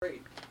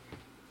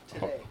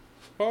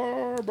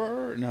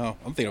Harbor. No,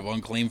 I'm thinking of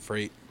Unclaimed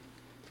Freight.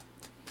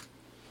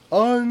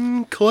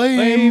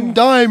 Unclaimed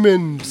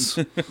diamonds.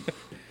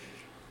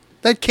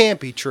 That can't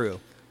be true,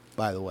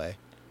 by the way.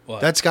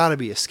 What? That's got to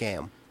be a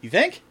scam. You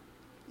think?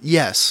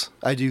 Yes,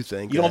 I do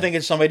think. You don't think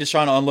it's somebody just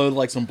trying to unload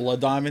like some blood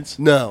diamonds?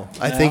 No,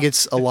 I think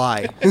it's a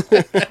lie.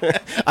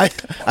 I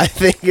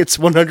think it's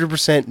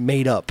 100%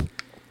 made up.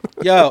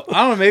 Yo,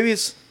 I don't know. Maybe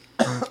it's.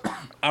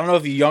 I don't know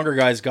if you younger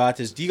guys got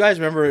this. Do you guys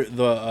remember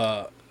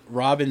the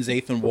Robin's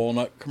Eighth and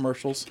Walnut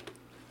commercials?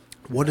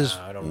 What is?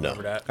 I don't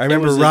remember that. I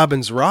remember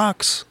Robin's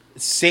Rocks.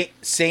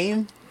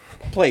 Same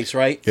place,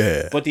 right?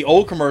 Yeah. But the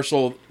old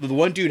commercial, the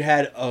one dude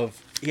had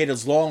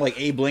his long like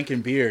Abe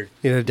Lincoln beard.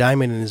 He had a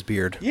diamond in his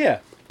beard. Yeah.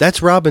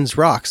 That's Robin's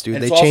Rocks, dude.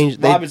 And They it's also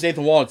changed. Robin's Eighth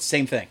and Walnut,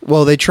 same thing.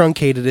 Well, they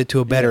truncated it to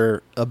a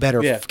better Yeah.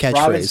 catchphrase.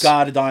 Robin's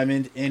got a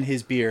diamond in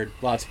his beard.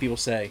 Lots of people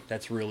say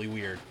that's really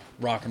weird.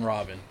 Rockin'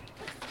 Robin,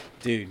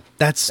 dude.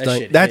 That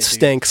shit that hit,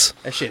 stinks.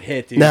 Dude. That shit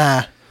hit, dude.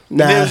 Nah. And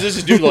then it was just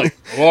a dude like,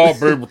 oh,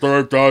 baby,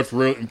 that's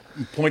real. And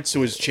points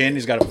to his chin.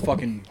 He's got a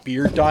fucking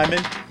beard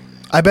diamond.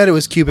 I bet it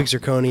was cubic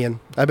zirconian.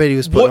 I bet he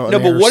was putting on No,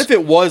 but hairs. what if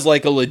it was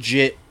like a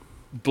legit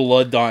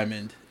blood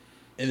diamond?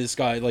 And this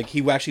guy, like,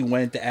 he actually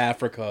went to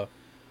Africa,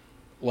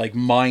 like,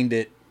 mined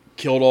it,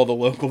 killed all the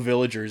local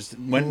villagers,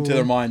 went into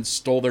their mines,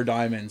 stole their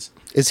diamonds.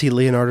 Is he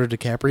Leonardo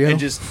DiCaprio? And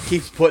just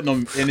keeps putting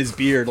them in his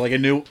beard, like a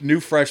new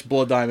fresh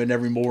blood diamond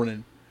every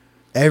morning.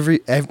 Every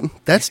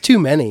that's too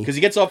many. Because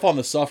he gets off on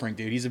the suffering,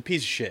 dude. He's a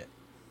piece of shit.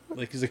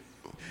 Like, he's like,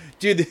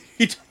 dude,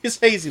 he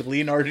says he's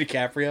Leonardo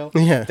DiCaprio.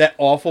 Yeah. That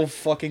awful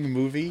fucking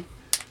movie.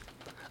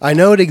 I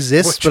know it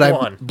exists, Which but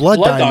one? Blood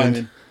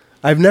Diamond.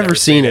 I've never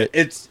seen it.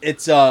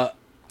 It's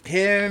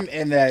him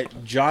and that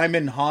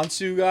Jaimin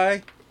Hansu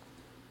guy.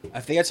 I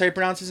think that's how you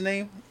pronounce his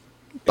name.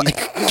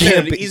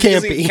 He's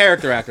a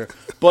character actor,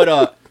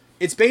 but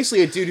it's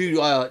basically a dude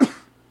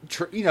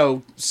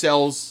who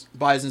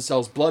buys and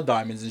sells blood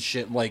diamonds and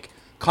shit, like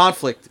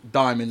conflict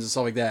diamonds and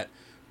stuff like that.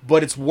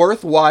 But it's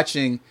worth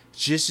watching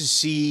just to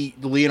see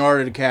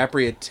Leonardo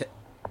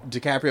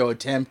DiCaprio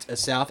attempt a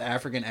South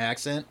African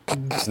accent.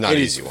 It's not an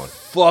easy one.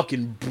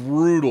 Fucking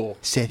brutal.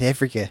 South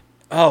Africa.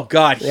 Oh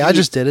God. Yeah, I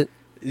just did it.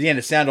 Yeah, and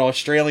it sounded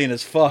Australian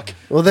as fuck.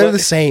 Well, they're the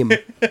same.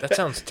 That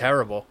sounds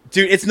terrible.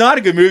 Dude, it's not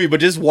a good movie, but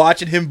just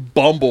watching him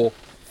bumble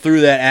through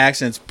that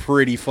accent's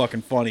pretty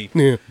fucking funny.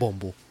 Yeah,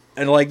 bumble.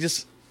 And like,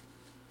 just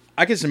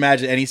I can just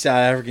imagine any South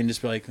African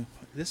just be like,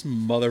 this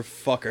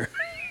motherfucker.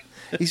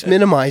 He's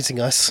minimizing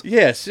us.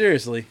 Yeah,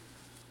 seriously.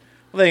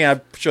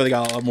 I'm sure they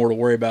got a lot more to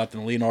worry about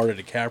than Leonardo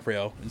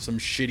DiCaprio in some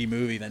shitty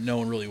movie that no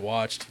one really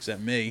watched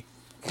except me.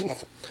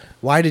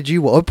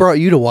 What brought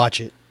you to watch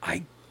it?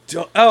 I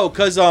don't. Oh,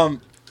 because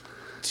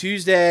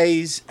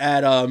Tuesdays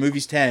at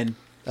Movies 10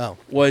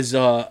 was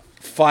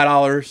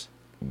 $5.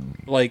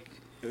 Like,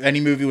 any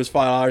movie was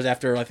 $5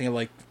 after, I think,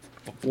 like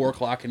 4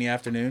 o'clock in the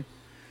afternoon.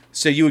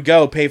 So you would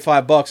go, pay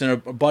 $5, and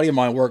a buddy of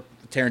mine worked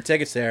tearing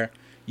tickets there.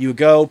 You would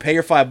go, pay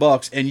your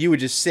 $5, and you would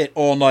just sit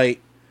all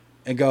night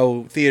and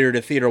go theater to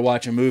theater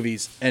watching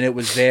movies. And it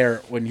was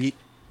there and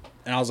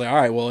I was like, all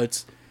right, well,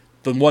 it's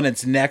the one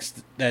that's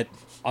next that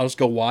I'll just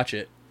go watch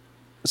it.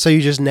 So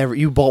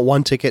you bought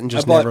one ticket and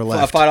just never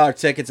left? I bought $5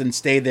 tickets and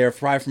stayed there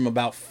probably from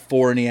about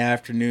 4 in the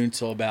afternoon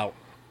till about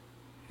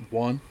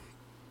 1.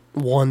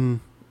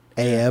 1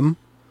 a.m.?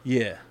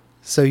 Yeah.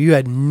 So you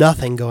had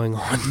nothing going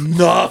on.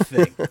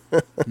 Nothing.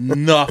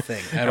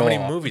 Nothing at all. How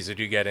many movies did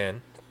you get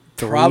in?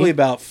 3? Probably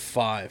about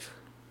 5.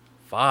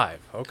 5.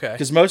 Okay.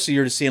 Because mostly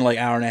you're just seeing like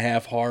hour and a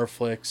half horror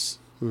flicks.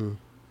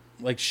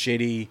 Like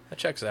shitty. That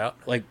checks out.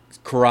 Like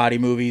karate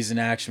movies and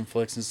action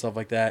flicks and stuff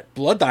like that.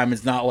 Blood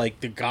Diamond's not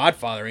like The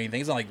Godfather or anything.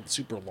 It's not like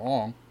super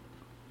long.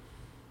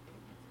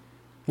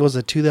 Was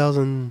it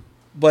 2003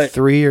 But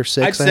or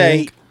 6? I'd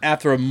say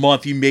after a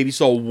month you maybe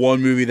saw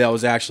one movie that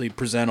was actually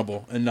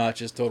presentable and not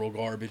just total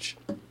garbage.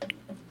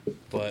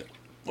 But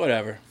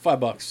whatever.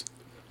 $5.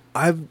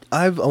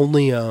 I've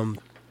only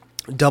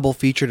double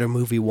featured a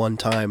movie one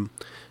time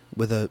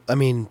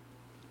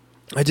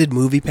I did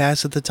Movie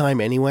Pass at the time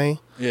anyway.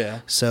 Yeah.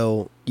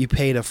 So you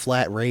paid a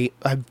flat rate.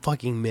 I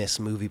fucking miss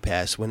Movie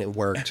Pass when it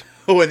worked.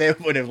 when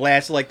it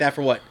lasted like that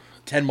for what,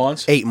 10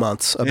 months? 8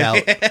 months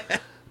about.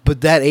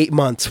 But that 8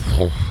 months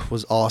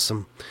was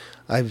awesome.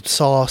 I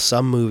saw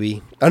some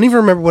movie. I don't even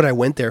remember what I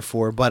went there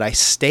for, but I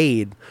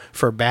stayed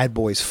for Bad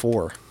Boys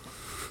 4.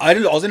 All I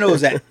know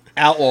is that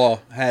Outlaw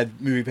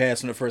had Movie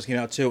Pass when it first came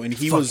out too, and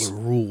he was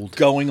ruled.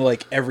 Going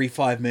like every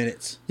 5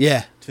 minutes.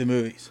 Yeah. To the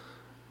movies.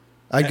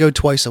 I'd go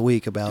twice a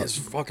week about. It's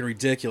fucking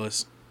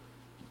ridiculous.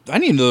 I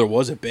didn't even know there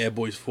was a Bad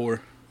Boys 4.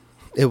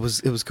 It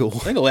was cool. I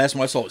think the last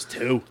one I saw was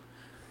 2.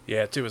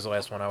 Yeah, 2 was the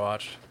last one I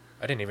watched.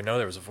 I didn't even know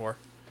there was a 4.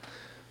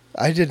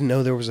 I didn't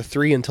know there was a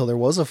 3 until there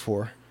was a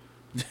 4.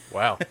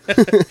 Wow.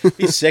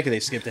 He's sick if they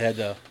skipped ahead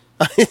though.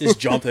 Just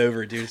jumped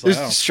over it, dude. It's like,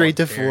 Just straight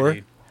to 4.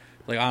 Dude.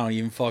 Like, I don't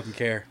even fucking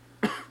care.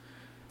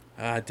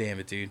 Ah, damn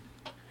it, dude.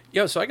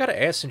 Yo, so I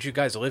gotta ask, since you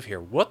guys live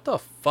here, what the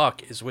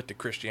fuck is with the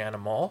Christiana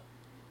Mall?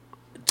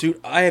 Dude,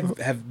 I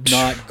have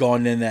not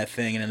gone in that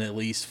thing in at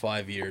least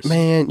 5 years.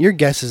 Man, your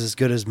guess is as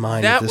good as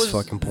mine at this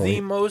fucking That was the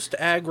point. most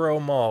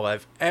aggro mall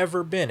I've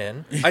ever been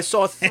in. I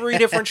saw 3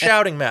 different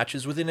shouting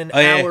matches within an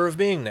hour of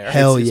being there.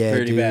 Hell It's yeah,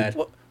 pretty dude. bad.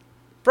 Well,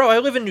 bro, I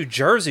live in New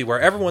Jersey where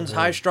everyone's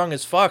high-strung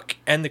as fuck,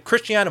 and the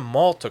Christiana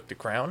Mall took the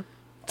crown.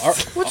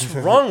 What's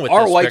wrong with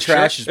Our this white picture?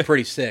 trash is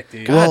pretty sick,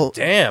 dude. God Well,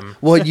 damn.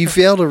 What you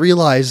fail to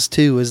realize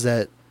too is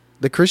that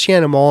the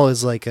Christiana Mall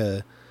is like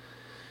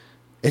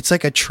it's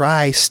like a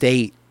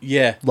tri-state,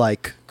 Yeah,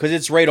 like, because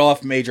it's right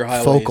off major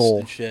highways Focal.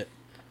 and shit.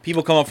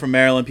 People come up from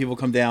Maryland, people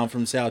come down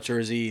from South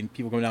Jersey, and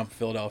people come down from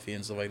Philadelphia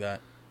and stuff like that.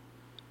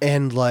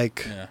 and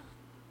like Yeah.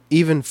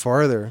 even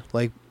farther.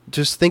 Like,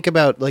 just think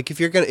about, like, if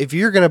you're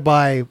gonna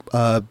buy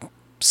a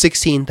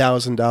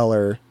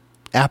 $16,000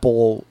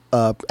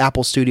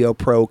 Apple Studio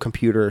Pro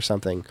computer or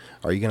something,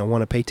 are you gonna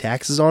want to pay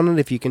taxes on it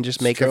if you can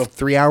just make a true.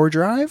 3-hour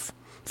drive?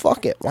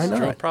 Fuck it, why I'll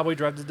not? probably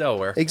drive to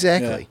Delaware.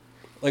 Exactly.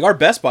 Like our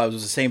Best Buy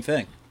was the same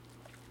thing.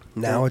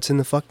 Now it's in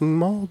the fucking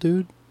mall,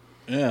 dude.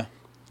 Yeah.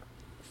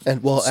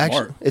 And well, Smart,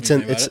 actually, when you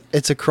think about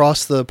it's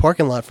across the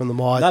parking lot from the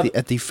mall Not-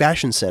 at the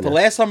fashion center. The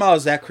last time I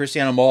was at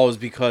Christiana Mall was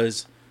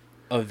because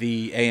of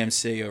the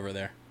AMC over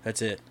there.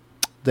 That's it.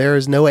 There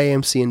is no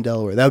AMC in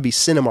Delaware. That would be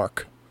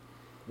Cinemark.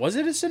 Was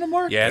it a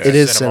Cinemark? Yeah, It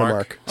is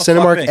Cinemark. Oh,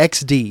 Cinemark fuck me.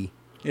 XD.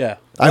 Yeah.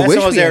 I Last wish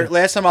time I was we there. had-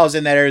 Last time I was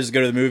in that area was to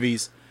go to the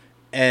movies,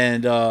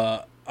 and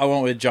I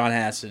went with John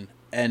Hassan.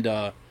 And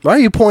Why are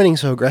you pointing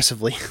so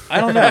aggressively?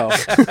 I don't know.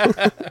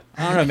 I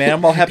don't know, man.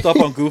 I'm all hepped up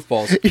on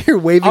goofballs. You're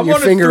waving your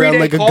on a finger around 3-day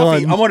like a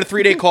coffee. gun. I'm on a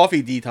 3-day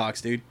coffee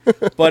detox, dude.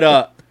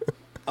 But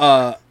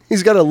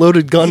He's got a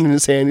loaded gun in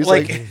his hand. He's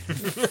like,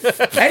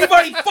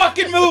 anybody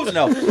fucking move?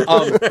 No.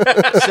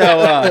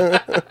 I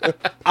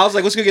was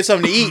like, let's go get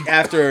something to eat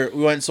after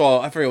we went and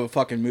saw. I forget what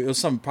fucking movie. It was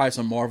probably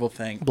some Marvel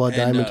thing. Blood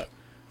Diamond.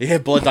 Yeah,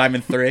 Blood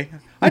Diamond 3.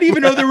 I didn't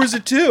even know there was a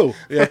 2.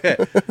 Yeah,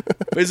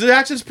 but his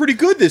action's pretty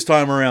good this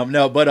time around.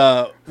 No,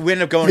 but we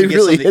ended up going they to get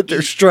really something hit to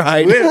their eat.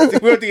 stride.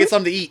 We went to get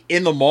something to eat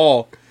in the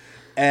mall,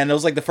 and it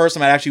was like the first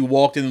time I actually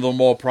walked into the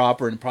mall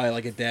proper in probably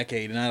like a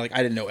decade, and I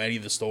didn't know any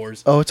of the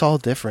stores. Oh, it's all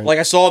different. Like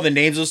I saw the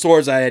names of the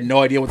stores, I had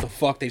no idea what the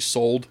fuck they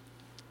sold.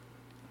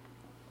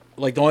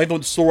 Like the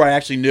only store I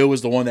actually knew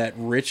was the one that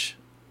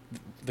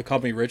the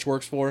company Rich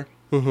works for,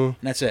 and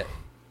that's it.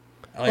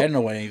 Like, I didn't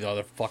know what any of the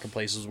other fucking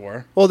places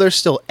were. Well, there's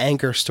still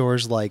anchor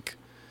stores like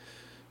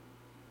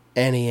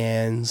Annie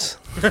Ann's.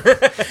 And,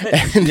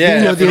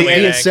 Yeah, the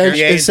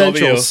the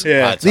essentials.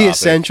 Yeah. Hot The Topic.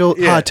 essential,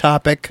 Yeah. Hot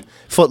Topic,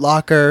 Foot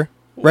Locker,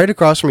 right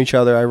across from each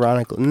other,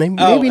 ironically.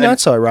 Maybe and not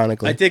so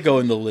ironically. I did go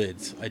in the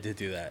lids. I did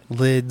do that.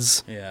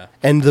 Lids. Yeah.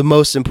 And the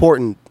most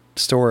important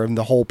store in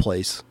the whole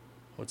place,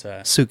 What's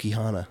that?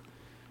 Sukihana.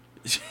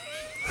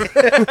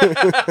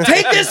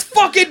 Take this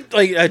fucking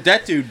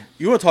that dude.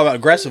 You want to talk about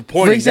aggressive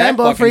pointing? That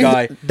fucking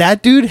guy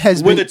that dude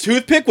has with been... a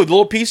toothpick with a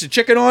little piece of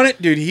chicken on it,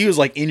 dude. He was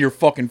like in your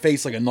fucking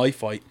face like a knife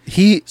fight.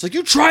 He It's like,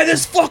 you try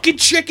this fucking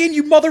chicken,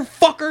 you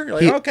motherfucker. You're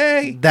like, He-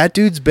 okay. That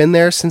dude's been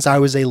there since I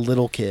was a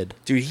little kid.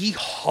 Dude, he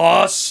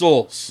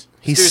hustles.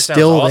 He's Dude sounds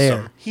still awesome.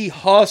 there. He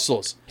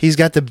hustles. He's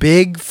got the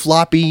big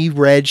floppy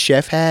red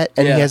chef hat,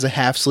 and Yeah. he has a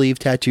half sleeve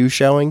tattoo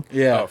showing.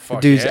 Yeah. Oh,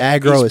 fuck Dude's yeah.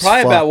 aggro He's as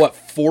probably fuck. about, what,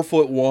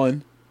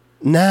 4'1"?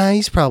 Nah,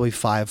 he's probably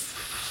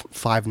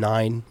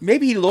 5'9".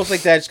 Maybe he looks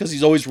like that just because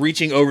he's always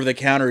reaching over the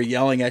counter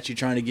yelling at you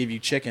trying to give you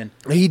chicken.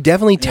 He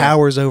definitely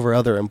towers over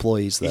other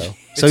employees, though. So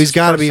It's he's his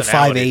got to be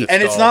personality 5'8". that-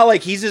 And it's So- not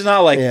like, he's just not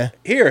like, Yeah.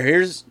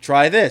 here's,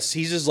 try this.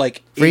 He's just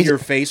like in Freeze- your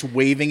face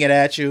waving it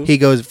at you. He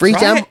goes free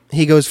Try sample.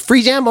 He goes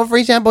free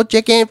sample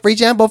chicken, free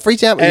sample,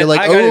 and And you're like,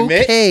 I gotta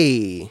admit-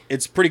 okay.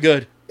 It's pretty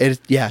good. It's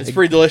It's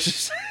pretty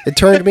delicious. It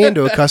turned me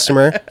into a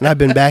customer, and I've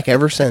been back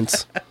ever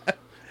since.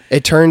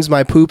 It turns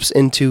my poops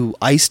into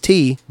iced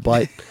tea,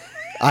 but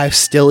I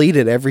still eat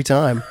it every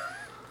time.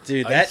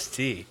 Dude, Iced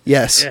tea.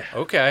 Yes, Yeah.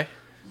 Okay.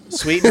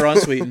 Sweetened or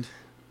unsweetened?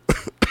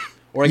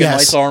 Or like Yes. a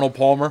nice Arnold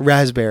Palmer?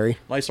 raspberry.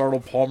 Nice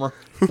Arnold Palmer.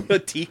 A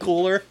tea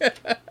cooler.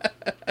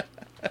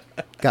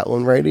 Got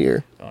one right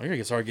here. Oh, you're going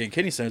to start getting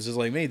kidney stones just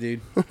like me,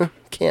 dude.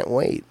 Can't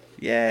wait.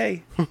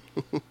 Yay.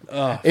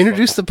 Oh,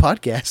 Introduce the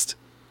podcast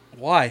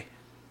why?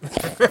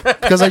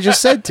 because I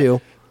just said to.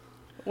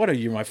 What are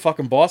you, my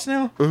fucking boss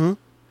now? Mm-hmm.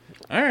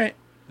 All right.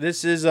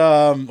 This is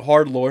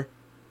Hard Lore.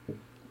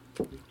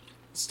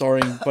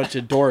 Starring a bunch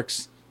of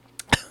dorks.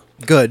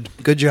 Good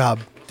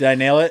job. Did I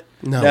nail it?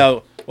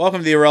 No.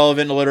 Welcome to the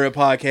Irrelevant and Illiterate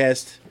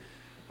Podcast.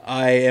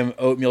 I am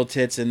Oatmeal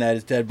Tits, and that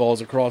is Dead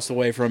Balls across the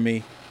way from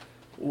me.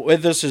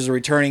 With us is a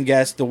returning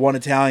guest, the one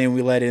Italian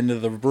we let into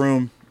the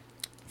room.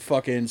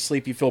 Fucking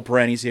Sleepy Phil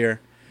Perenni's here.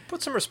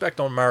 Put some respect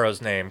on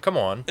Maro's name. Come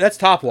on. That's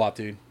Top Wop,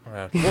 dude.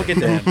 We'll get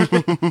to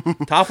him.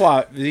 Top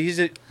Wop, he's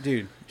a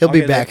dude. He'll be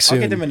get back I'll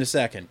get soon. him in a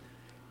second.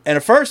 And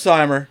a first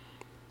timer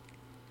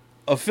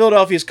of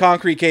Philadelphia's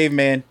Concrete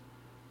Caveman,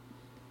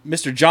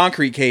 Mr.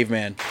 Concrete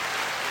Caveman.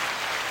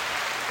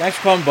 Thanks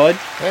for coming, bud.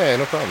 Hey,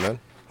 no problem, man.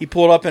 He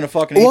pulled up in a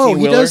fucking 18-wheeler. Whoa,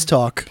 he does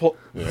talk.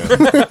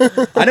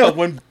 I know,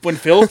 when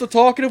Phil's the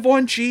talkative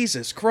one,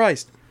 Jesus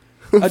Christ.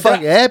 Fuck. I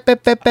don't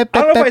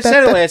know if I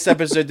said it last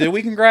episode. Did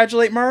we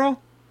congratulate Murrow?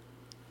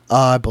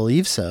 I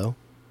believe so.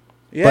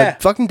 Yeah.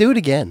 But fucking do it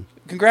again.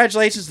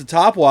 Congratulations to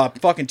Top Wop,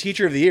 fucking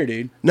Teacher of the Year,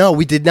 dude. No,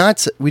 we did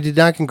not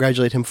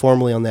congratulate him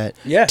formally on that.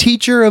 Yeah.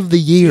 Teacher of the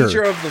Year.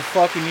 Teacher of the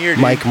fucking Year,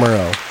 dude. Mike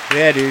Murrow.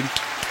 Yeah, dude.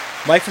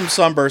 Mike from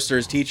Sunburster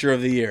is Teacher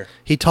of the Year.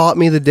 He taught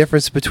me the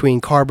difference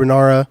between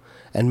carbonara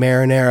and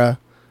marinara,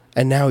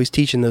 and now he's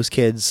teaching those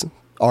kids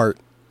art.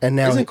 And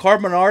now Isn't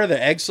carbonara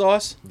the egg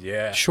sauce?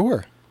 Yeah.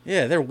 Sure.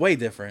 Yeah, they're way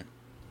different.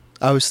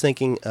 I was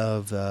thinking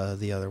of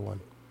the other one.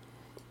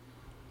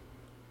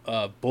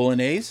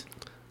 Bolognese?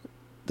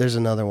 There's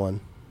another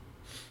one.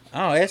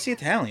 Oh, that's the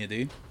Italian,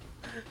 dude.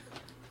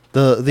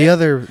 The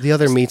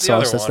other meat the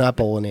sauce other that's one. not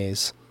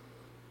bolognese.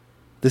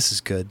 This is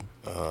good.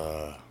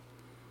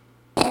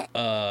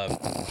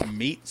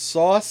 Meat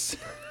sauce?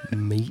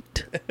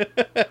 Meat.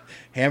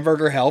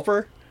 Hamburger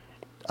helper?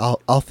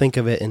 I'll think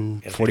of it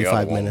in And the 45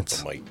 other one with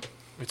minutes. the mic.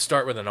 It'd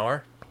start with an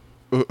R.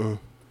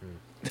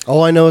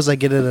 All I know is I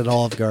get it at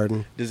Olive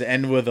Garden. Does it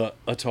end with a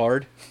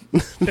tard?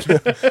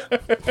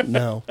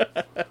 No.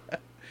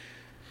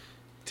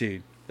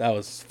 Dude, that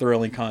was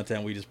thrilling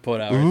content we just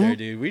put out right there,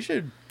 dude. We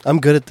should I'm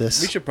good at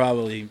this.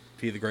 probably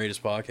be the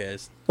greatest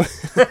podcast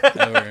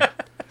ever.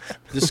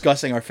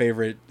 Discussing our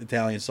favorite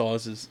Italian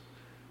sauces.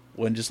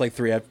 When just like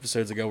 3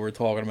 episodes ago we were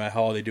talking about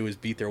how all they do is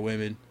beat their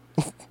women.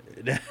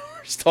 Now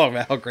we're just talking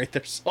about how great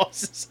their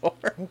sauces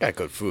are. Got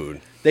good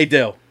food. They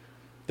do.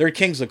 They're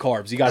kings of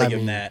carbs. You got to give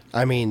them that.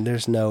 I mean,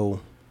 there's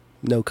no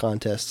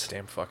contest.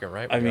 Damn fucking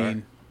right. I we are.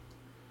 mean,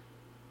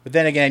 but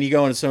then again, you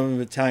go into some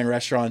Italian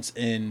restaurants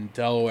in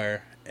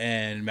Delaware,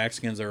 and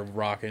Mexicans are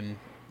rocking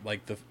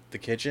like the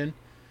kitchen.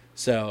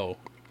 So,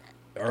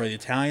 are the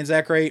Italians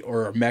that great,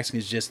 or are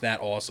Mexicans just that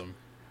awesome?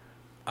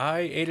 I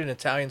ate an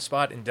Italian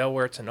spot in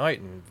Delaware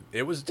tonight, and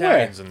it was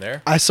Italians in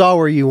there. I saw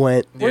where you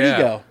went. Where'd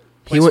you go?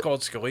 Place went-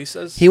 called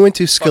Scalisa's. He went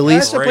to That's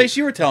Scalise. the place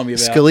you were telling me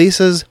about.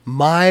 Scalisa's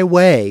My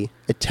Way,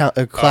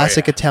 a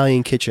classic yeah.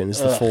 Italian kitchen is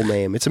the full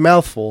name. It's a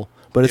mouthful,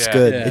 but it's Yeah.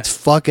 good. Yeah. It's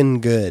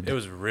fucking good. It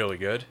was really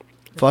good.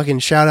 Fucking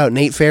shout out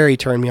Nate Ferry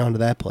turned me on to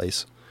that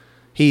place.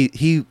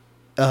 Him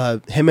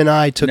and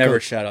I took Never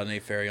shout out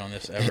Nate Ferry on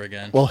this ever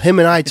again. him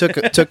and I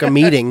took a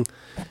meeting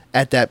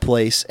at that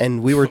place,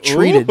 and we were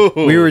treated. Ooh.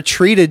 We were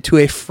treated to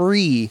a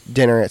free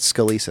dinner at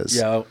Scalisa's.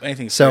 Yo,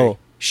 anything So free.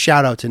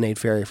 shout out to Nate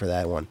Ferry for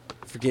that one.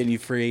 For getting you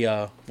free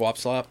wop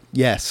slop.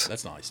 Yes,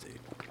 That's nice, dude.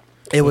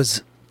 it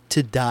was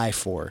to die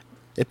for.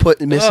 It put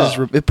Mrs.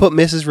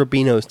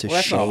 Rubino's to Well,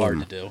 that's shame. not hard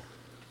to do.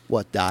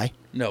 What, die?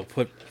 No,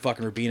 put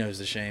fucking Rubino's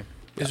to shame.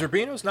 Is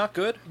Rubino's not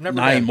good? Never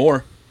Not been.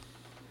 anymore.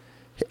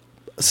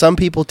 Some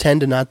people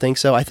tend to not think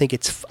so. I think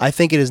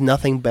it is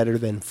nothing better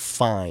than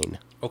fine.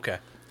 Okay.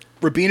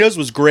 Rubino's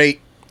was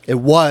great It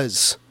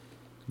was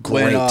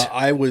great. when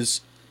I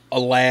was a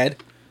lad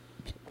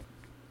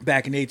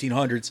back in the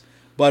 1800s.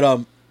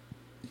 But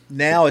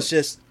now it's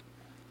just,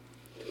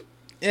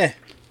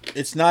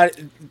 it's not.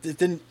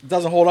 It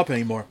doesn't hold up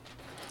anymore.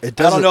 It I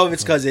doesn't, don't know if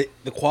it's because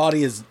the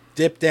quality is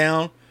dipped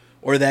down,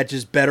 or that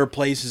just better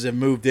places have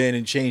moved in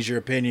and changed your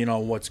opinion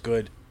on what's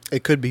good.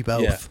 It could be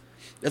both. Yeah.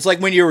 It's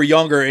like when you were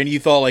younger and you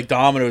thought like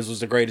Domino's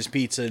was the greatest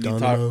pizza. And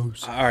Domino's. You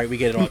thought, all right, we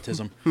get it,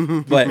 autism.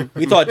 But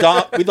we thought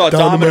Domino's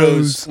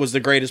Domino's was the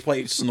greatest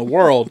place in the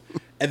world.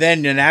 And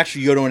then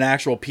you go to an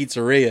actual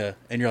pizzeria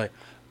and you're like,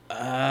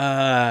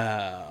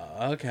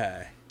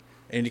 okay.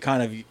 And it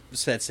kind of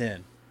sets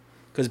in.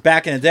 Because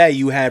back in the day,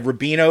 you had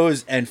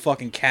Rubino's and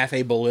fucking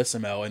Cafe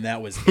Bellissimo, and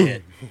that was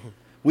it.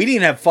 We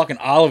didn't have fucking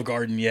Olive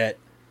Garden yet.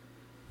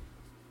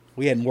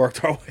 We hadn't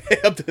worked our way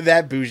up to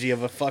that bougie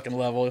of a fucking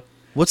level.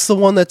 What's the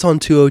one that's on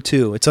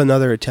 202? It's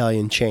another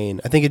Italian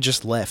chain. I think it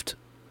just left.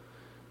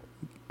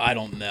 I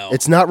don't know.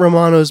 It's not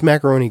Romano's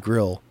Macaroni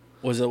Grill.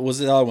 Was it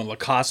the other one? La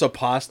Casa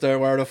Pasta,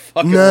 where the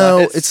fuck No,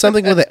 it was? it's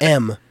something with an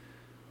M.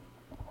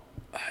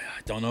 I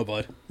don't know,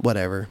 bud.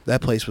 Whatever.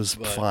 That place was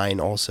But- fine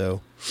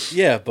also.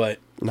 Yeah, but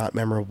Not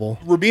memorable.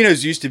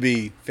 Rubino's used to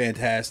be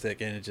fantastic,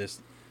 and it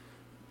just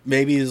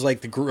maybe it's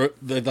like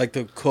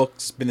the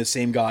cook's been the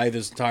same guy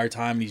this entire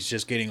time, and he's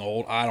just getting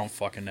old. I don't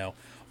fucking know.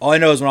 All I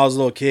know is when I was a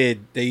little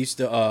kid, they used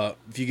to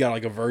if you got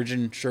like a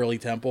Virgin Shirley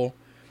Temple,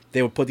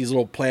 they would put these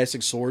little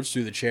plastic swords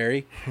through the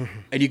cherry,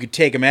 and you could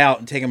take them out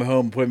and take them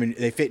home and put them in.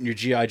 They fit in your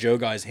GI Joe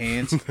guy's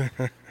hands.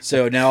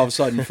 So now all of a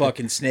sudden,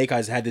 fucking Snake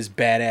Eyes had this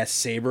badass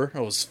saber.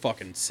 It was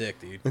fucking sick,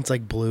 dude. It's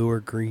like blue or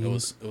green. It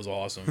was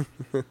awesome.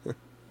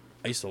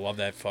 I used to love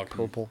that fucking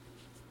purple.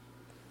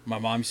 My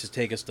mom used to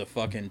take us to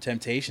fucking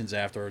Temptations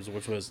afterwards,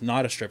 which was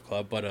not a strip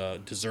club, but a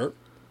dessert,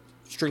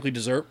 strictly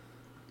dessert,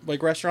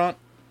 like restaurant.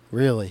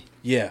 Really?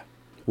 Yeah.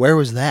 Where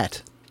was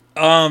that?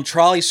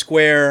 Trolley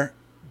Square.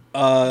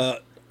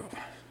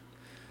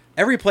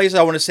 Every place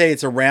I want to say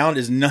it's around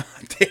is not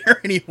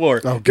there anymore.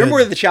 Oh, Do you good. remember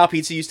where the Chow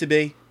Pizza used to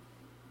be?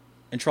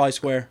 In Trolley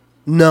Square?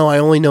 No, I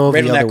only know of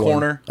Right the in other that one.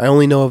 corner? I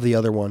only know of the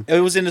other one. It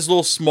was in this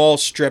little small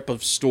strip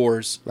of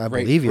stores. I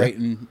believe you. Right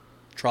in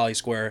Trolley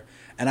Square.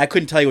 And I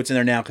couldn't tell you what's in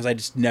there now because I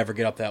just never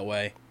get up that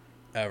way.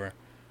 Ever.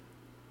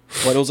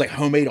 But it was like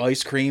homemade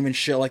ice cream and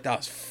shit like that. It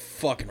was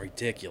fucking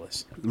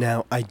ridiculous.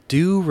 Now, I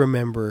do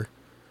remember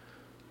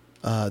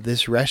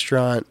this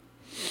restaurant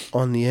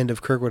on the end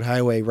of Kirkwood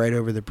Highway, right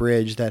over the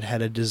bridge, that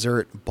had a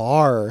dessert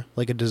bar,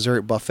 like a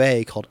dessert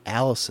buffet called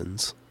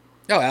Allison's.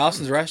 Oh,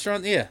 Allison's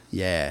restaurant? Yeah.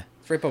 Yeah.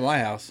 It's right by my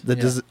house.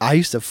 I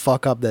used to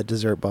fuck up that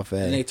dessert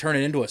buffet. And they turn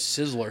it into a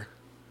sizzler.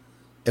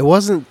 It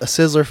wasn't a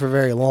sizzler for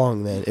very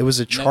long then. It was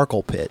a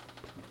charcoal pit.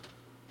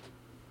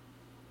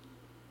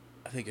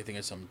 I think you're thinking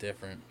of something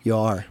different. You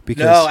are.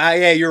 Because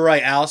Yeah, you're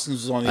right.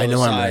 Allison's was on the other side. I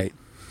know I'm right.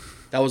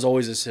 That was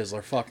always a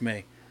sizzler. Fuck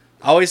me.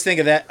 I always think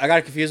of that. I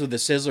got confused with the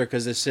sizzler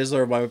because the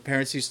sizzler, my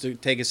parents used to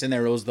take us in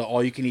there. It was the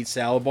all-you-can-eat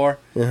salad bar.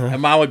 Uh-huh.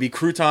 And mine would be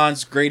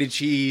croutons, grated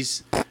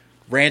cheese,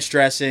 ranch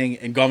dressing,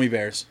 and gummy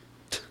bears.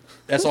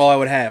 That's all I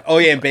would have. Oh,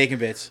 yeah, and bacon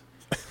bits.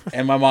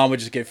 And my mom would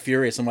just get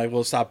furious. I'm like,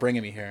 well, stop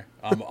bringing me here.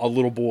 I'm a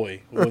little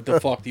boy. What the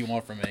fuck do you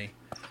want from me?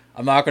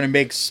 I'm not going to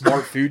make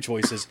smart food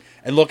choices.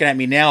 And looking at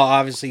me now,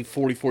 obviously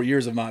 44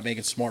 years of not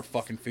making smart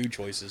fucking food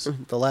choices.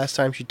 The last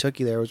time she took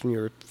you there was when you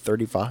were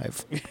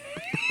 35.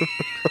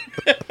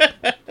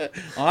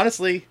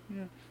 Honestly,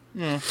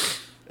 yeah.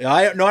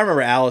 I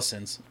remember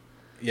Allison's.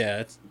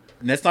 Yeah,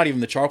 and that's not even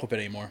the charcoal pit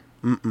anymore.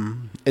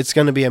 Mm-mm. It's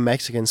going to be a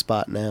Mexican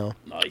spot now.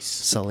 Nice.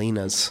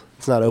 Selena's.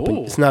 It's not open.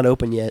 Ooh. It's not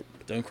open yet.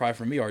 Don't cry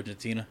for me,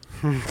 Argentina.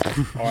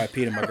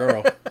 R.I.P. to my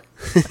girl.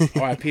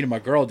 R.I.P. to my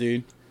girl,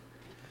 dude.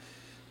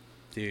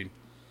 Dude.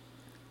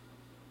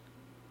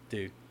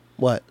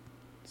 What?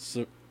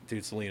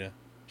 Dude, Selena.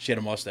 She had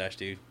a mustache,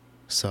 dude.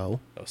 So?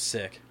 That was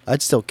sick.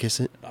 I'd still kiss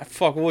it. I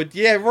fucking would.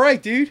 Yeah,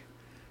 right, dude.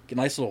 Get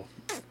a nice little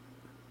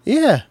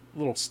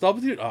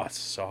stub, dude. Oh, it's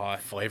so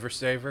hot. Flavor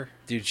saver.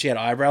 Dude, she had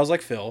eyebrows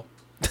like Phil.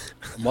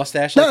 A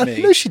mustache like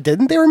me. No, she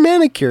didn't. They were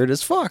manicured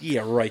as fuck.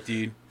 Yeah, right,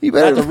 dude. You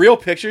better, not the real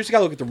pictures. You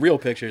gotta look at the real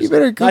pictures. You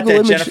better Google not that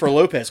image Jennifer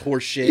Lopez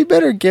horse shit. You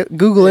better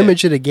Google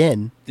image it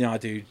again. No,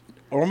 dude.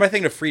 Or am I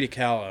thinking of Frida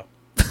Kahlo?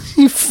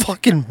 You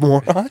fucking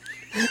moron.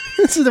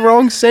 This is the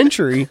wrong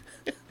century.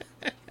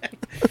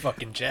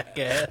 Fucking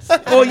jackass.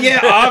 Well, yeah,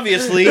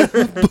 obviously.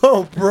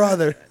 Oh,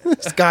 brother.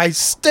 This guy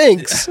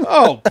stinks.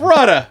 Oh,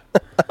 brother.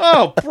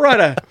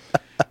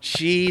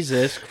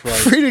 Jesus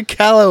Christ. Frida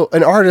Kahlo,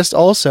 an artist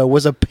also,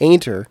 was a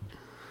painter.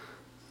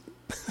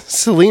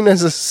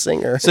 Selena's a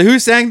singer. So who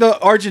sang the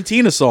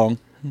Argentina song?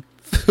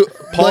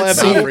 Paul Let's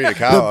see. Abdul. Frida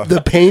Kahlo.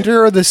 The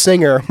painter or the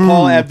singer?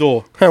 Paul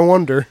Abdul. I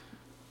wonder.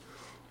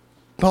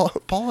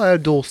 Paul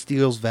Abdul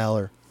steals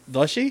valor.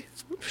 Does she?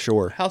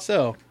 Sure. How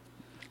so?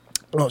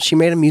 Well, she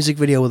made a music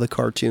video with a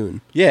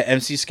cartoon. Yeah,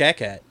 MC Scat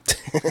Cat.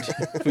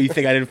 You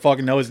think I didn't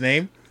fucking know his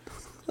name?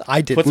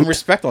 I didn't. Put some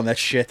respect on that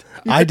shit.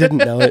 I didn't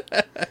know it.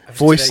 I was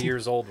Voice. 8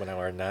 years old when I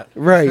learned that.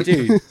 Right.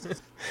 Dude.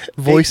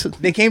 Voice.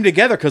 They came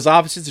together because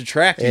opposites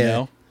attract, you Yeah.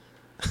 know?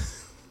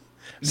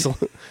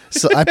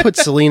 So I put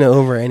Selena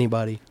over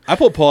anybody. I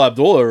put Paul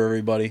Abdul over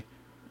everybody.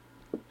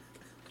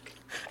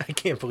 I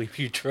can't believe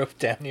you drove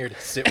down here to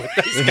sit with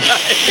those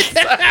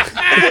guys.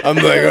 I'm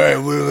like, all right,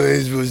 what am I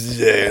supposed to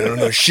say? I don't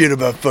know shit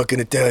about fucking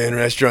Italian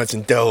restaurants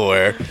in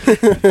Delaware. I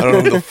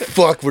don't know what the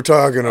fuck we're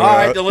talking about. All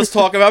right, then let's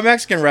talk about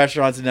Mexican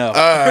restaurants now. All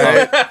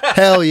right.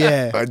 Hell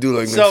yeah. I do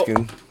like So-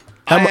 Mexican.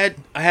 I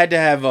had to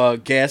have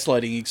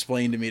gaslighting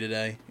explained to me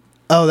today.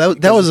 Oh,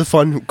 that was a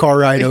fun car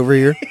ride over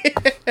here.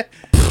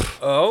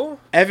 Oh?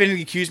 Evan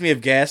accused me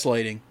of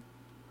gaslighting,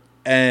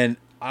 and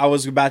I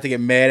was about to get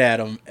mad at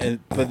him,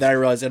 but then I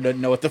realized I didn't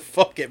know what the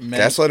fuck it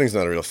meant. Gaslighting's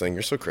not a real thing.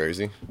 You're so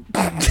crazy.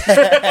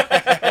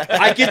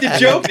 I get the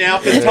joke now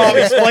because Tom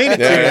explained it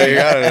to Yeah, me. you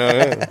gotta know.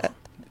 Yeah.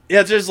 Yeah,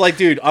 it's just like,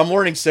 dude, I'm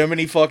learning so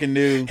many fucking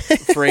new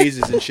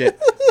phrases and shit.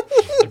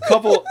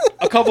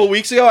 A couple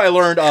weeks ago, I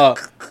learned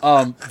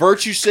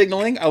virtue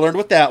signaling. I learned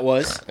what that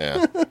was.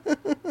 Yeah.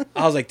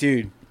 I was like,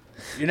 dude,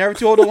 you're never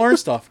too old to learn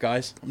stuff,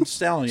 guys. I'm just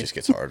telling It you. just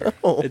gets harder.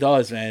 It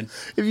does, man.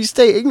 If you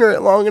stay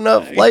ignorant long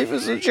enough, life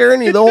is a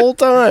journey the whole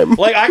time.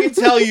 Like, I can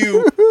tell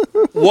you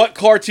what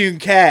cartoon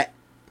cat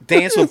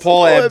danced with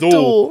Paul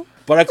Abdul,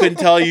 but I couldn't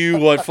tell you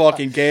what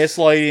fucking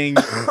gaslighting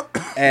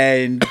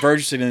and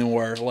virtue signaling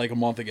were like a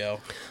month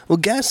ago. Well,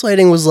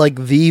 gaslighting was like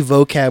the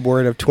vocab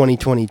word of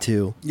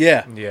 2022.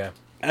 Yeah. Yeah.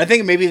 And I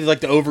think maybe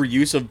like the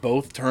overuse of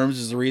both terms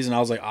is the reason I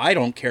was like, I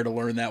don't care to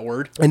learn that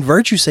word. And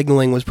virtue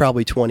signaling was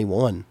probably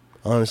 21,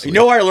 honestly. You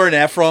know where I learned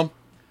that from?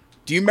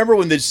 Do you remember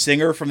when the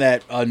singer from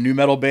that new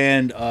metal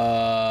band,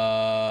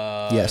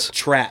 Yes.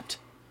 Trapped,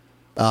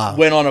 Ah.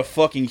 went on a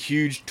fucking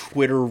huge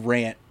Twitter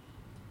rant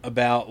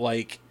about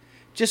like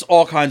just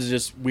all kinds of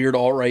just weird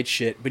alt-right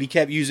shit, but he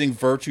kept using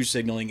virtue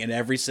signaling in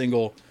every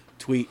single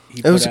tweet he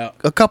It put was out.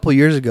 a couple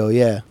years ago,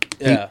 yeah.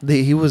 Yeah.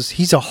 He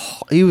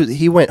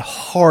went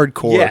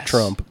hardcore Yes.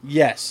 Trump.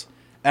 Yes.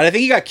 And I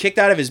think he got kicked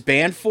out of his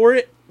band for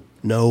it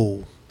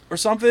No. or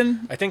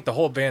something. I think the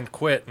whole band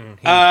quit and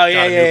he Oh, got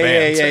yeah, a new yeah,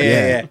 band.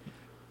 Yeah.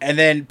 And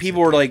then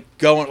people were like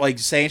going, like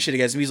saying shit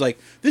against him. He's like,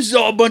 this is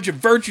all a bunch of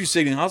virtue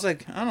signaling. I was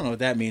like, I don't know what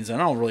that means. I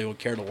don't really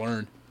care to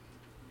learn.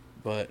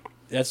 But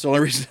that's the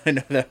only reason I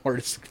know that word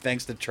is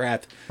thanks to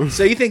Trapped.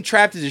 So you think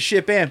Trapped is a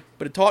shit band,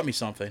 but it taught me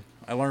something.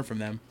 I learned from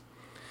them.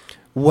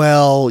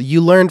 Well, you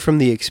learned from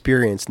the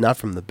experience, not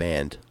from the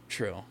band.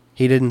 True.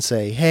 He didn't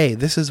say, hey,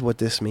 this is what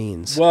this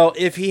means. Well,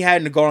 if he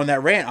hadn't gone on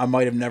that rant, I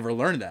might have never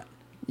learned that.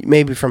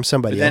 Maybe from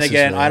somebody But then else's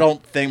again, way. I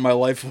don't think my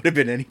life would have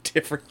been any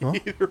different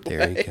either There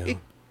way. you go.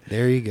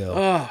 There you go.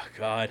 Oh,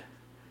 God.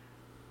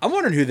 I'm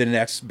wondering who the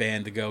next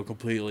band to go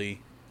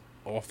completely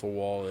off the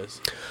wall is.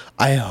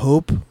 I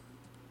hope.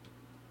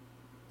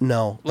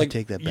 No, Like, I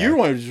take that back. You're the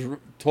one who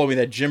just told me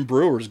that Jim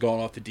Brewer's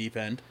going off the deep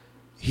end.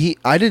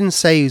 I didn't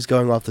say he's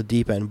going off the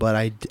deep end, but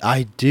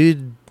I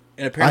did.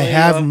 And I apparently,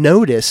 have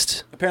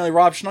noticed. Apparently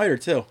Rob Schneider,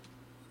 too.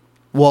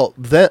 Well,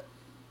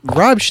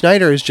 Rob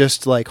Schneider is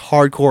just like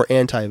hardcore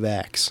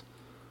anti-vax.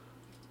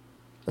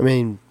 I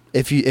mean,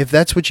 if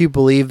that's what you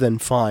believe, then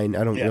fine.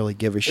 I don't really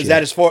give a shit. Is that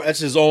that's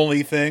his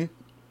only thing?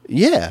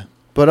 Yeah,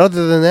 but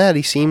other than that,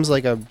 he seems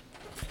like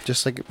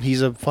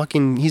he's a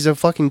fucking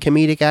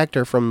comedic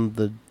actor from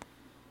the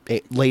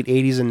late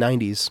 80s and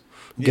 90s.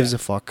 Who gives a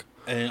fuck?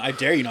 And I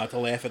dare you not to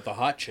laugh at the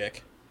hot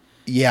chick.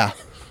 Yeah.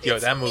 Yo,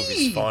 that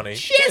movie's funny.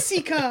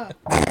 Jessica!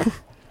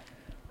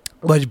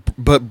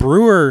 But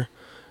Brewer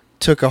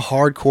took a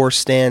hardcore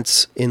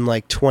stance in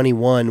like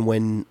 21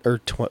 when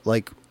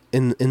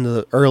in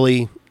the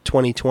early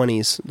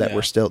 2020s that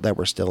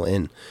we're still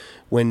in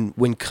when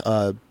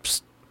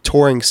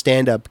touring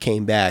stand up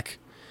came back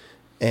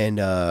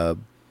and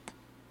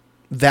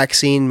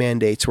vaccine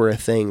mandates were a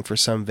thing for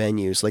some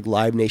venues, like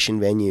Live Nation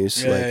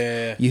venues.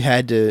 You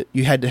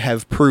had to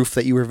have proof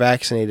that you were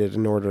vaccinated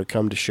in order to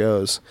come to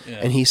shows. Yeah.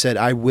 And he said,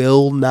 "I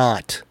will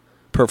not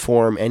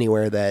perform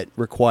anywhere that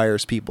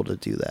requires people to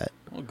do that."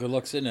 Well, good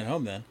luck sitting at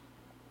home then.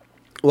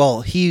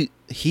 Well, he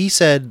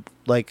said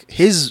like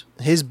his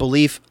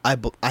belief I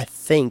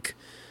think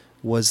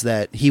was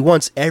that he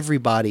wants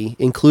everybody,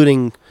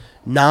 including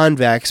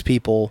non-vax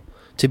people,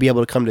 to be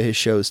able to come to his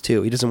shows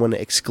too. He doesn't want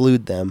to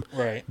exclude them.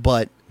 Right.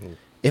 But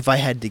if I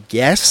had to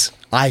guess,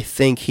 I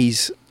think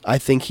he's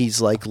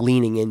like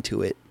leaning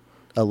into it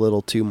a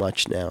little too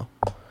much now.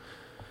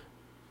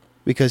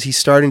 Because he's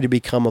starting to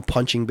become a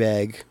punching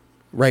bag,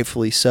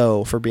 rightfully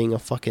so, for being a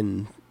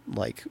fucking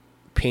like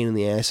pain in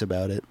the ass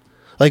about it.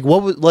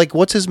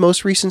 What's his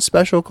most recent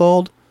special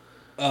called?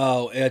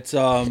 Oh, it's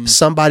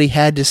Somebody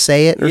Had to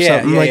Say It or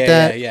something like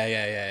that.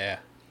 Yeah.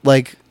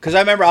 Like, because I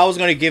remember I was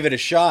going to give it a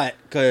shot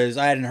because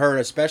I hadn't heard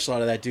a special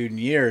out of that dude in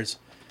years,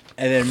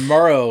 and then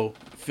Murrow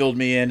filled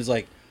me in. He's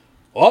like,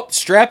 "Oh,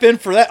 strap in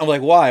for that." I'm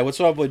like, "Why? What's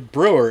up with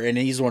Brewer?" And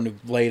he's the one who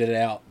laid it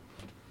out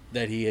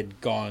that he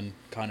had gone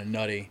kind of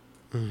nutty.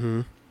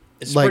 Mm-hmm.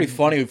 It's pretty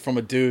funny from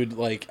a dude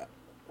like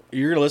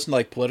you're gonna listen to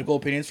like political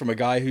opinions from a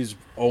guy whose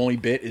only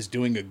bit is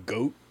doing a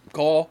goat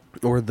call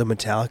or the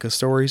Metallica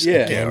stories.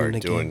 Yeah, or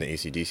doing the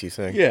AC/DC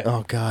thing. Yeah.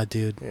 Oh God,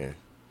 dude. Yeah.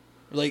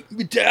 Like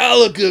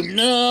Metallica,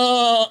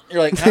 no.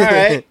 You're like, all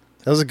right.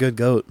 That was a good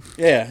goat.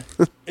 Yeah,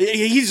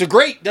 does a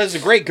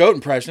great goat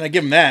impression. I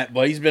give him that,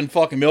 but he's been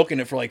fucking milking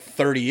it for like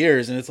 30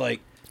 years, and it's like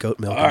goat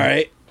milk. All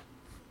right,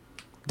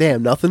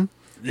 damn, nothing.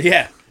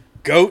 Yeah,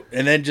 goat,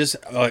 and then just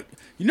like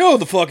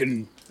the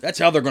fucking. That's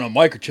how they're gonna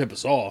microchip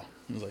us all.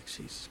 I was like,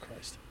 Jesus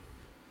Christ.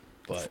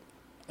 But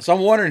so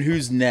I'm wondering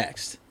who's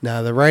next.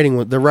 Nah, the writing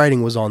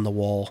was on the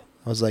wall.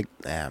 I was like,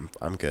 I'm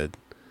good.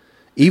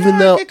 Even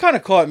though it kind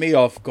of caught me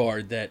off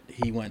guard that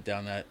he went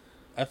down that.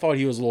 I thought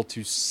he was a little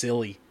too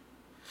silly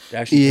to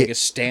actually take a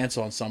stance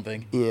on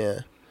something.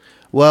 Yeah.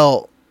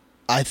 Well,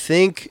 I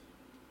think,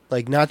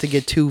 like, not to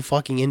get too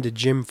fucking into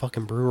Jim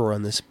fucking Brewer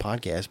on this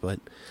podcast, but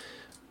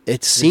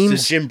it seems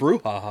this is Jim Brew,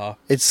 haha.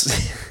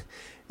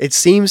 It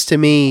seems to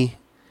me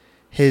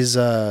his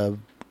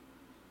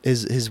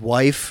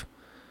wife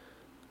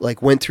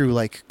like went through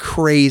like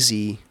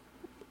crazy,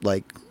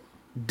 like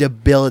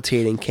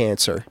debilitating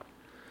cancer.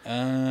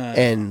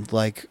 And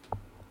like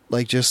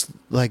just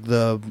like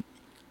the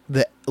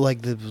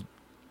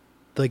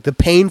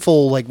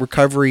painful like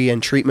recovery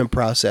and treatment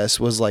process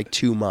was like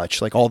too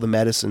much, like all the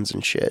medicines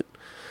and shit.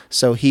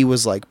 So he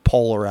was like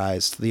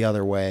polarized the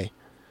other way,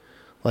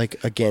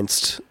 like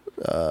against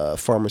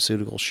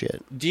pharmaceutical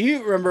shit. Do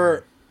you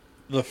remember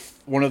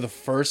one of the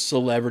first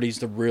celebrities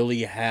to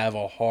really have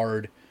a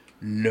hard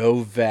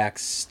no-vax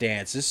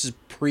stance? This is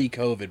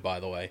pre-COVID, by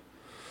the way.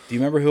 Do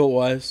you remember who it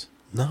was?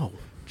 No.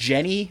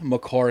 Jenny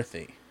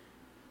McCarthy,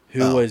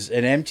 who was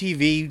an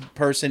MTV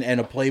person and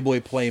a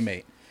Playboy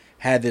Playmate,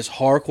 had this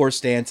hardcore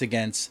stance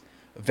against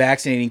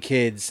vaccinating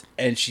kids,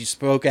 and she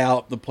spoke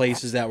out the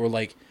places that were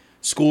like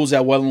schools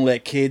that wouldn't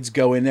let kids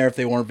go in there if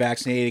they weren't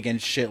vaccinated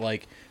against shit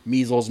like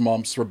measles,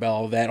 mumps,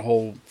 rubella, that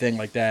whole thing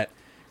like that.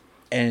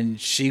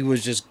 And she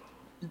was just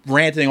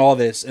ranting all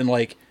this, and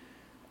like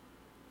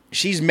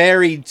she's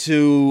married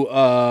to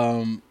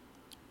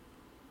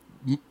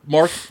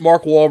Mark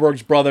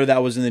Wahlberg's brother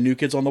that was in the New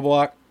Kids on the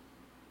Block.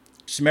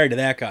 She's married to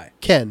that guy.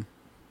 Ken.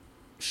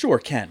 Sure,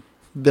 Ken.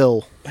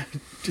 Bill.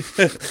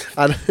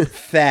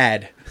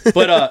 Thad.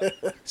 But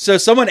so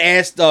someone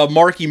asked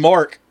Marky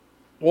Mark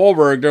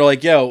Wahlberg, they're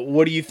like, "Yo,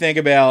 what do you think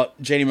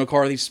about Jenny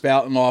McCarthy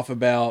spouting off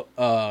about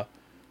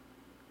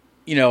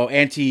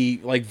anti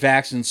like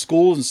vax in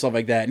schools and stuff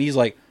like that?" And he's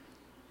like,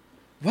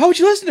 "Why would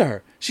you listen to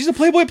her? She's a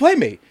Playboy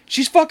Playmate.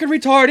 She's fucking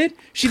retarded.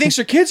 She thinks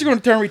her kids are going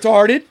to turn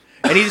retarded.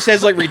 And he just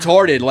says like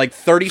retarded like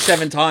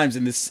 37 times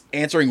in this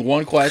answering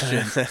one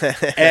question.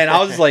 And I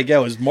was just like,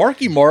 yo, is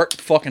Marky Mark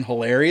fucking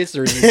hilarious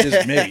or is it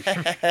just me?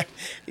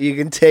 You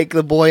can take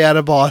the boy out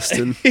of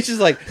Boston. He's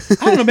just like,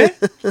 I don't know, man.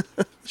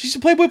 She's a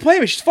Playboy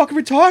Playmate. She's fucking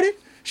retarded.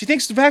 She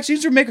thinks the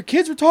vaccines will make her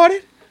kids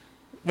retarded.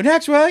 When in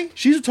actuality,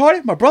 she's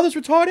retarded. My brother's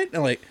retarded.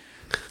 And like,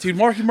 dude,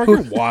 Marky Mark,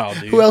 you're wild,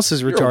 dude. Who else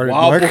is retarded,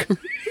 Mark?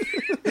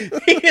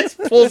 He just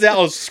pulls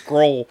out a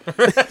scroll.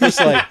 Just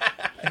like,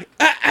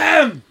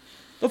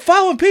 the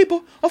following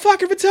people are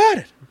fucking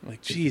retarded. I'm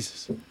like,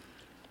 Jesus.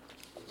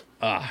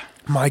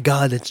 My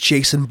God, it's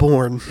Jason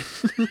Bourne.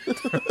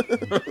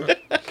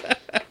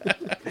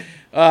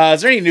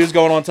 Is there any news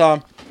going on,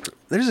 Tom?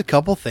 There's a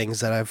couple things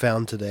that I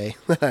found today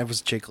that I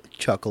was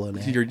chuckling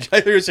at. I was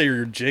going to say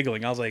you're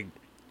jiggling. I was like,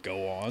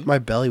 go on. My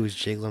belly was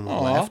jiggling with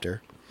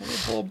laughter.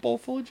 A bowl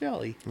full of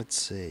jelly. Let's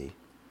see.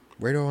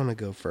 Where do I want to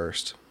go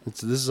first?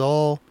 This is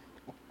all...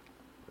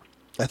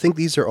 I think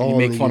these are all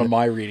You make fun of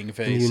my reading in the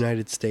face.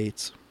 United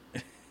States.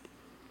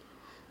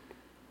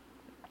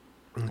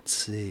 Let's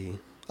see.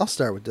 I'll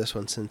start with this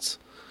one since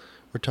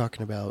we're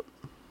talking about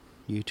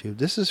YouTube.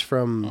 This is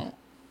from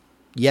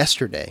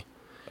yesterday.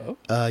 Oh.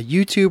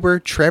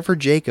 YouTuber Trevor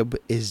Jacob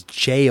is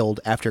jailed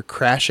after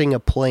crashing a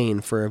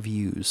plane for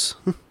views.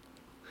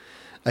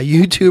 A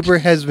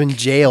YouTuber has been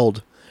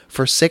jailed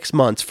for 6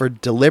 months for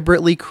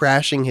deliberately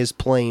crashing his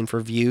plane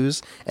for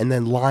views and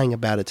then lying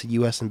about it to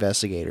U.S.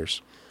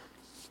 investigators.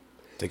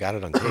 They got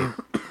it on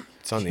tape.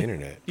 It's on the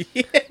internet.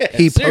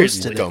 He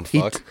posted dumb it.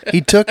 fuck.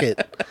 He took it.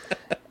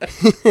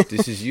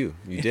 This is you.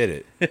 You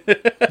did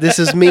it. This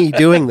is me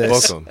doing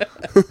this. Welcome.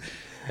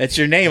 That's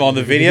your name on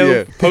the video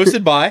Yeah.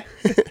 posted by.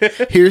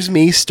 Here's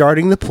me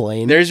starting the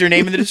plane. There's your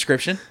name in the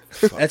description.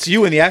 That's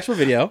you in the actual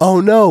video. Oh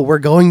no, we're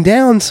going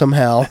down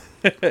somehow.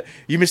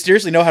 You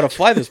mysteriously know how to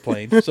fly this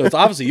plane, so it's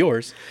obviously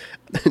yours.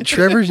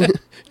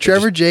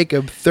 Trevor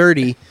Jacob,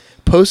 30,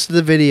 posted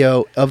the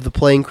video of the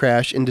plane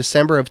crash in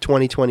December of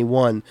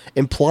 2021,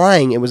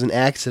 implying it was an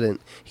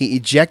accident. He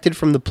ejected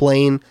from the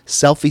plane,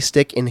 selfie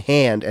stick in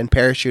hand, and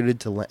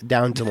parachuted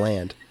down to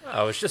land.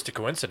 Oh, it's just a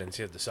coincidence.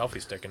 He had the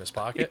selfie stick in his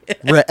pocket.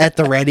 At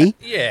the ready.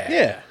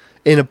 Yeah.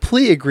 In a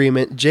plea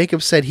agreement,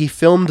 Jacob said he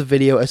filmed the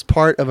video as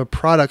part of a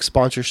product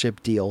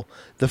sponsorship deal.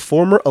 The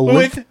former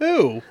With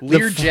who?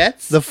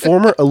 Learjets? The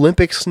former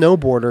Olympic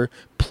snowboarder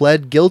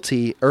pled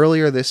guilty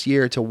earlier this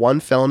year to one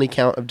felony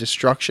count of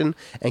destruction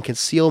and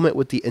concealment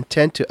with the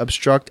intent to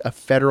obstruct a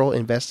federal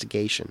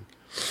investigation.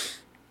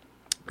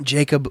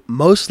 Jacob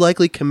most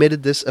likely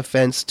committed this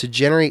offense to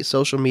generate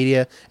social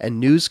media and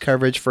news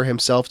coverage for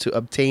himself to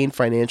obtain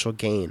financial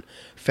gain,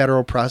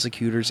 federal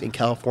prosecutors in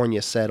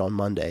California said on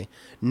Monday.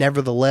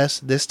 Nevertheless,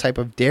 this type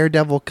of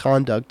daredevil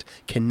conduct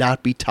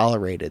cannot be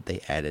tolerated,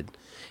 they added.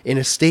 In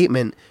a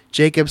statement,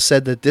 Jacob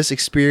said that this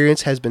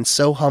experience has been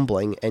so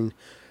humbling and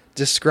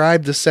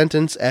described the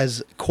sentence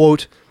as,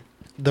 quote,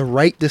 the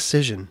right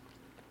decision.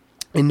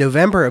 In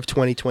November of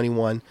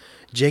 2021,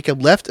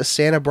 Jacob left a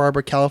Santa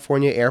Barbara,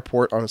 California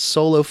airport on a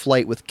solo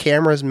flight with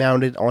cameras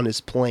mounted on his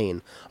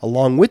plane.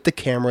 Along with the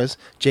cameras,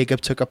 Jacob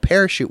took a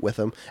parachute with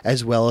him,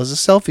 as well as a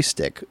selfie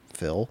stick,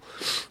 Phil.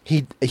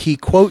 He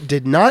quote,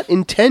 did not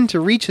intend to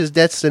reach his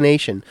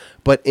destination,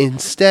 but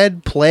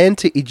instead planned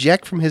to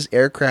eject from his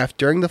aircraft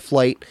during the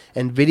flight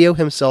and video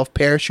himself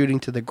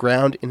parachuting to the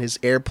ground in his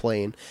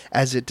airplane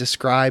as it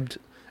descended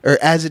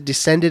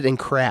and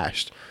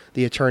crashed,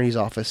 the attorney's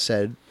office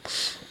said.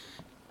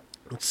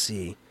 Let's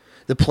see.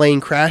 The plane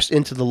crashed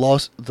into the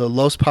Los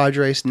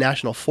Padres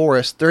National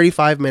Forest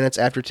 35 minutes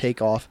after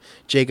takeoff.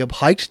 Jacob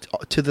hiked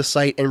to the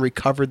site and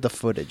recovered the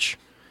footage.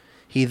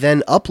 He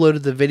then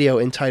uploaded the video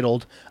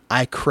entitled,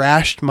 I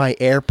Crashed My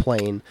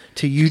Airplane,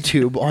 to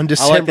YouTube on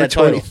December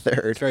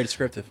 23rd. It's very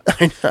descriptive.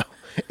 I know.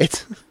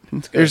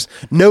 There's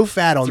no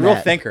fat on It's a that.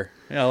 real thinker.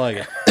 Yeah, I like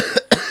it.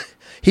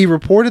 He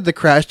reported the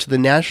crash to the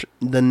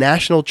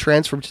National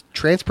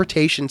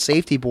Transportation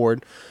Safety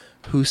Board,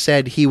 who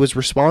said he was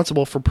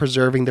responsible for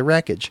preserving the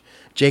wreckage.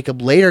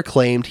 Jacob later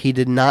claimed he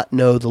did not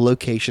know the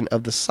location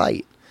of the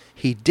site.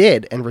 He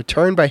did, and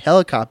returned by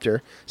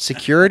helicopter,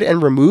 secured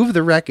and removed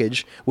the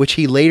wreckage, which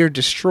he later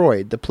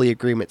destroyed, the plea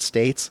agreement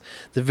states.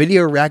 The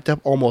video racked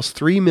up almost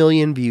 3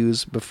 million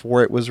views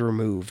before it was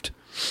removed.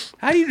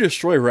 How do you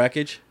destroy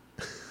wreckage?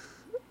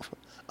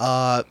 Take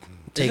Isn't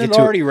it it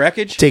already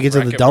wreckage? Take it to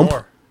Wreck the it dump.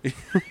 more.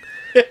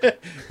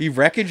 You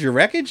wreckage your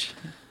wreckage?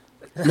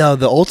 No,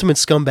 the ultimate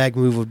scumbag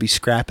move would be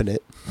scrapping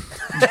it.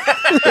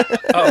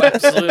 Oh,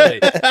 absolutely.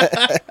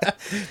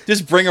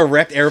 Just bring a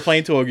wrecked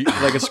airplane to a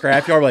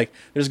scrapyard. Like,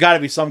 there's got to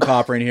be some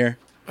copper in here.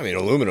 I mean,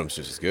 aluminum's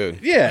just as good.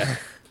 Yeah.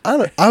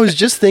 I was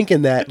just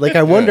thinking that. Like,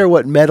 I wonder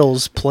what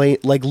metals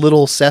like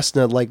little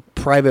Cessna, like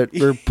private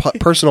or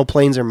personal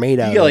planes are made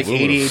out You of. get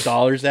like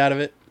 $88 out of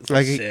it. It's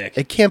Like, sick.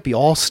 it can't be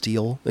all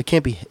steel. It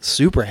can't be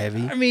super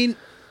heavy. I mean,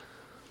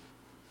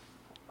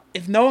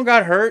 if no one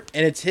got hurt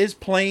and it's his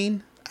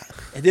plane,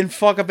 it didn't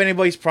fuck up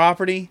anybody's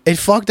property. It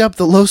fucked up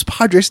the Los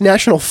Padres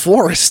National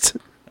Forest.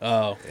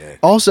 Oh.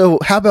 Also,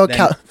 how about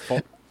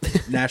Then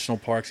national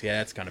parks, yeah,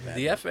 that's kind of bad.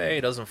 The FAA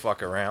doesn't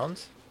fuck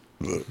around.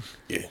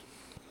 Yeah.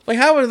 Like,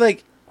 how would,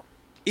 like,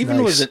 Even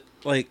Nice. was it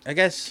like I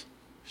guess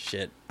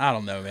shit. I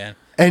don't know, man.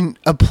 And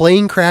a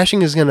plane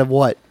crashing is gonna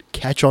what?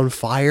 Catch on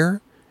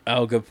fire?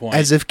 Oh, good point.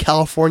 As if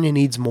California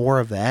needs more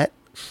of that.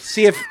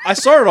 See, if I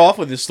started off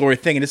with this story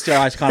thinking this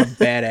guy's kind of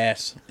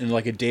badass in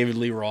like a David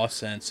Lee Roth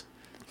sense,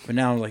 but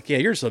now I'm like, yeah,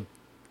 you're just a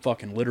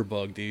fucking litter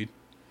bug, dude.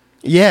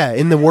 Yeah,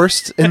 in the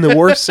worst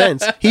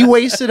sense. He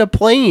wasted a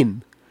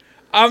plane.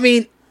 I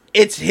mean,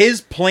 it's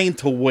his plane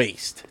to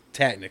waste,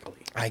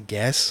 technically. I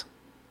guess.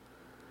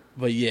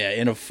 But yeah,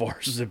 in a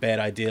forest is a bad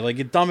idea. Like,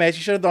 you dumbass, you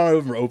should have done it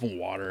over open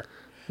water.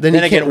 Then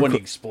Then he again, can't it wouldn't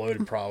have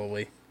exploded,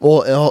 probably.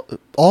 Well,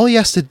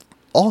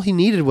 all he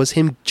needed was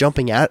him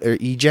jumping out or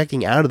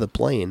ejecting out of the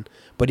plane,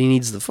 but he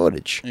needs the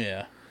footage.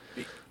 Yeah.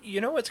 You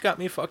know what's got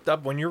me fucked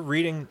up? When you're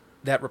reading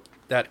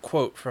that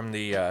quote from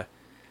the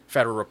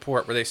Federal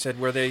Report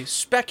where they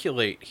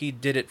speculate he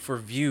did it for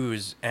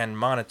views and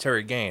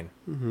monetary gain.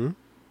 Mm-hmm.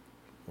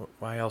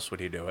 Why else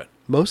would he do it?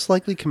 Most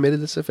likely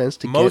committed this offense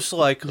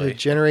to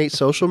generate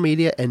social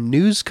media and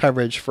news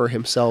coverage for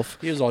himself.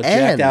 He was all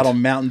jacked out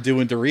on Mountain Dew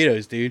and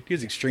Doritos, dude. He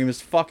was extreme as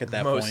fuck at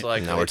that point. Most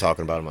likely. Now we're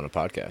talking about him on a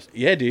podcast.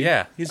 Yeah, dude.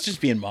 Yeah. He's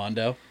just being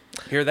Mondo.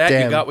 Hear that?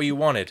 Damn. You got what you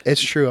wanted.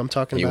 It's true. I'm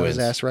talking He about his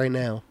wins. ass right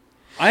now.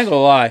 I ain't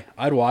gonna lie.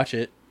 I'd watch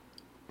it.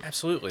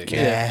 Absolutely.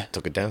 Yeah.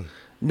 Took it down.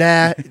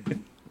 Nah,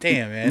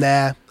 Damn,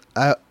 man.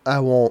 I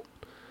won't.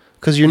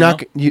 Because you're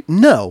not.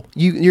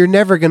 You're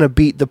never gonna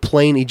beat the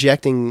plane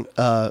ejecting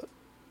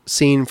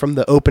scene from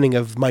the opening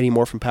of Mighty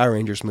Morphin Power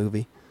Rangers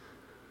movie.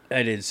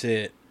 I didn't see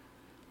it.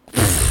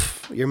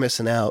 You're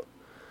missing out.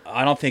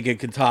 I don't think it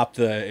could top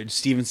the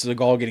Steven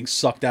Seagal getting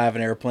sucked out of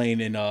an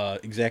airplane in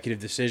Executive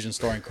Decision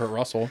starring Kurt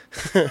Russell.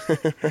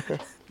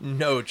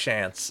 No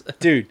chance.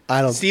 Dude,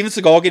 I don't- Steven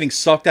Seagal getting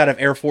sucked out of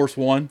Air Force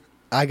One.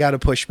 I got to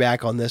push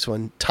back on this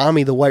one.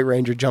 Tommy the White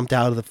Ranger jumped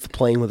out of the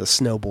plane with a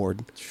snowboard,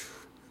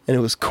 and it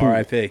was cool.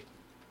 R.I.P.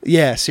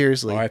 Yeah,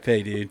 seriously.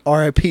 R.I.P. Dude.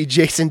 R.I.P.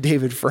 Jason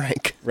David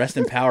Frank. Rest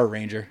in Power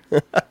Ranger.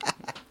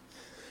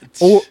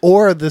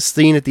 Or the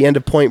scene at the end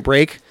of Point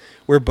Break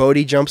where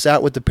Bodhi jumps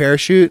out with the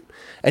parachute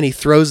and he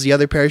throws the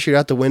other parachute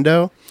out the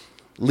window,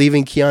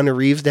 leaving Keanu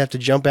Reeves to have to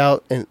jump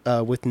out and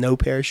with no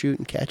parachute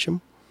and catch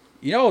him.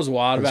 You know what was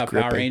wild That was about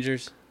Power gripping.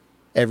 Rangers?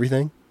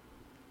 Everything.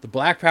 The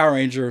black Power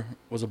Ranger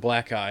was a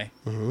black guy.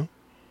 Mm-hmm.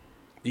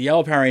 The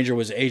yellow Power Ranger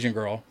was an Asian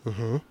girl.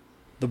 Mm-hmm.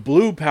 The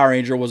blue Power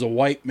Ranger was a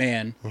white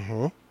man.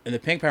 Mm-hmm. And the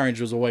pink Power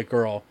Ranger was a white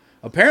girl.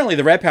 Apparently,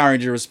 the red Power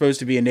Ranger was supposed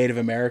to be a Native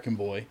American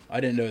boy. I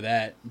didn't know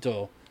that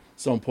until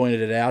someone pointed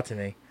it out to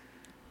me.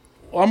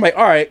 Well, I'm like,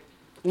 all right,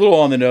 a little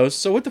on the nose.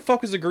 So what the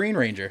fuck was the Green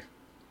Ranger?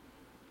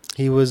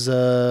 He was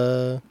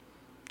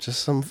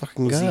just some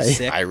fucking Was guy. he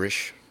sick?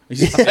 Irish.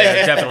 Yeah,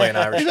 definitely an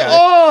Irish guy.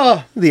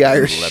 Oh! The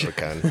Irish.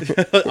 Leprechaun.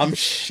 I'm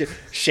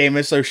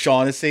Seamus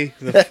O'Shaughnessy,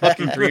 the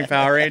fucking Green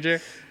Power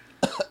Ranger.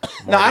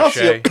 No, I don't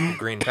see.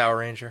 Green Power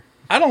Ranger.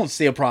 I don't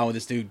see a problem with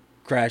this dude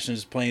crashing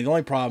his plane. The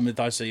only problem that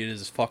I see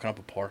is fucking up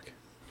a park.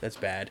 That's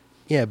bad.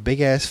 Yeah,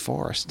 big ass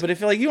forest. But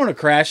if like you want to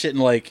crash it in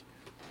like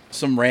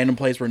some random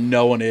place where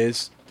no one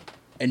is,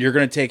 and you're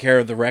gonna take care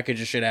of the wreckage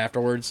and shit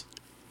afterwards,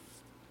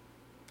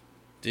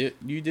 dude,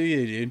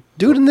 dude.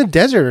 Do it in the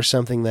desert or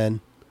something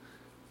then.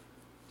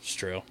 It's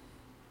true.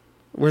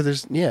 Where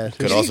there's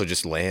Could also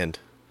just land.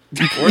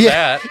 Or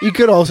that. You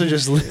could also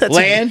just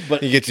Land,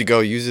 but You get to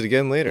go use it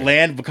again later.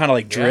 land, but kind of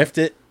like drift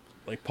it,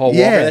 like Paul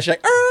Yeah. Walker. That shit,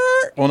 like,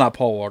 "Arr!" Well, not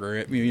Paul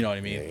Walker. You know what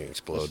I mean? Yeah, you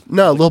explode.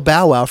 No, a little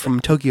Bow Wow from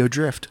Tokyo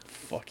Drift.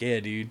 Fuck yeah,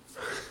 dude.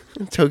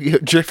 Tokyo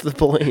Drift the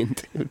plane,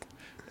 dude.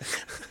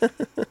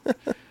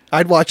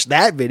 I'd watch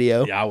that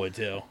video. Yeah, I would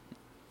too.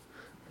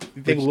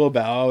 You think Lil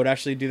Bow Wow would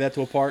actually do that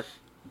to a park?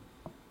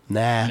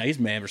 Nah. No, he's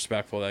man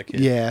respectful. That kid.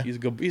 Yeah. he's a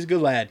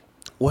good lad.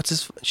 What's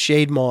his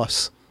Shade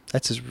Moss?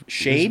 That's his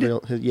Shade?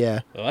 yeah.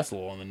 Well, that's a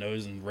little on the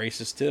nose and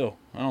racist too.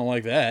 I don't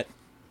like that.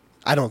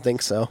 I don't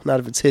think so. Not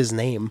if it's his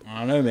name. I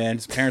don't know, man.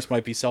 His parents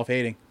might be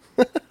self-hating.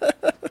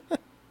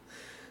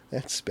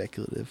 That's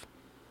speculative.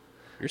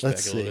 You're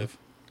Let's see. speculative.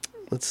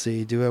 Let's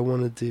see. Do I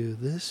want to do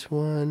this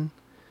one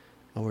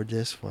or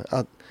this one?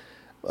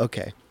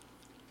 Okay.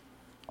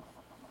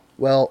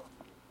 Well,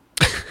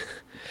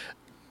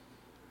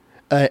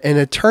 an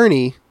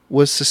attorney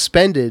was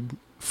suspended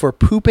for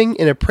pooping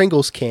in a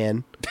Pringles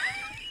can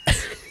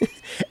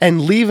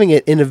and leaving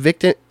it in a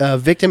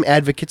victim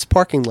advocate's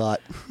parking lot.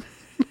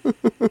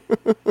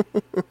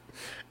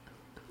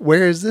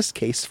 Where is this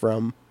case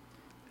from?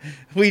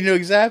 We know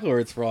exactly where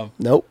it's from.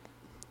 Nope.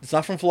 It's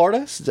not from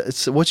Florida?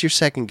 What's your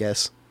second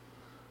guess?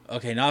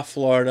 Okay, not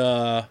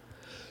Florida.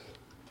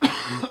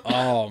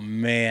 Oh,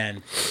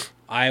 man.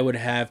 I would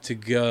have to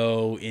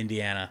go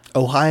Indiana.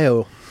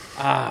 Ohio.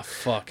 Ah,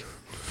 fuck.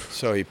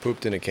 So he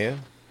pooped in a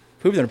can?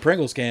 Pooped in a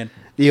Pringles can.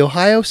 The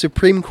Ohio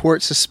Supreme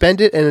Court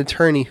suspended an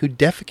attorney who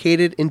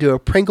defecated into a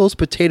Pringles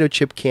potato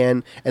chip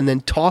can and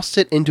then tossed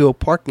it into a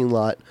parking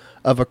lot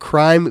of a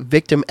crime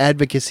victim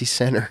advocacy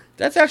center.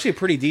 That's actually a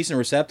pretty decent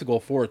receptacle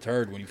for a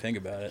turd when you think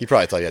about He it.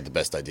 probably thought he had the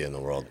best idea in the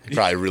world. He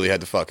probably really had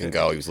to fucking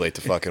go. He was late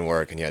to fucking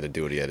work and he had to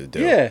do what he had to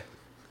do. Yeah.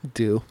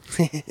 Do.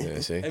 Yeah,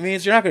 see? I mean,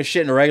 you're not going to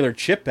shit in a regular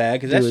chip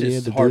bag because Do that's what you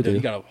just had to hard do. You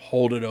got to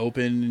hold it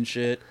open and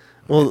shit.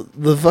 Well,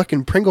 the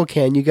fucking Pringle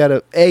can, you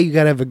gotta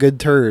have a good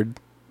turd.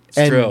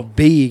 It's true.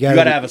 B, you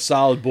gotta have a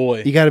solid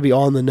boy. You gotta be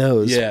on the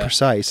nose. Yeah.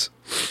 Precise.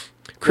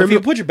 If you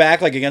put your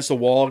back like against the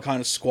wall and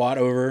kind of squat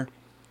over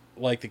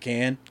like the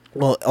can.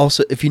 Well,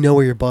 also, if you know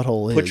where your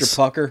butthole is. Put your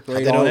pucker right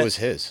How'd they on know it. it was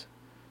his?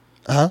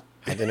 Huh?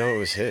 How'd they know it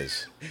was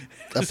his?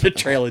 Just a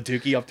trail of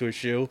dookie up to a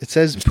shoe. It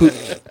says poop.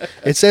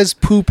 It says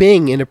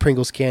pooping in a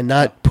Pringles can,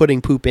 not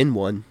putting poop in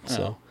one.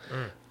 So,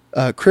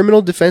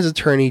 criminal defense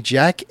attorney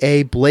Jack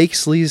A.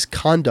 Blakesley's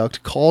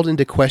conduct called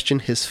into question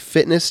his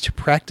fitness to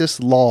practice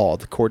law.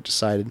 The court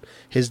decided.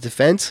 His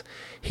defense: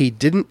 he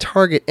didn't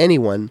target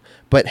anyone,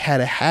 but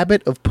had a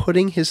habit of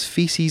putting his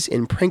feces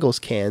in Pringles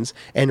cans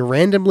and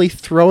randomly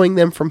throwing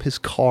them from his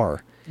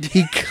car.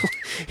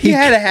 He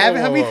had a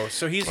habit. Whoa.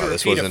 So he's a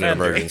This repeat wasn't an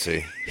offender.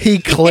 emergency. He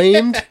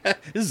claimed.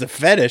 This is a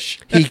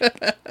fetish.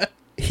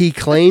 He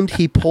claimed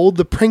he pulled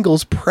the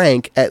Pringles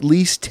prank at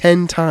least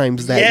 10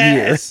 times that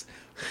year.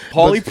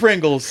 Paulie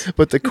Pringles.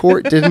 But the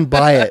court didn't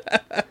buy it.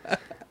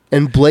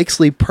 And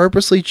Blakesley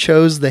purposely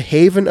chose the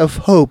Haven of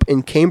Hope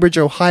in Cambridge,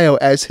 Ohio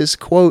as his,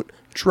 quote,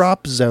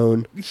 drop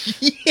zone.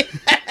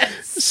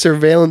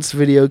 Surveillance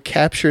video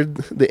captured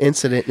the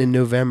incident in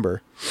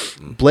November.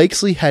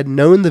 Blakesley had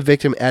known the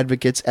victim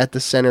advocates at the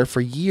center for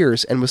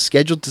years and was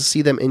scheduled to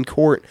see them in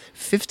court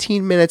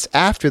 15 minutes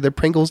after the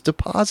Pringles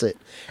deposit.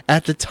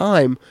 At the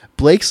time,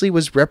 Blakesley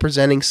was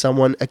representing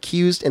someone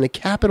accused in a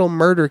capital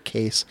murder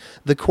case.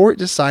 The court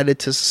decided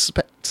to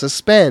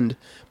suspend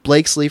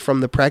Blakesley from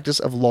the practice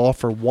of law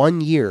for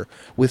 1 year,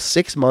 with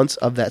 6 months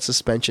of that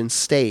suspension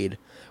stayed.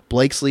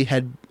 Blakesley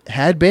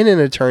had been an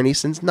attorney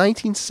since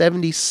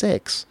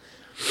 1976.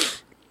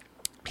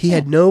 He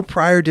had no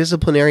prior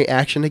disciplinary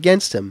action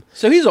against him.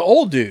 So he's an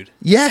old dude.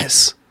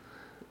 Yes.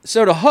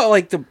 So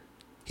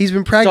he's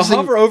been practicing to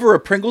hover over a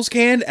Pringles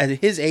can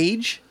at his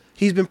age.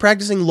 He's been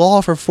practicing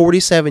law for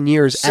 47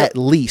 years at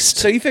least.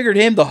 So you figured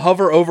him to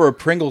hover over a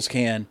Pringles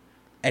can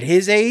at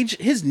his age?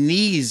 His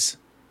knees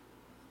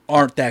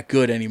aren't that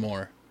good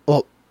anymore.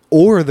 Well,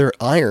 or they're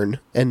iron,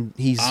 and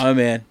he's... Oh,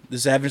 man.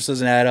 This evidence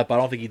doesn't add up. I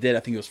don't think he did. I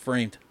think he was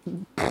framed.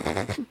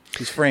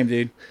 He's framed,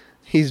 dude.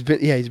 He's been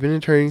an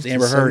attorney since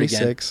Amber Heard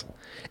 76.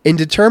 In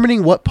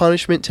determining what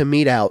punishment to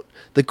mete out,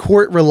 the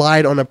court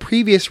relied on a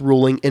previous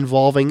ruling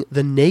involving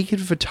the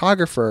naked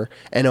photographer,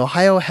 an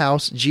Ohio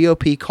House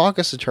GOP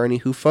caucus attorney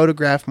who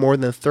photographed more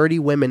than 30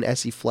 women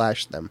as he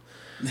flashed them.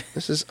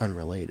 This is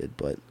unrelated,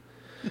 but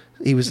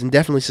he was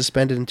indefinitely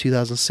suspended in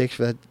 2006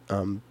 for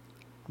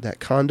that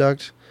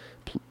conduct.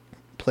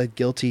 Pled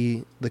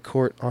guilty. The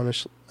court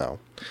honestly... Oh.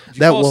 Did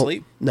you fall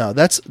asleep? No,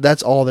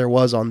 that's all there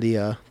was on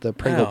the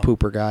Pringle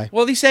pooper guy.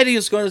 Well, he said he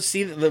was going to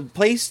see the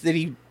place that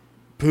he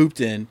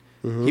pooped in.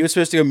 Mm-hmm. He was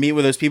supposed to go meet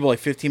with those people like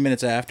 15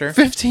 minutes after.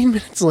 15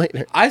 minutes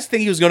later. I just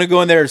think he was going to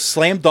go in there,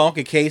 slam dunk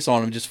a case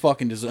on him, just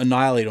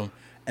annihilate him.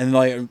 And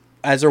like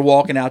as they're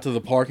walking out to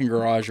the parking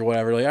garage or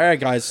whatever, like, all right,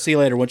 guys, see you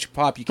later. Once you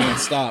pop, you can't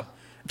stop.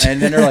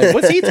 And then they're like,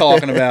 what's he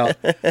talking about?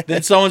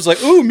 Then someone's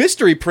like, ooh,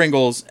 mystery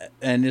Pringles.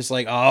 And it's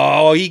like,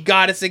 oh, he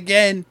got us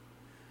again.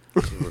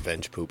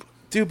 Revenge poop.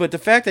 Dude, but the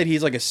fact that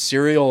he's like a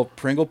serial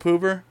Pringle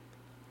pooper,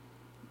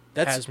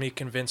 has me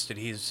convinced that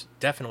he's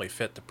definitely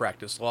fit to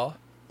practice law.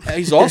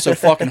 He's also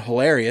fucking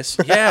hilarious.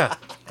 Yeah.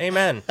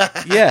 Amen.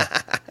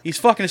 Yeah. He's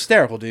fucking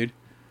hysterical, dude.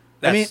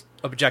 That's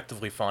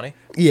objectively funny.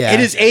 Yeah. And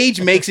his age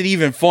makes it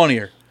even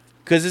funnier.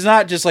 Because it's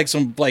not just like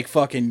some like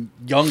fucking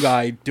young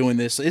guy doing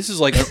this. This is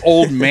like an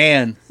old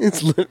man.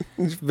 It's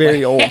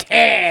very old. Like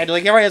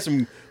everybody has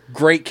some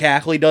great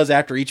cackle he does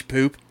after each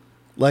poop.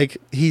 Like,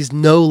 he's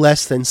no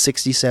less than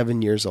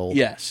 67 years old.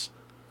 Yes.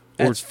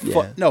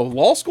 No,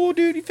 law school,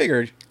 dude, you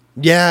figured.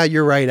 Yeah,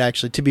 you're right,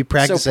 actually. To be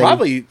practicing. So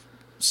probably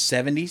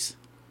 70s.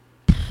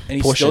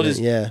 And he's still just...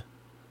 Yeah.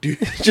 Dude,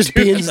 just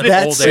being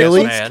that old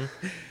silly. Man.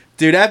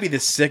 Dude, that'd be the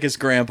sickest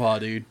grandpa,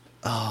 dude.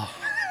 Oh.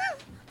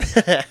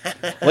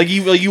 like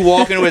you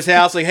walk into his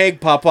house, like, hey,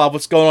 Pop,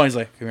 what's going on? He's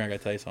like, come here, I gotta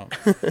tell you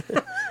something.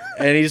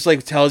 And he just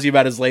like tells you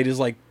about his latest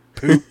like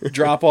poop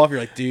drop off. You're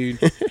like,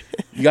 dude,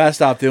 you gotta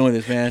stop doing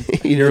this, man.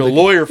 You're a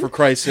lawyer, for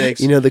Christ's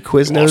sakes. You know the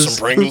Quiznos. Want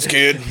some Pringles,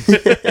 kid?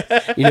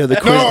 You know the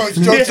Quiz.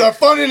 No, it's not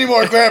fun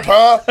anymore,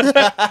 Grandpa.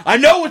 I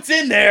know what's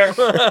in there. It's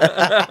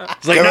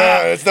like, Come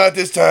on, it's not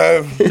this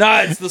time.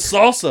 Nah, it's the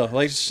salsa.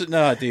 Like,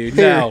 nah, dude,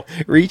 no.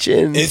 Reach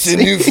in. It's a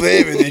new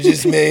flavor. They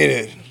just made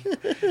it.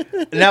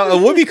 Now,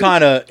 it would be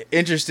kind of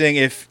interesting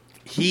if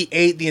he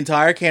ate the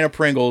entire can of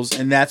Pringles,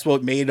 and that's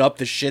what made up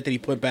the shit that he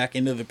put back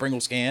into the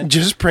Pringles can.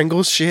 Just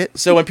Pringles shit.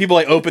 So when people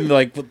like open,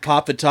 like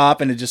pop the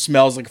top, and it just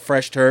smells like a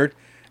fresh turd,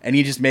 and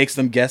he just makes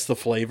them guess the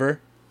flavor.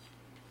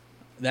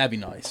 That'd be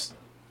nice.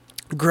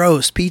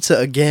 Gross. Pizza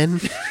again.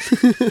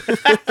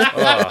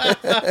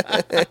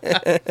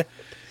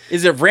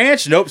 Is it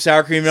ranch? Nope.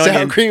 Sour cream and onion.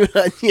 Sour cream and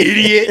onion.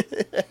 Idiot.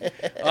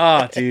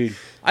 Dude.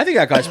 I think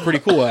that guy's pretty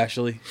cool,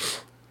 actually.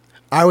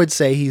 I would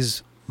say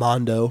he's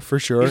Mondo for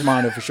sure. He's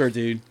Mondo for sure,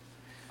 dude.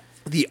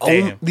 The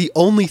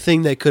only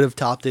thing that could have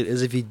topped it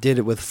is if he did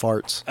it with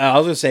farts. I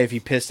was gonna say if he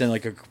pissed in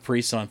like a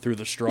Capri Sun through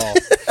the straw,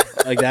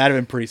 like that'd have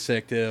been pretty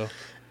sick too.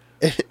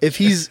 if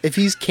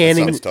he's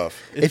canning, Sounds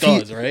tough. It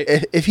does, right?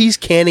 If he's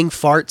canning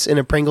farts in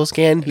a Pringles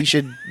can, he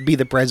should be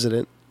the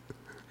president.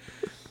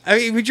 I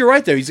mean, but you're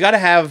right though. He's got to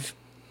have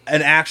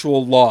an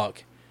actual log.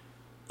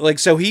 Like,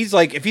 so he's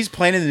like, if he's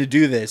planning to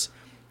do this,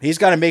 he's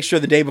got to make sure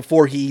the day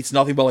before he eats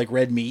nothing but like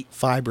red meat,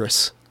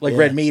 Fibrous, like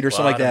red meat or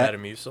something like that.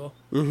 Metamucil?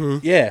 Mm-hmm.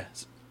 Yeah.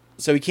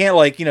 So he can't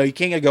like, you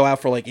can't go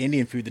out for like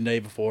Indian food the day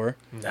before.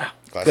 No.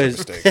 Classic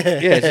mistake. Yeah,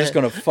 it's just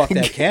gonna fuck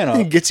that can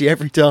up. Gets you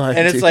every time,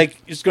 And it's dude.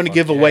 like it's going to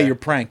give away yeah. your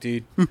prank,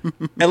 dude.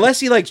 Unless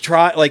he like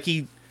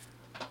he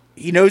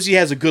knows he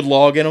has a good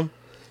log in him,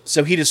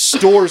 so he just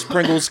stores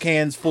Pringles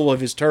cans full of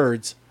his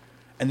turds,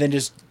 and then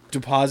just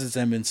deposits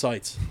them in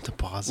sites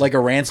deposit. like a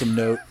ransom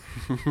note.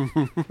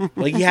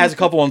 Like he has a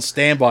couple on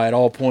standby at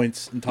all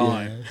points in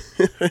time.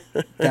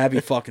 That'd be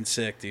fucking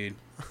sick, dude.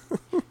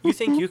 You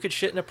think you could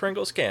shit in a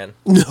Pringles can?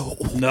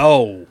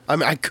 No, I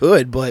mean, I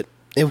could, but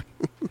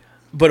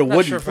but it Not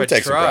wouldn't. sure if I'd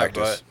Take some try,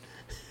 practice.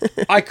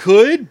 but I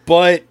could,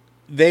 but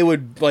they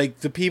would like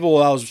the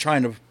people I was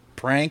trying to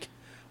prank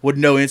would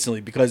know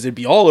instantly because it'd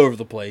be all over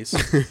the place.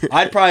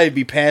 I'd probably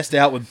be passed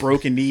out with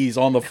broken knees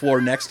on the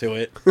floor next to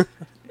it, with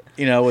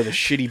a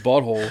shitty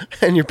butthole.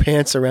 and your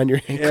pants around your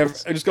Yeah,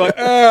 ankles. I'm just going,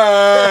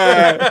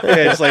 yeah,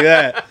 just like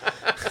that.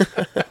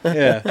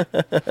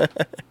 Yeah.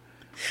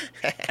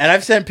 And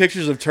I've sent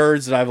pictures of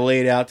turds that I've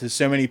laid out to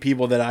so many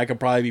people that I could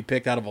probably be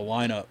picked out of a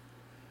lineup.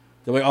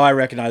 They're like, oh, I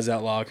recognize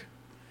that log.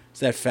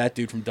 It's that fat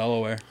dude from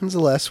Delaware. When's the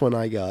last one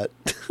I got?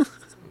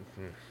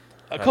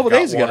 A couple I've got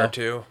days one ago. or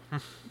two.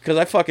 Because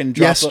I fucking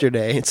dropped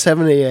Yesterday at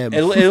 7 a.m.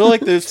 It looked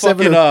like those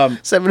fucking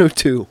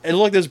 7:02. it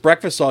looked like this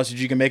breakfast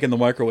sausage you can make in the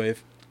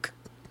microwave.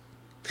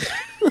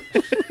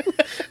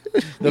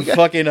 The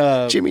fucking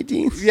Jimmy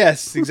Dean's.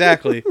 yes,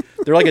 exactly.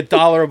 They're like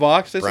 $1 a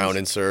box. Brown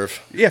and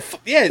serve. Yeah,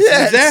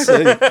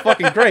 exactly.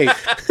 Fucking great.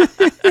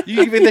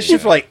 You can make that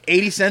shit for like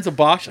 80 cents a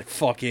box. Like,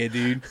 fuck yeah,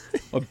 dude.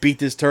 I'll beat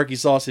this turkey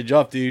sausage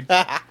up, dude.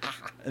 And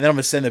then I'm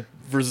gonna send the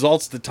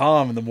results to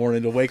Tom in the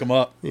morning to wake him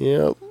up.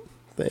 Yep.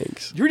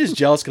 Thanks. You're just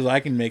jealous because I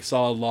can make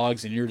solid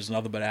logs and you're just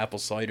nothing but apple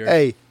cider.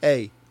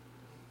 Hey.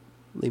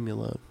 Leave me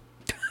alone.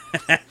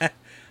 I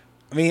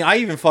mean, I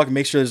even fucking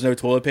make sure there's no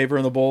toilet paper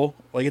in the bowl.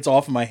 Like, it's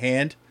off in my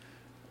hand.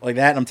 Like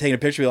that, and I'm taking a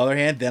picture with the other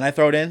hand. Then I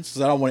throw it in because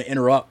I don't want to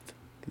interrupt.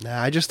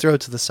 Nah, I just throw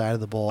it to the side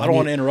of the bowl. I don't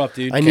want to interrupt,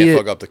 dude. I Can't need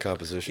fuck it. up the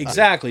composition.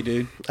 Exactly,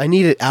 dude. I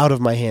need it out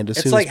of my hand as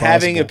It's soon like as possible.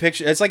 having a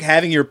picture. It's like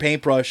having your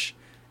paintbrush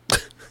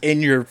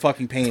in your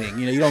fucking painting.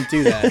 You don't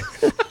do that.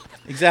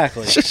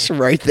 Exactly. It's just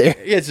right there.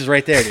 Yeah, it's just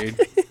right there, dude.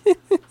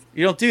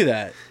 You don't do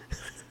that.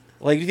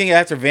 Like, you think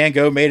after Van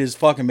Gogh made his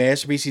fucking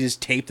masterpiece, he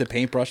just taped the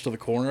paintbrush to the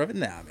corner of it?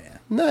 Nah, man.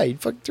 No, you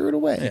fucking threw it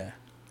away. Yeah.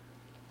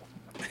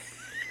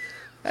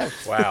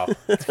 Wow.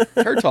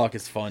 Her talk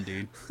is fun,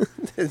 dude.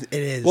 It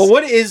is. Well,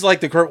 what is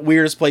like the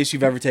weirdest place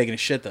you've ever taken a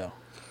shit, though?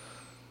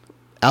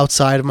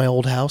 Outside of my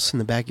old house in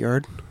the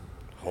backyard.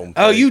 Home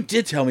Oh, plate. you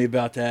did tell me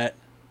about that.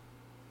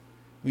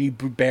 When you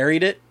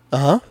buried it Uh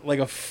huh. like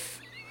a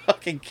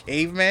fucking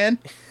caveman.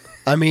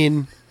 I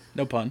mean,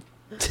 No pun.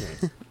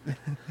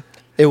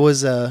 it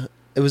was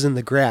in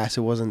the grass.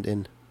 It wasn't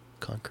in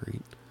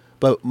concrete.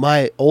 But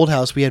my old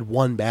house, we had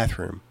one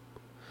bathroom.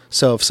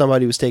 So if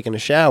somebody was taking a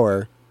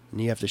shower and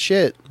you have to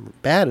shit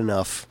bad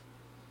enough,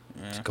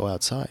 to go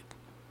outside.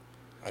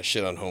 I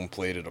shit on home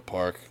plate at a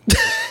park.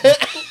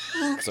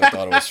 Because I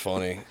thought it was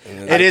funny. And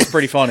then It is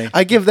pretty funny.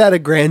 I give that a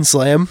grand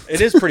slam.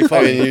 It is pretty I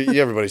funny. mean,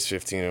 everybody's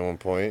 15 at one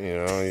point,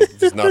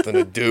 There's nothing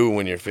to do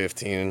when you're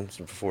 15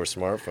 before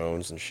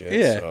smartphones and shit.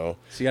 Yeah. So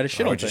So you got to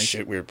shit I on would just things.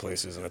 shit weird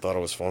places, and I thought it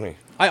was funny.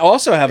 I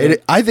also have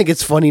I think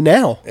it's funny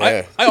now.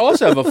 Yeah. I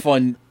also have a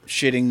fun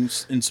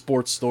shitting in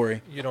sports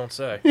story. You don't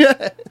say.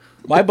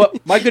 My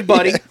good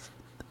buddy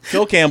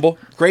Phil Campbell,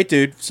 great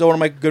dude, still one of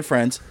my good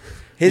friends.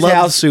 His Love the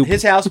house soup.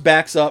 his house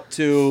backs up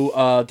to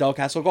Del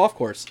Castle Golf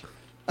Course.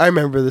 I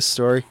remember this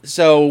story.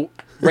 So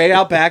right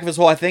out back of his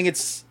hole, I think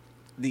it's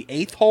the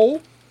 8th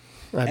hole.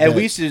 I And bet.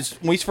 we used to,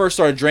 when we first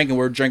started drinking, we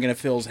were drinking at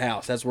Phil's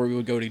house. That's where we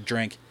would go to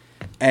drink.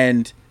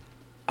 And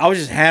I was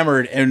just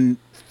hammered, and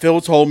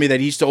Phil told me that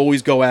he used to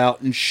always go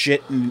out and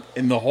shit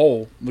in the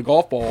hole, the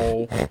golf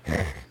ball hole.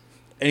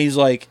 And he's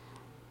like,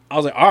 I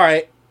was like, all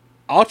right,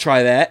 I'll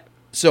try that.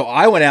 So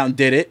I went out and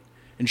did it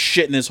and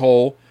shit in this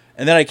hole.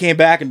 And then I came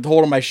back and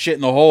told him I shit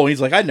in the hole. And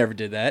he's like, I never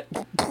did that.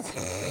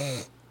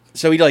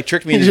 So he like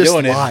tricked me He into just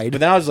doing lied. it. But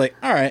then I was like,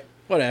 all right,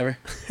 whatever.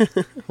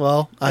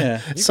 Well, Yeah.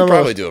 You some could of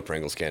probably do a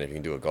Pringles can if you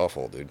can do a golf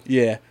hole, dude.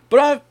 Yeah. But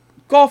on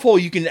golf hole,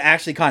 you can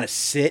actually kind of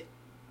sit.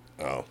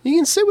 Oh. you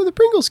can sit with a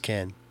Pringles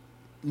can.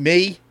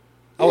 Me,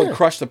 I would Yeah.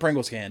 crush the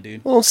Pringles can,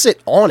 dude. Well, don't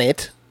sit on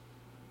it.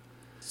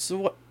 So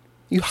what?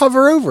 You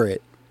hover over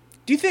it.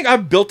 Do you think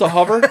I'm built to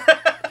hover? Do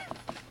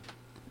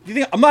you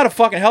think I'm not a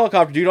fucking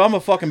helicopter, dude? I'm a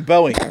fucking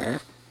Boeing.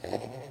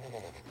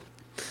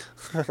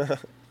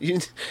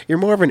 You're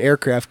more of an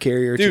aircraft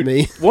carrier to Dude,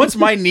 me. once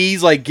my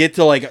knees like get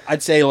to like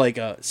I'd say like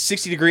a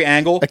 60-degree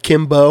angle,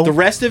 Akimbo. the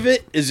rest of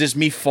it is just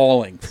me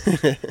falling.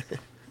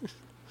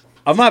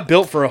 I'm not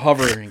built for a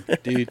hovering,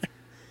 dude.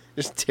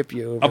 Just tip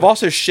you over. I've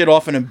also shit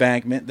off an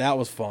embankment. That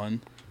was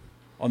fun.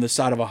 On the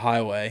side of a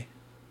highway.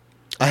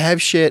 I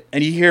have shit.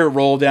 and you hear it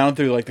roll down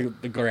through like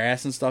the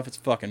grass and stuff. It's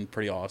fucking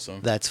pretty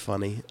awesome. That's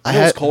funny. It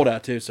was cold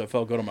out too, so it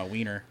felt good on my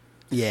wiener.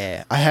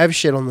 Yeah, I have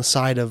shit on the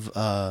side of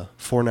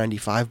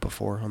 495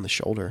 before on the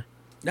shoulder.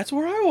 That's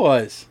where I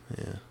was.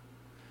 Yeah.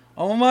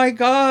 Oh my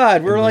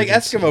god, we're like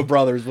Emergency. Eskimo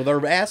brothers with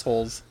our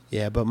assholes.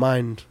 Yeah, but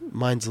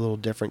mine's a little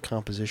different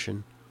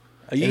composition.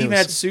 You And it even was-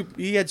 had soup.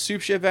 You had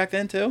soup shit back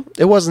then too.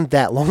 It wasn't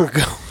that long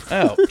ago.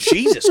 Oh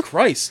Jesus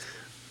Christ!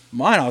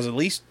 Mine, I was at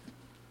least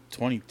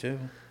 22.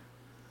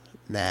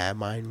 Nah,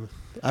 mine.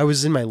 I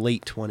was in my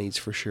late 20s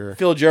for sure.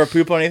 Phil, did you ever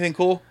poop on anything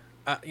cool?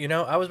 You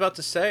know, I was about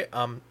to say,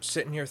 I'm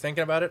sitting here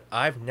thinking about it.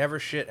 I've never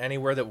shit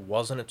anywhere that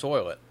wasn't a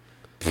toilet.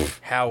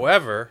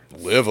 However,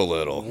 Live a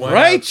little. when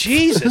Right?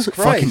 Jesus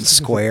Fucking Christ!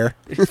 square.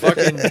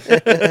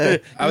 I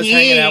was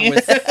hanging out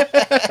with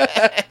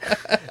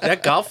that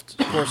golf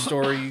course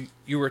story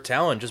you were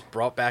telling just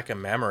brought back a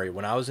memory.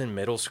 When I was in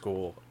middle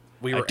school,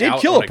 we were did out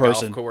kill on a a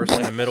person. golf course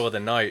in the middle of the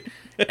night,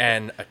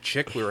 and a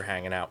chick we were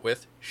hanging out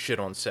with shit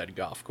on said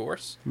golf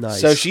course.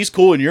 Nice. So she's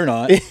cool and you're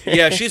not.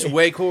 Yeah, she's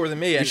way cooler than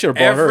me. And should've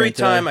brought her every in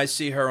today. time I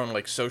see her on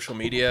like social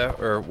media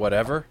or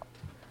whatever,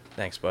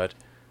 thanks, bud.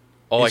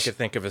 All I could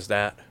think of is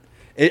that.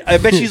 I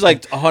bet she's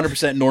like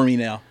 100% normie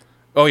now.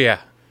 Oh yeah,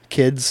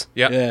 Kids.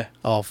 yep. Yeah.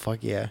 Oh, fuck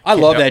yeah. I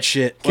love Yep. that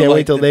shit. Can't When,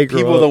 wait till the they grow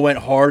people up. that went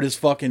hard as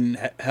fucking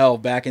hell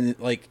back in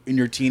like in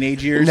your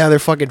teenage years. Now they're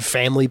fucking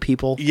family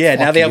people. Yeah,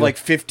 now Fuck they have you. like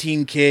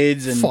 15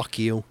 kids and Fuck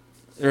you.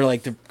 they're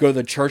like to go to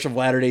the Church of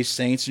Latter-day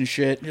Saints and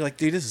shit. You're like,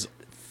 dude, this is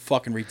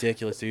fucking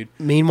ridiculous, dude.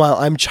 Meanwhile,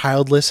 I'm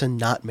childless and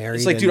not married.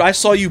 It's like, and- dude, I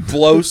saw you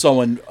blow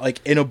someone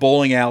like in a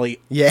bowling alley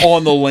Yeah.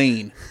 on the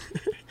lane.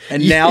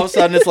 And now all of a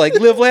sudden it's like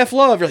live, laugh,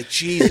 love. You're like,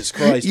 Jesus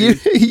Christ, You,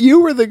 dude. you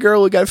were the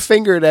girl who got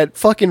fingered at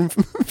fucking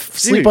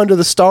Sleep Dude. Under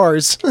the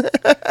Stars.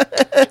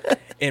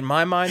 In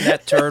my mind,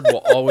 that turd will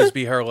always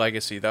be her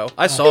legacy, though.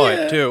 I saw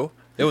it too.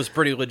 It was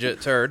pretty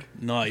legit turd.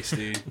 Nice,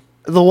 dude.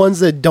 The ones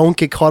that don't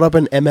get caught up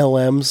in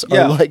MLMs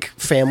Yeah. are like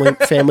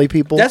family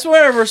people. That's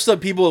whenever some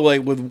people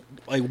like with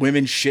like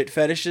women shit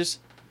fetishes,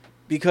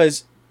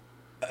 because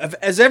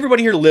as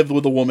everybody here lived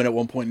with a woman at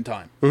one point in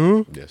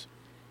time, Yes.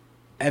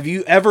 have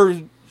you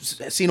ever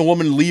seen a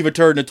woman leave a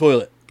turd in a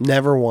toilet?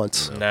 Never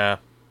once. Nah.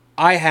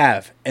 I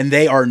have, and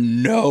they are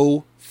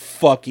no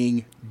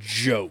fucking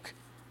joke.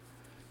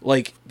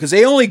 Like, because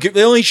they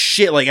only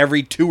shit like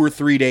every 2 or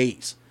 3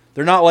 days.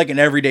 They're not like an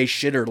everyday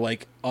shitter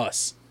like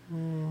us.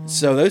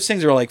 So those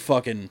things are like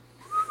fucking.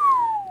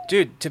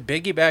 Dude, to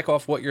piggyback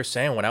off what you're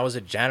saying, when I was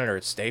a janitor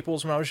at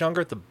Staples when I was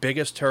younger, the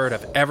biggest turd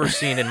I've ever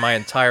seen in my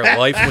entire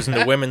life was in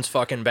the women's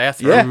fucking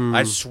bathroom. Yeah.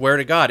 I swear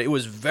to God, it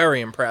was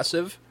very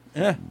impressive.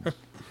 Yeah.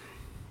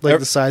 Like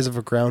the size of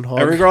a groundhog.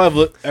 Every girl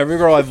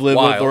I've lived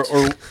Wild.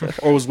 with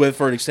or was with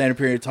for an extended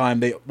period of time,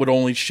 they would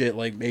only shit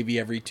like maybe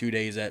every 2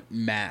 days at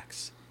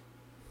max.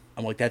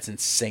 I'm like, that's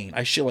insane.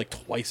 I shit like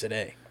twice a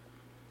day.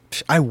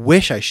 I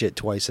wish I shit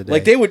twice a day.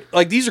 Like they would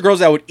like these are girls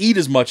that would eat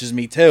as much as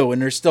me too,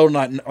 and they're still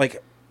not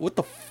like what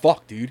the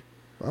fuck, dude.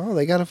 Oh,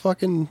 they got a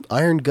fucking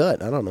iron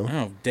gut. I don't know. I don't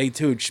know. Day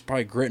 2, she's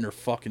probably gritting her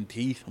fucking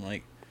teeth. I'm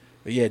like,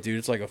 but yeah, dude,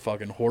 it's like a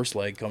fucking horse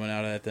leg coming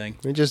out of that thing.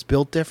 They're just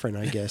built different,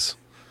 I guess.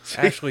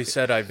 Ashley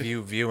said I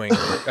view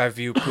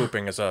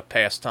pooping as a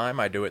pastime.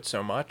 I do it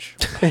so much.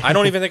 I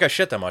don't even think I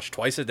shit that much.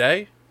 Twice a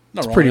day?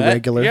 Not It's wrong pretty with that.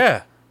 regular.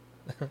 Yeah.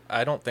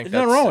 I don't think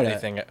There's that's nothing wrong with that.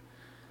 anything.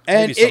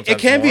 And Maybe it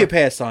sometimes can be more. a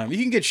pastime. You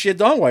can get shit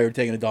done while you're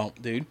taking a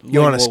dump, dude.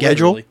 You on a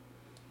schedule? literally.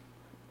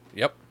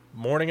 Yep.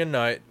 Morning and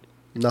night.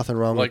 Nothing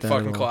wrong Like with that.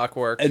 fucking at all.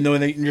 clockwork. And then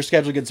when your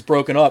schedule gets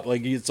broken up,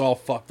 like it's all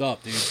fucked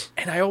up, dude.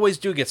 And I always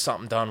do get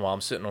something done while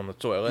I'm sitting on the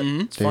toilet.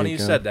 It's There funny you you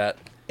go. said that.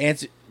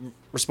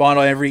 Respond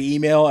on every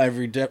email,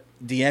 every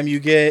DM you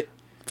get.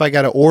 If I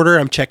got an order,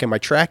 I'm checking my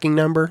tracking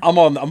number.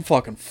 I'm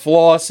fucking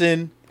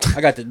flossing. I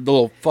got the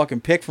little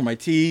fucking pick for my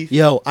teeth.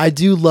 Yo, I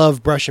do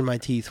love brushing my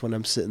teeth when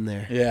I'm sitting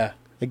there. Yeah.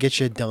 It gets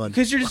you done.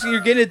 Because you're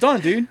getting it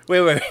done, dude.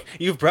 Wait.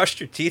 You've brushed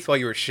your teeth while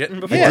you were shitting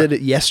before? I did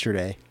it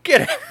yesterday.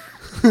 Get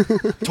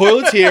it.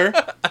 Toilet's here.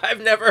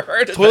 I've never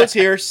heard of Toilet's that.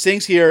 here.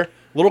 Sink's here.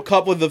 Little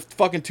cup with the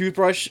fucking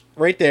toothbrush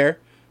right there.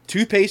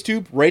 Toothpaste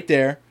tube right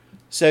there.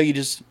 So you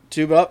just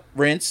tube up,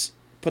 rinse,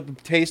 put the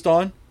paste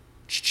on,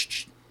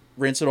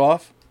 rinse it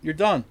off. You're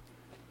done.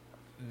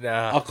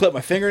 Nah, I'll clip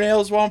my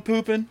fingernails while I'm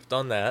pooping.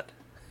 done that.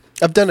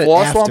 I've done it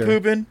Floss while I'm after.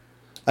 pooping.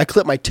 I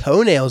clip my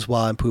toenails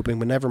while I'm pooping,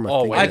 but never my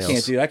Oh, wait. I fingernails.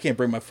 can't, dude. I can't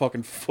bring my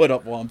fucking foot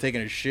up while I'm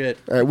taking a shit.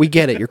 All right, we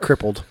get it. You're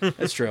crippled.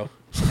 That's true.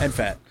 And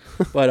fat.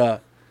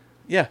 But,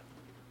 yeah.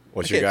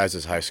 What's your Okay.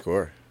 guys' high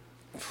score?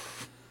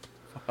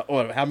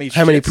 What, how many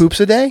How many shits? poops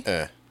a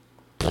day?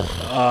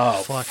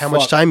 Oh, Fuck. How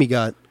much time you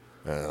got?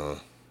 I don't know.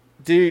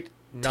 Dude.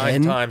 9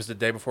 10? times the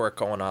day before a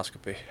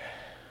colonoscopy.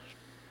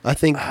 I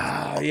think.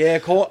 Yeah, I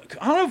don't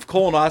know if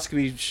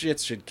colonoscopy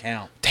shits should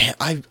count. Damn,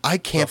 I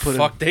can't The put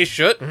fuck they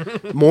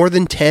should. more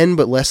than 10,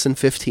 but less than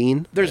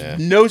 15. There's Yeah.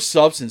 no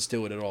substance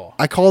to it at all.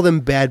 I call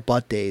them bad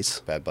butt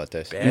days. Bad butt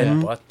days.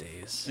 Bad butt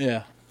days.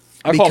 Yeah.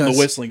 I call them the Because-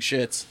 whistling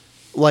shits.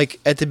 Like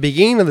at the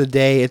beginning of the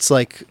day, it's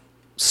like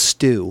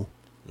stew.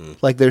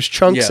 Like there's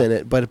chunks Yeah. in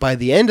it, but by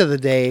the end of the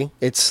day,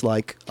 it's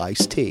like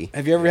iced tea.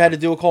 Have you ever had to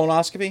do a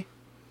colonoscopy?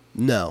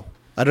 No,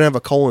 I don't have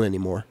a colon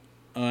anymore.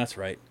 Oh, that's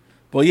right.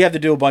 Well, you have to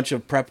do a bunch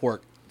of prep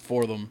work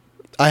for them.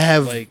 I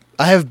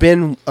have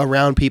been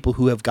around people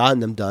who have gotten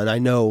them done. I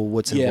know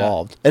what's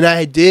involved. And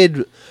I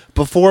did,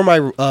 before my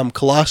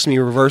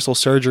colostomy reversal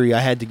surgery, I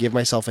had to give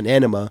myself an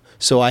enema,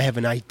 so I have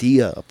an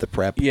idea of the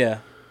prep. Yeah.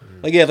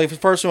 Like the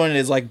first one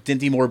is like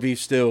Dinty Moore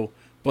beef stew,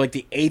 but like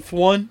the 8th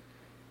one,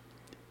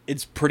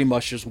 it's pretty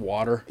much just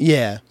water.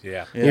 Yeah.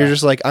 You're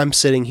just like, I'm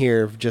sitting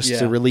here just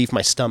to relieve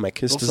my stomach.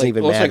 This doesn't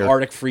even matter. Looks like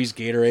Arctic Freeze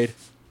Gatorade.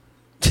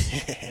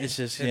 It's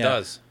just, It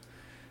does.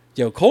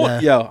 Yo,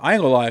 I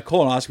ain't gonna lie,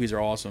 colonoscopies are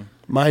awesome.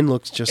 Mine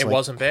looks just It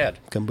wasn't bad.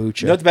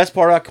 kombucha. You know what the best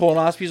part about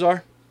colonoscopies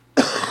are?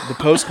 The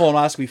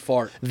post-colonoscopy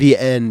fart. The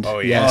end. Oh,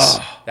 yeah. Yes.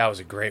 That was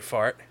a great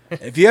fart.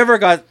 If you're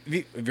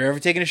ever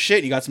taking a shit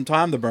and you got some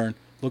time to burn,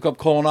 look up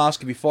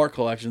colonoscopy fart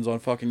collections on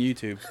fucking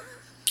YouTube.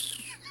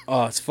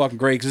 Oh, it's fucking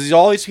great. Because there's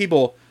all these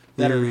people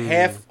that are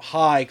half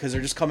high because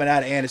they're just coming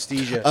out of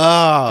anesthesia.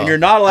 Oh, and you're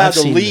not allowed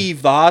to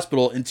leave the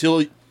hospital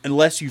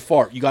unless you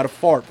fart. You got to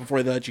fart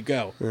before they let you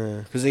go.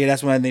 Because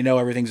that's when they know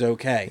everything's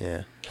okay.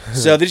 Yeah.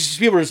 So these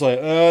people are just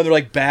like, they're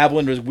like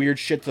babbling. There's weird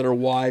shit to their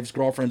wives,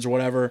 girlfriends, or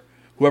whatever,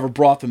 whoever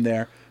brought them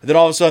there. And then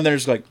all of a sudden they're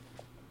just like,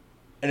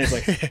 and it's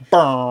like,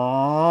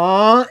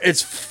 burn.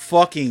 It's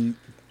fucking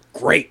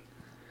great.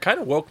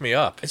 Kind of woke me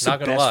up. It's not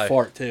the gonna best lie.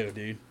 fart too,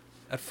 dude.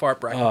 That fart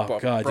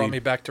brought dude. me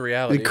back to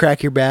reality. You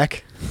crack your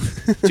back.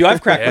 Dude,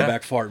 I've cracked my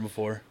back farting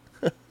before.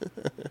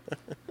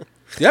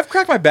 Dude, I've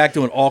cracked my back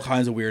doing all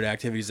kinds of weird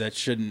activities that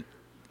shouldn't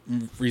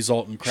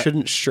result in crack.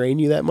 Shouldn't strain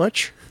you that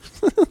much.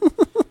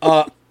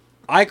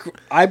 I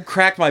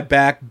cracked my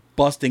back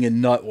busting a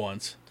nut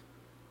once,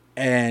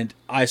 and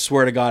I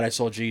swear to God I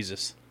saw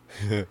Jesus.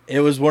 It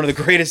was one of the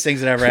greatest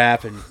things that ever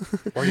happened.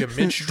 Were you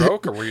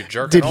mid-stroke or were you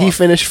jerking Did off? he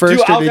finish first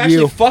Dude, I or was did actually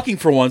you? fucking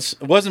for once.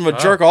 It wasn't a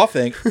jerk off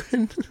thing.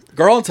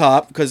 Girl on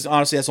top, because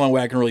honestly that's the only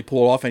way I can really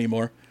pull it off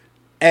anymore.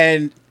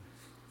 And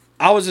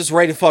I was just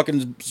ready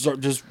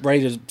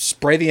to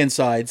spray the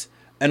insides,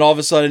 and all of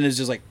a sudden it's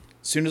just like,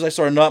 as soon as I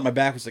started nut, my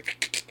back was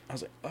like, I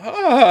was like,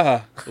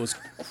 ah. It was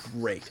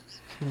great.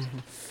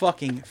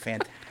 Fucking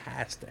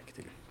fantastic,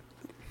 dude.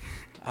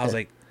 I was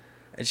like,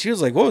 and she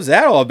was like, what was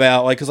that all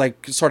about? Like, because I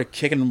started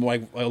kicking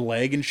like a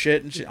leg and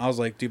shit. I was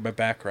like, dude, my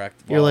back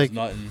cracked while I was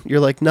nutting. You're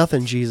like,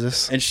 nothing,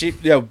 Jesus. And she,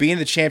 being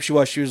the champ she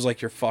was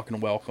like, you're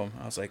fucking welcome.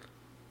 I was like,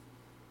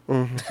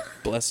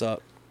 bless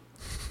up.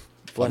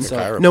 Bless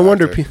up. No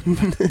wonder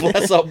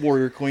Bless up,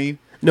 warrior queen.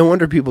 No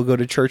wonder people go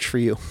to church for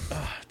you.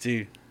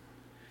 Dude.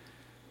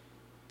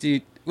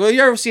 Well,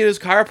 you ever see those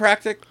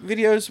chiropractic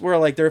videos where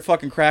like they're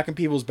fucking cracking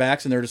people's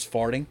backs and they're just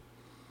farting?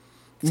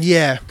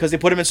 Yeah. Because they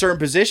put them in certain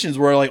positions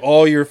where like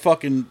all your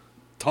fucking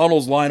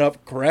tunnels line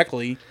up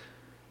correctly,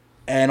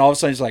 and all of a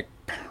sudden it's like,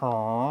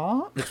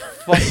 it's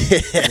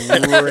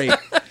fucking great.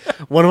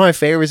 One of my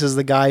favorites is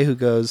the guy who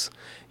goes,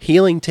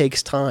 healing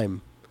takes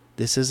time.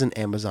 This isn't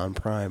Amazon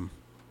Prime.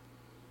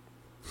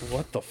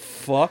 What the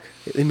fuck?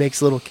 He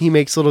makes little,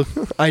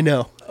 I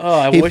know. Oh,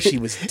 I wish he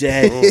was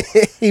dead.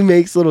 He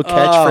makes little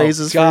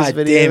catchphrases for his videos.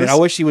 God damn it. I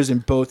wish he was in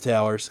both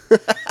towers.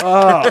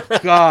 Oh,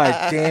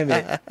 God damn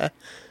it.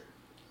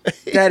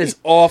 That is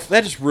off.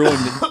 That just ruined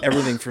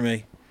everything for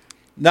me.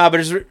 Nah,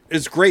 but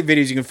it's great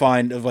videos you can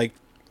find of like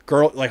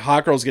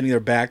hot girls getting their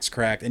backs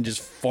cracked and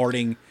just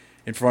farting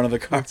in front of the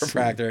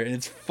chiropractor, and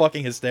it's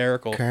fucking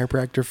hysterical.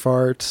 Chiropractor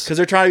farts. Because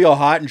they're trying to be all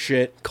hot and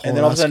shit, and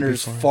then all of a sudden they're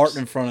just farting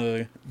in front of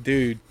the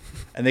dude,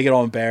 and they get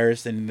all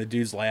embarrassed, and the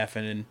dude's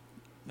laughing, and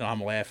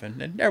I'm laughing,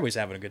 and everybody's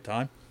having a good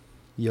time.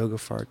 Yoga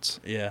farts.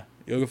 Yeah,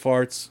 yoga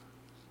farts.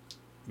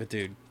 But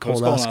dude,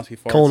 colonoscopy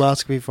farts.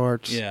 Colonoscopy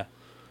farts. Yeah.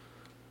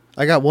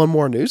 I got one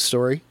more news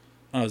story.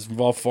 Oh, does it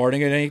involve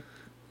farting at any?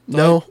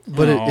 No,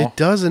 but it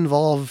does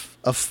involve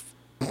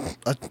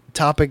a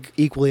topic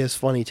equally as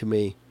funny to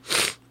me.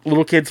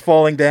 Little kids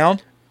falling down?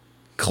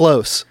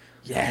 Close.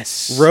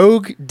 Yes.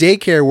 Rogue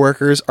daycare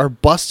workers are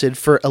busted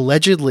for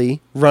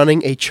allegedly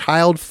running a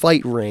child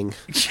fight ring.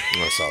 I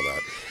saw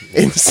that.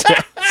 In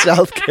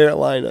South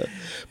Carolina.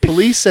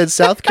 Police said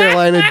South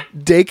Carolina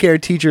daycare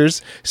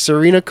teachers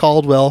Serena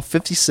Caldwell,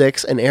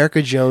 56, and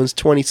Erica Jones,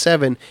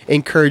 27,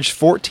 encouraged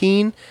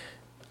 14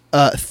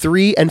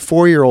 3- and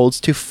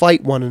 4-year-olds to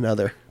fight one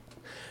another.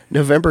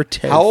 November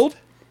 10th. How old?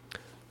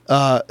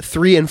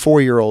 3- and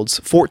 4-year-olds,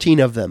 14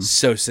 of them.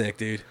 So sick,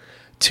 dude.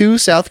 2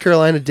 South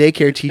Carolina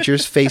daycare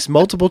teachers face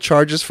multiple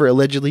charges for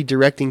allegedly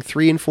directing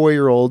 3- and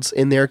 4-year-olds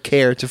in their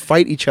care to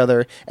fight each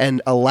other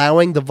and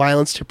allowing the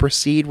violence to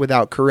proceed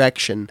without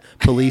correction,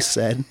 police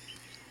said.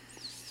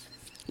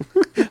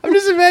 I'm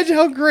just imagining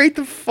how great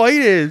the fight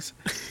is.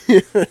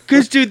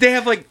 Because, dude, they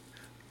have, like,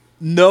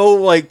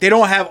 they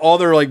don't have all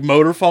their, like,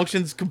 motor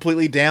functions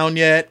completely down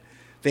yet.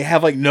 They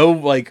have, like, no,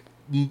 like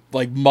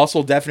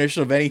muscle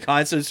definition of any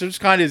kind. So it's just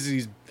kind of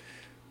these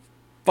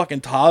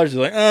fucking toddlers are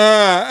like,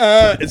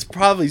 It's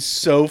probably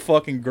so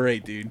fucking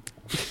great, dude.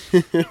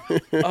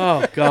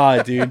 Oh,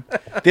 God, dude.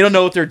 They don't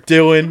know what they're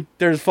doing.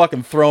 They're just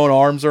fucking throwing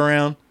arms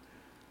around.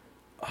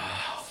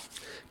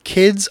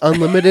 Kids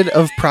Unlimited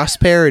of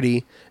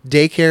Prosperity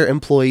daycare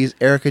employees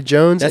Erica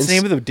Jones. That's the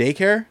name of the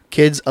daycare?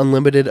 Kids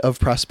Unlimited of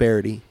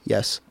Prosperity.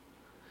 Yes.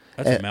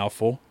 That's a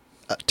mouthful.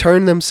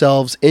 Turned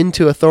themselves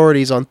into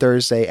authorities on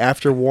Thursday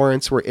after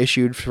warrants were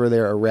issued for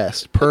their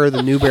arrest, per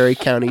the Newberry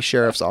County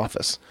Sheriff's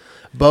Office.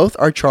 Both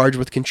are charged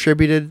with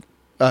contributing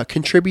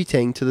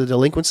to the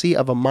delinquency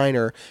of a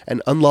minor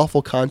and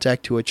unlawful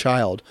contact to a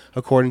child,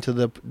 according to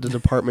the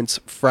department's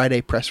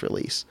Friday press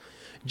release.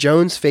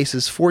 Jones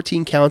faces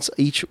 14 counts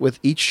with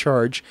each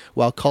charge,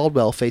 while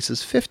Caldwell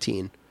faces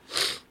 15.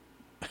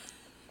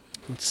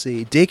 Let's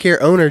see. Daycare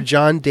owner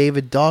John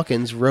David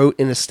Dawkins wrote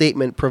in a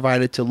statement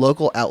provided to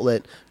local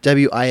outlet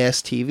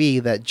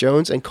WIS-TV that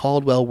Jones and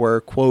Caldwell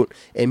were, quote,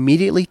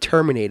 immediately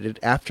terminated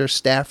after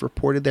staff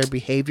reported their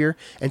behavior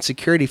and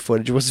security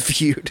footage was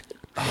viewed.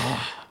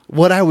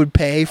 What I would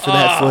pay for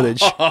that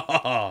footage.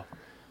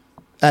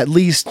 At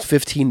least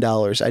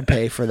 $15 I'd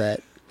pay for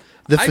that.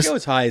 I'd go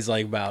as high as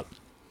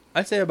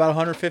I'd say about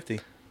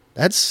 150.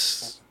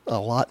 That's a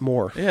lot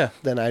more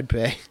than I'd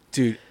pay.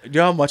 Dude, you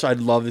know how much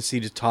I'd love to see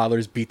just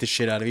toddlers beat the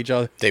shit out of each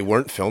other? They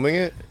weren't filming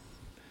it?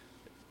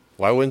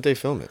 Why wouldn't they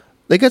film it?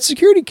 They got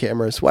security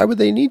cameras. Why would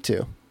they need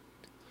to?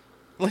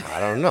 I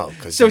don't know,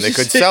 because they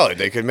could sell it.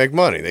 They could make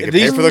money. They could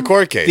pay for the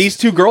court case. These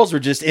two girls were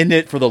just in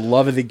it for the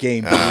love of the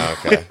game.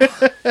 Okay.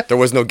 There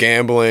was no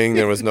gambling.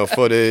 There was no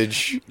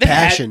footage.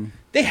 Passion.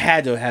 They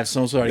had to have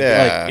some sort of...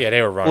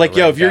 they were running. Like,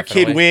 yo, if your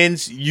kid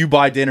wins, you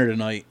buy dinner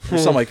tonight. Or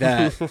something like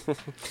that.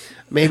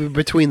 Maybe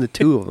between the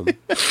two of them.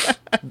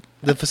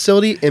 The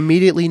facility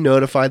immediately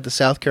notified the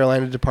South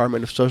Carolina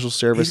Department of Social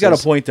Services. He's got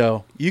a point,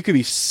 though. You could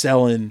be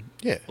selling,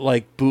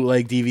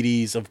 bootleg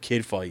DVDs of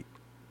Kid Fight.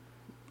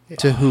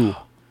 To who?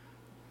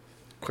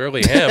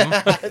 Clearly him.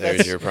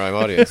 There's your prime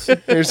audience.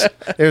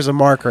 There's a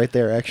mark right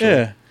there, actually.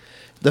 Yeah.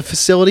 The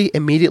facility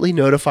immediately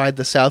notified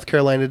the South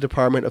Carolina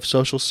Department of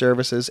Social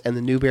Services and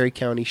the Newberry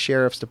County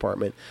Sheriff's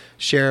Department.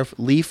 Sheriff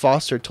Lee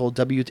Foster told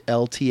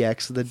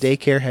WLTX the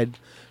daycare had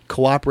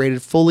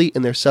cooperated fully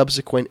in their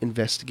subsequent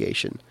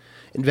investigation.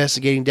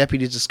 Investigating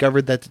deputies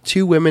discovered that the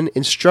two women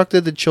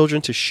instructed the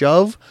children to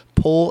shove,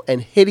 pull,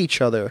 and hit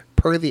each other,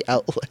 per the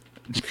outlet.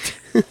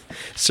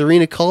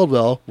 Serena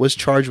Caldwell was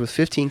charged with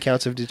 15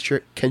 counts of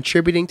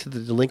contributing to the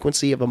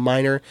delinquency of a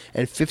minor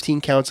and 15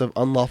 counts of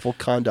unlawful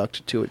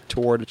conduct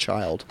toward a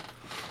child.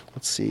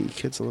 Let's see.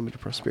 Kids Unlimited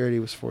Prosperity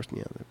was forced.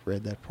 Yeah, I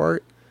read that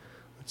part.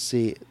 Let's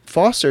see.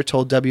 Foster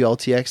told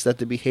WLTX that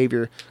the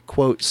behavior,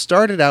 quote,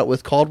 started out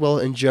with Caldwell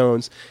and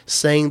Jones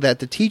saying that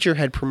the teacher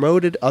had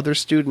promoted other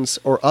students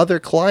or other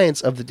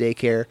clients of the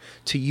daycare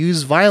to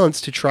use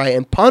violence to try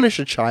and punish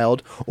a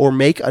child or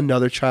make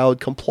another child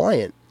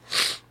compliant.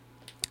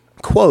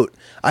 Quote,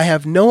 I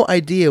have no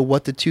idea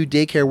what the two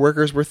daycare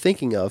workers were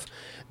thinking of.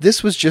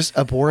 This was just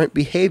abhorrent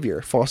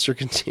behavior, Foster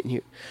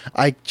continued.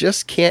 I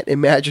just can't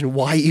imagine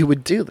why you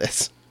would do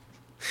this.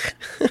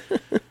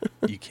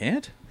 You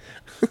can't?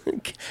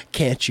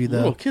 Can't you, though?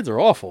 Little kids are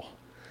awful.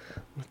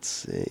 Let's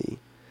see.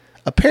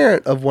 A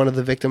parent of one of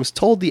the victims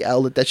told the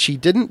outlet that she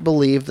didn't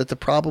believe that the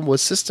problem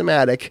was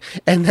systematic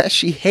and that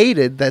she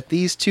hated that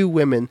these two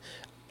women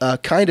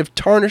kind of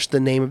tarnished the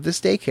name of this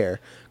daycare.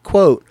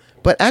 Quote,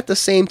 but at the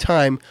same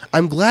time,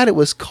 I'm glad it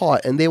was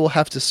caught and they will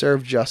have to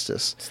serve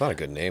justice. It's not a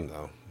good name,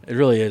 though. It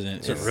really isn't.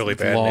 It's a really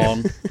bad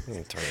name.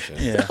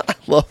 Yeah. I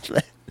love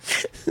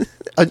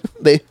that.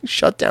 They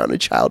shut down a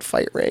child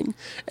fight ring,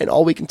 and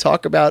all we can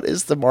talk about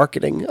is the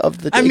marketing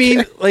of the daycare. I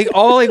mean,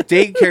 all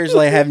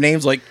daycares have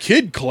names like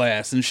Kid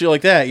Class and shit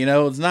like that, you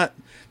know? It's not...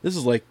 This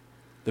is like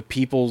the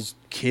People's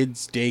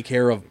Kids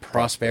Daycare of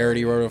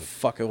Prosperity, or whatever the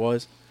fuck it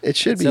was. It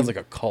should be... Sounds like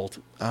a cult.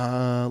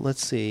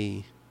 Let's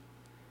see...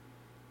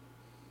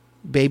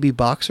 Baby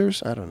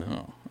Boxers? I don't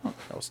know. Oh,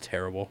 that was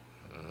terrible.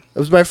 It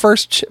was my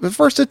first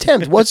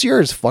attempt. What's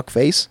yours,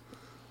 fuckface?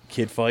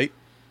 Kid Fight.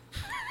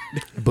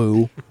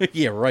 Boo.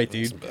 Yeah, right,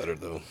 dude. It's better,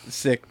 though.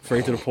 Sick,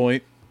 straight to the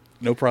point.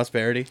 No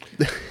prosperity.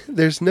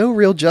 There's no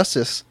real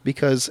justice,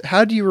 because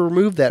how do you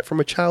remove that from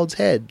a child's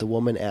head, the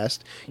woman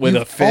asked. With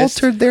a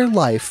fist? Altered their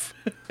life.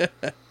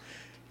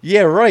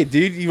 Yeah, right,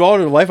 dude. You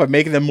altered their life by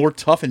making them more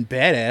tough and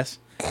badass.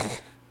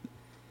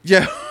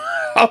 Yeah,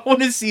 I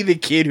want to see the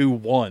kid who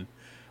won.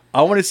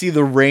 I want to see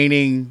the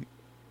reigning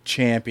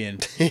champion.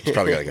 He's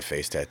probably got a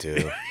face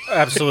tattoo.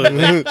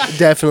 Absolutely.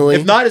 Definitely.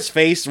 If not his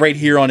face, right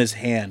here on his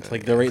hand.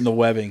 Like, they're right in the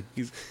webbing.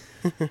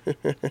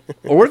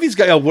 Or what if he's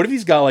got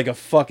a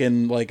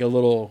fucking, a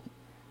little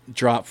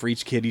drop for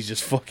each kid he's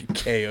just fucking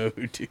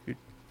KO'd, dude.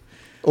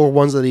 Or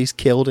ones that he's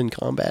killed in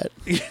combat.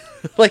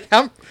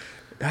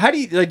 How do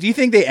you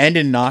think they end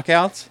in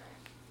knockouts?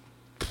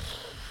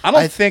 I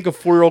don't think a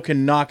 4-year-old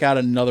can knock out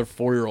another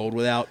 4-year-old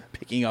without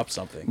picking up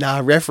something.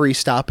 Nah, referee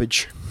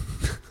stoppage.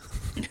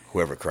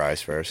 Whoever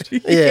cries first.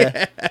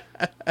 Yeah.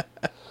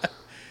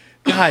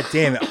 God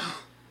damn it.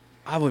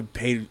 I would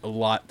pay a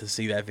lot to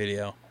see that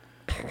video.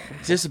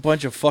 It's just a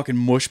bunch of fucking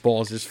mush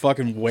balls just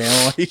fucking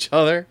wailing on each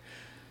other.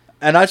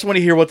 And I just want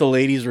to hear what the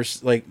ladies were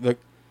like.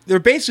 They're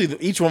basically,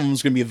 each one of them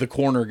is going to be the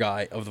corner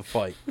guy of the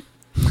fight.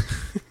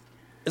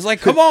 It's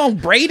like, come on,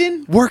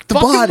 Braden. Work the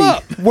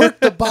body. Work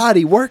the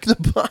body. Work the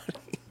body.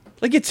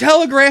 Like, you're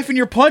telegraphing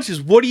your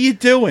punches. What are you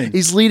doing?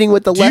 He's leading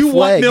with the left leg. Do you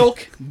want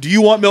milk? Do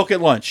you want milk at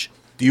lunch?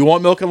 Do you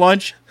want milk at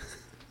lunch?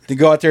 then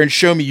go out there and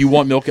show me you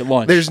want milk at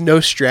lunch. There's no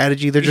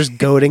strategy. They're just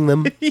goading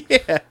them.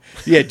 Yeah.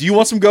 Do you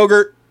want some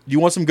Go-Gurt? Do you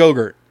want some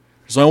Go-Gurt?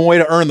 There's only one way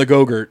to earn the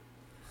Go-Gurt.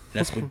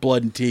 That's with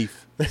blood and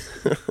teeth.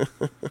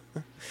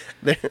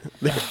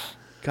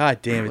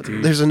 God damn it,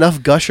 dude. There's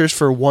enough gushers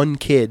for one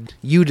kid.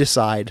 You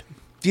decide.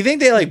 Do you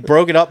think they like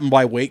broke it up and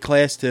by weight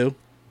class too?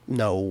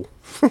 No.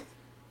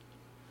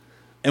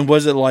 And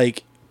was it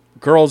like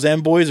girls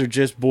and boys or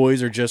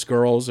just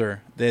girls,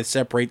 or they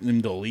separate them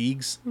into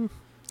leagues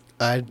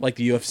like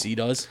the UFC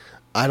does?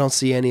 I don't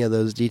see any of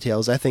those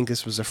details. I think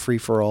this was a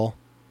free-for-all.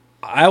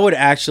 I would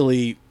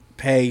actually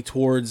pay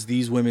towards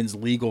these women's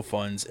legal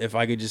funds if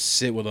I could just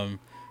sit with them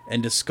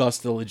and discuss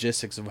the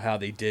logistics of how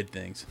they did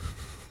things.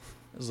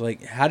 It was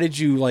like, how did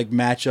you like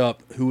match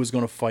up who was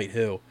going to fight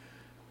who?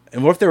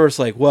 And what if they were just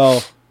like,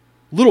 well,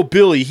 little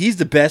Billy, he's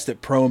the best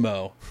at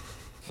promo.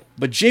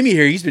 But Jimmy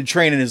here, he's been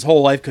training his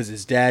whole life because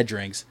his dad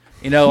drinks.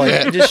 You know,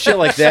 like just shit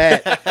like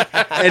that.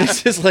 And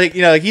it's just like,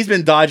 you know, like he's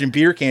been dodging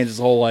beer cans his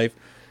whole life.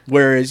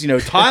 Whereas, you know,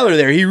 Tyler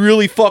there, he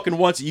really fucking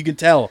wants it. You can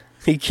tell.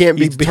 He can't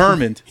be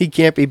determined. He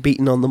can't be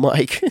beaten on the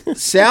mic.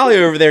 Sally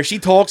over there, she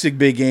talks a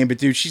big game, but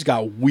dude, she's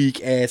got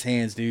weak ass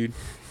hands, dude.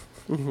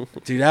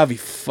 Dude, that would be.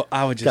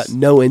 I would just got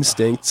no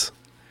instincts.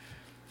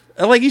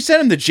 Like you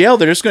sent him to jail,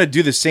 they're just going to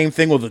do the same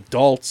thing with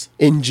adults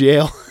in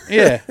jail.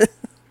 Yeah,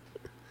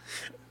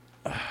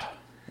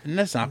 and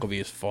that's not going to be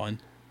as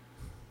fun.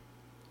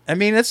 I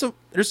mean,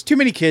 there's too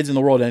many kids in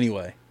the world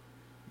anyway.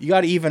 You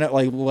got to even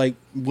like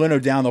winnow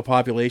down the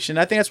population.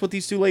 I think that's what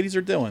these two ladies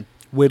are doing.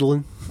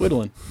 Whittling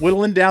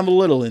down the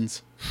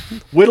LITTL'NS.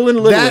 Whittling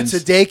LITTL'NS. That's a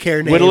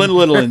daycare name. Whittling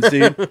LITTL'NS,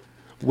 dude.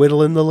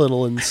 Whittling the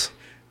LITTL'NS.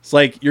 It's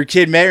like your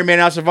kid may or may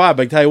not survive,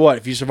 but I tell you what,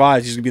 if he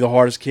survives, he's gonna be the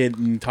hardest kid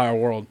in the entire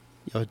world.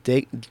 Yo,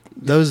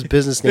 those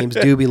business names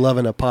do be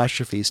loving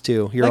apostrophes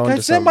too. You're like on I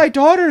to sent something. my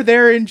daughter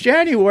there in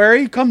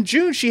January. Come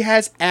June, she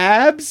has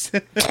abs.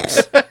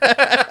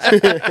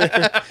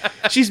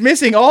 She's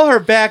missing all her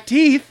back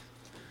teeth.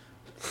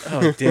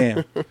 Oh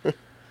damn!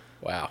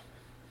 Wow.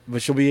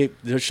 But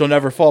she'll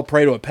never fall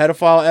prey to a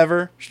pedophile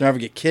ever. She'll never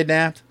get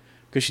kidnapped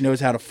because she knows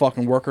how to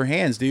fucking work her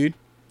hands, dude.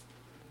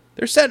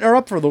 They're setting her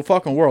up for the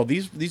fucking world.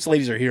 These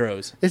ladies are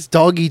heroes. It's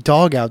dog eat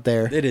dog out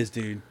there. It is,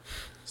 dude.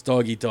 It's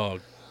dog eat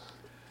dog.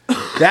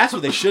 That's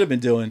what they should have been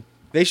doing.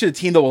 They should have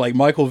teamed up with like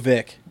Michael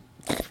Vick.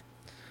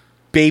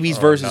 Babies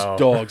versus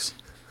dogs.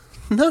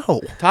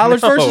 No.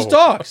 Tyler's versus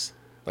dogs.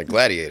 Like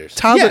gladiators.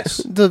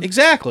 Yes,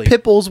 exactly.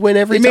 Pit bulls win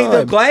every time. They time. made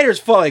the gladiators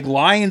fight like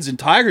lions and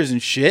tigers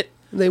and shit.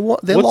 They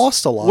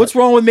lost a lot. What's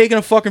wrong with making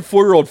a fucking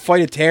 4-year-old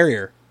fight a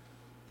terrier?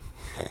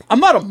 I'm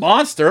not a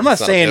monster. I'm not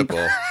saying...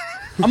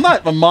 I'm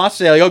not a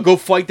monster. Like, I'll go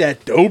fight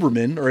that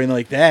Doberman or anything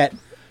like that.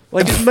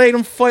 Like, just made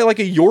him fight like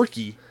a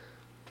Yorkie.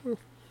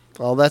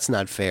 Well, that's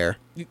not fair.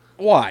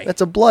 Why?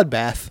 That's a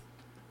bloodbath.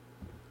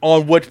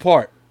 On which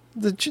part?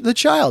 The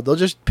child. They'll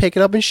just pick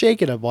it up and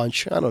shake it a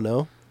bunch. I don't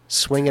know.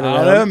 Swing it around.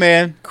 I don't know,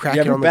 man. Crack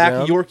you it have on to back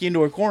the a ground. Yorkie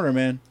into a corner,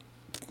 man.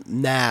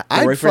 Nah,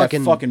 Right for that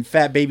fucking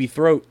fat baby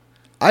throat.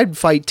 I'd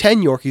fight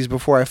 10 Yorkies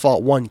before I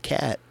fought one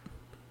cat.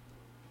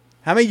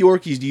 How many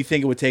Yorkies do you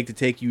think it would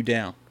take you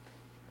down?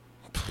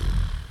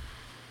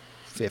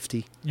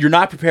 50. You're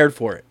not prepared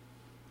for it.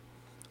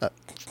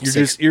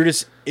 You're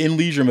just in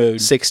leisure mode.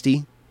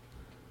 60.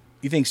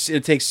 You think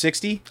it takes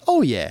 60?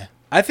 Oh yeah.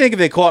 I think if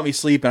they caught me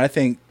sleeping, I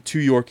think 2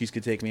 Yorkies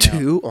could take me out.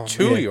 Two? Oh,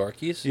 Two man.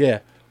 Yorkies? Yeah.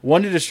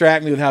 One to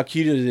distract me with how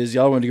cute it is. The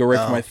other one to go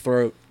right for my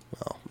throat.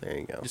 Well, there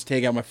you go. Just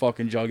take out my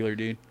fucking jugular,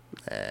 dude.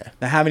 Nah.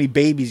 Now, how many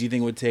babies do you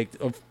think it would take?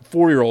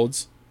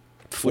 4-year-olds.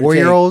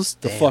 4-year-olds?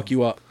 To fuck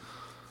you up.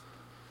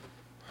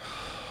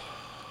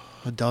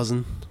 A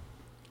dozen.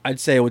 I'd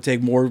say it would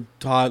take more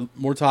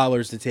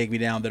toddlers to take me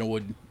down than it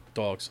would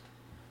dogs.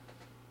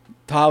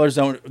 Toddlers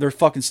they're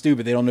fucking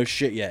stupid. They don't know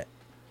shit yet.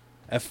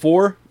 At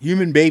 4,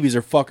 human babies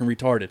are fucking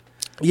retarded.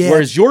 Yeah.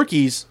 Whereas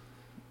Yorkies,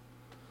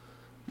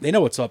 they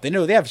know what's up. They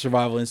know they have a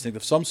survival instinct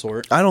of some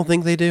sort. I don't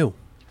think they do.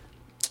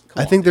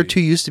 I think they're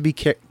too used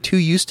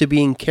to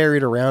being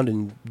carried around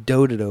and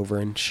doted over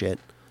and shit.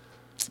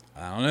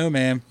 I don't know,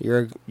 man.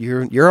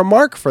 You're a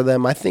mark for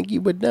them. I think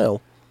you would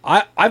know.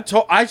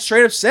 I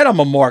straight up said I'm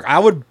a mark. I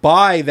would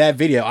buy that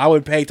video. I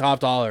would pay top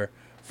dollar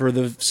for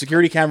the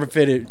security camera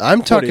fitted.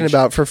 I'm talking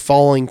about for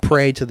falling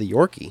prey to the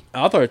Yorkie.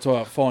 I thought I was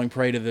talking about falling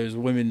prey to those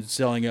women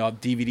selling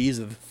DVDs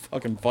of the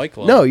fucking Fight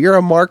Club. No, you're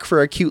a mark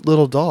for a cute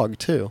little dog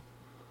too.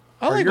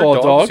 I like your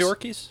all dogs.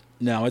 Yorkies?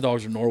 No, my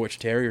dogs are Norwich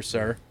Terriers,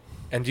 sir.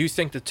 And do you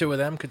think the two of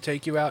them could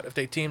take you out if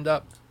they teamed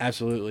up?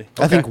 Absolutely.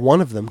 I think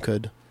one of them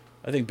could.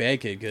 I think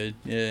Bad Kid could.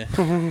 Yeah.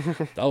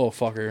 That little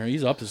fucker,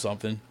 he's up to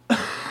something.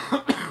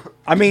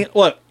 I mean,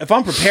 look, if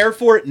I'm prepared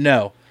for it,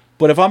 no.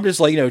 But if I'm just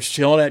like,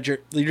 chilling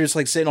you're just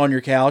like sitting on your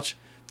couch,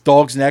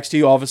 dog's next to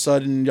you, all of a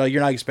sudden,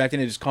 you're not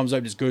expecting it, just comes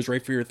up, just goes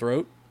right for your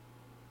throat.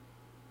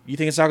 You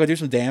think it's not going to do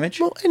some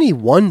damage? Well, any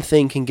one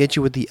thing can get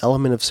you with the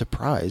element of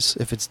surprise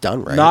if it's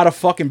done right. Not a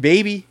fucking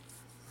baby.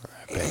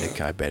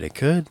 I bet it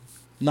could.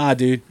 Nah,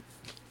 dude.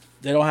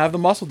 They don't have the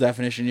muscle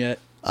definition yet.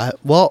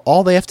 Well,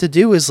 all they have to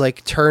do is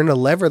like turn a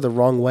lever the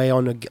wrong way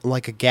on a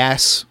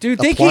gas. Dude,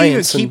 they can't even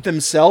appliance keep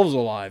themselves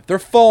alive. They're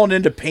falling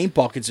into paint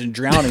buckets and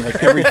drowning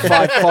like every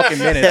 5 fucking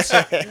minutes.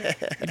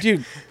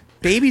 Dude,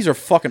 babies are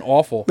fucking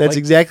awful. That's like,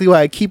 exactly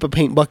why I keep a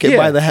paint bucket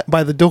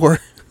by the door.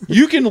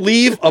 You can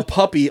leave a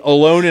puppy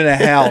alone in a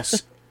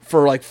house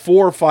for like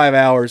 4 or 5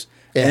 hours,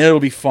 and it'll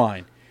be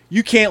fine.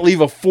 You can't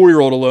leave a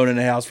 4-year-old alone in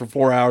a house for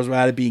 4 hours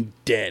without it being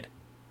dead.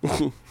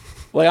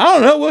 Like, I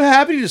don't know what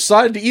happened. He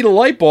decided to eat a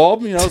light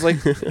bulb. You know, it's like,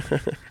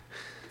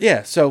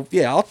 yeah. So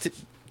yeah,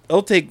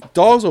 I'll take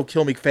dogs will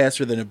kill me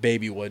faster than a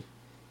baby would.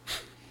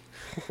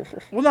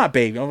 Well, not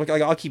baby.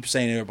 I'll keep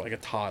saying it, but like a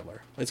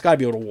toddler. It's got to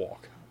be able to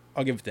walk.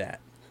 I'll give it that.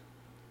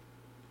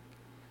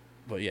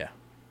 But yeah.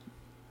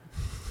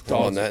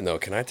 Well, on that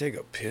note, can I take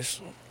a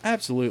piss?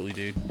 Absolutely,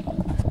 dude.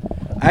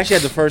 I actually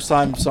had the first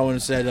time someone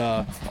said,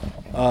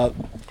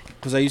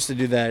 because I used to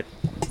do that,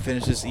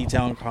 finish this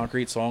E-Town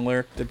Concrete song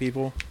lyric to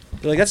people.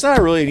 They're like, that's not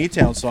really an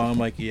E-Town song. I'm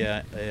like,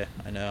 yeah,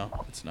 I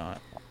know. It's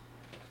not.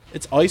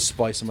 It's Ice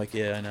Spice. I'm like,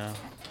 yeah, I know.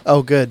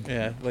 Oh, good.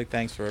 Yeah, like,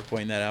 thanks for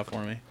pointing that out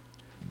for me.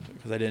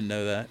 Because I didn't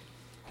know that.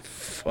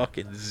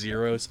 Fucking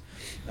zeros.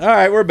 All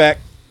right, we're back.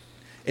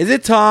 Is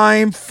it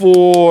time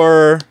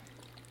for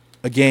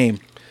a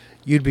game?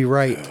 You'd be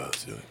right.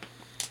 Let's do it.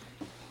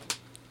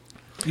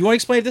 You want to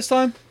explain it this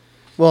time?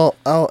 Well,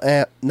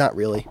 not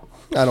really.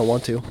 I don't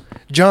want to.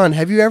 John,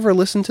 have you ever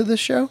listened to this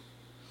show?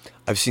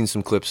 I've seen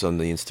some clips on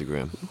the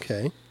Instagram.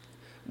 Okay.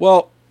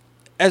 Well,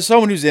 as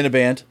someone who's in a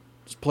band,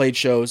 played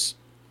shows,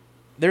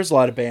 there's a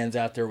lot of bands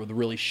out there with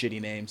really shitty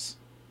names.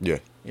 Yeah.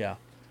 Yeah.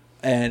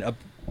 And a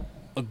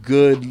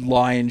good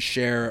lion's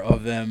share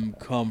of them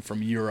come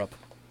from Europe.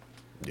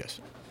 Yes.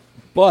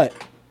 But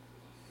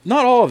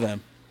not all of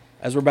them,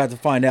 as we're about to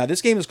find out.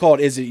 This game is called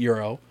Is It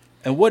Euro?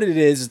 And what it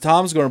is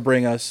Tom's going to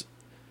bring us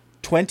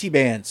 20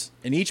 bands.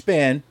 In each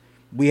band,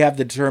 we have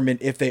to determine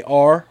if they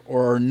are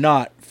or are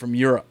not from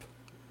Europe.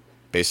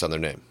 Based on their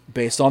name.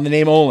 Based on the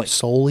name only.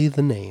 Solely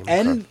the name.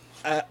 And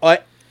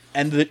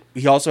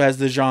he also has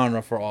the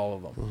genre for all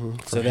of them. Mm-hmm.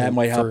 So that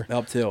might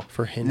help too.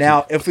 For him.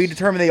 Now, if we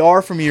determine they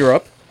are from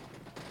Europe,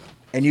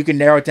 and you can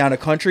narrow it down a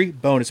country,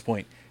 bonus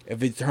point.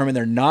 If we determine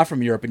they're not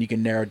from Europe and you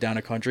can narrow it down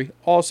a country,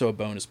 also a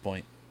bonus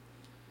point.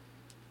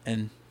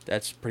 And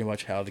that's pretty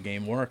much how the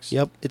game works.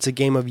 Yep. It's a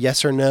game of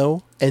yes or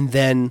no, and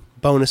then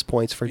bonus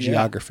points for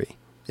geography,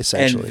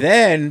 essentially. And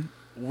then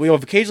we'll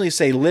occasionally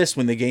say list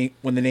when the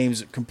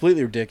name's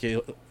completely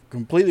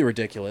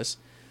ridiculous,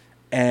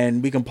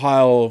 and we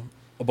compile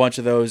a bunch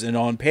of those. And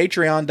on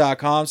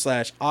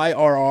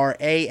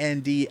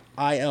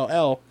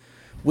patreon.com/IRRANDILL,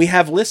 we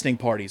have listening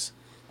parties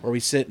where we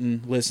sit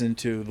and listen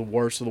to the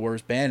worst of the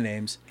worst band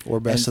names. Or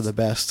best of the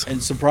best.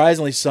 And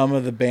surprisingly, some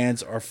of the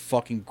bands are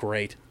fucking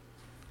great.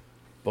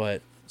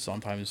 But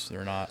sometimes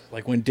they're not.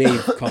 Like when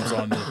Dave comes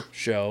on the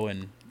show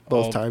and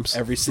both times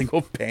every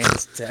single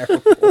band's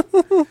terrible.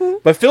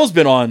 But Phil's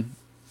been on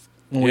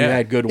when we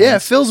had good ones. Yeah,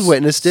 Phil's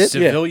witnessed it.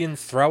 Civilian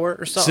Thrower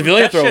or something.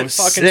 Civilian that Thrower shit was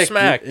fucking sick.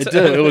 smacked.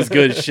 It was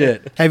good as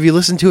shit. Have you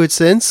listened to it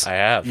since? I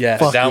have.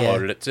 Yes. I Fuck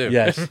downloaded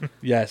yeah. it too.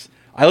 Yes.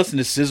 I listen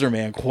to Scissor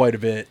Man quite a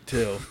bit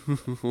too.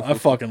 I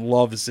fucking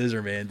love the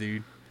Scissor Man,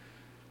 dude.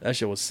 That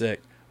shit was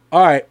sick.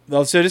 All right,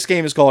 so this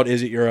game is called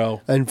Is It Euro?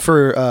 And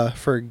for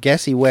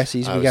Guessy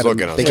Wessies, we got a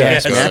big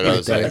ass map. I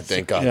was like,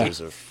 thank God there's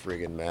a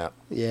friggin' map.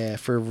 Yeah,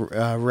 for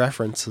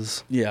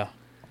references. Yeah,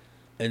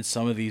 and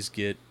some of these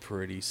get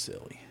pretty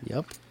silly.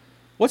 Yep.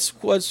 What's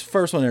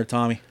first one there,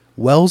 Tommy?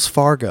 Wells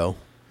Fargo.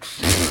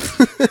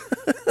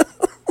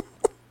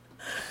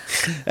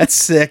 That's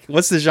sick.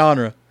 What's the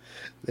genre?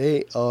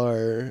 They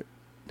are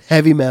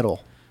heavy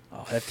metal.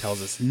 Oh, that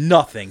tells us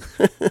nothing.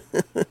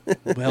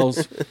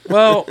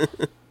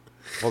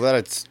 Well, that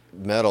it's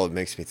metal, it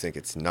makes me think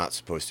it's not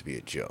supposed to be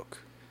a joke.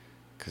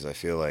 Because I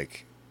feel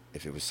like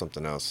if it was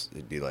something else,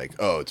 it'd be like,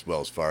 oh, it's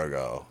Wells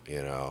Fargo.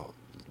 You know,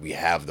 we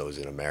have those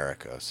in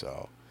America,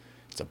 so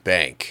it's a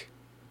bank.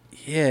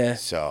 Yeah.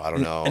 So I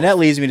don't know. And that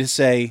leads me to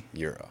say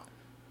Euro.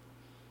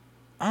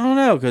 I don't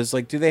know, because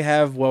like, do they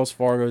have Wells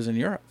Fargos in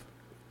Europe?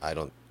 I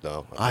don't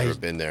know. I've never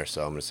been there,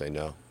 so I'm going to say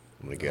no.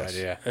 I'm going to guess.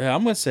 Yeah.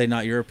 I'm going to say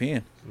not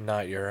European.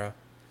 Not Euro.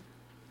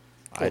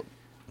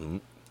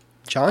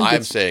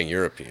 I'm saying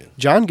European.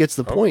 John gets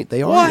the point.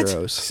 They are What?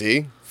 Euros.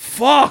 See?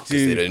 Fuck, Because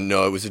they dude. didn't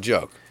know it was a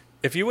joke.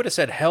 If you would have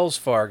said Hell's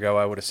Fargo,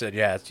 I would have said,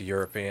 yeah, it's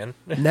European.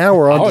 Now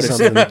we're on to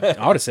something.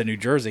 I would have said New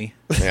Jersey.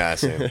 Yeah,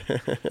 same.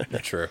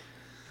 True.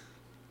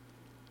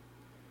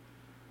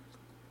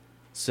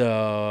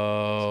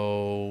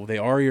 So they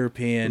are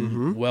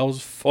European.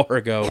 Wells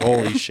Fargo.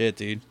 Holy shit,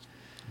 dude.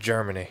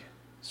 Germany.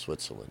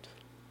 Switzerland.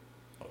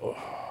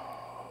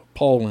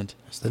 Poland.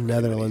 It's the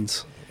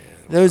Netherlands.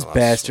 Those Oh, that's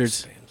bastards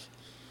so strange.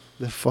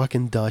 The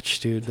fucking Dutch,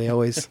 dude. They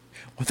always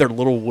with their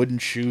little wooden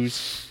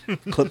shoes,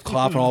 clip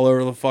clopping all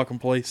over the fucking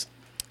place.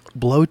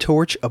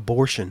 blowtorch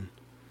abortion.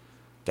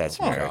 That's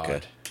Oh, America.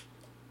 God.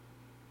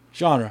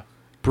 Genre.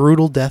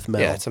 Brutal death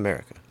metal. Yeah, it's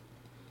America.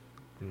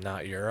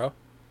 Not Euro.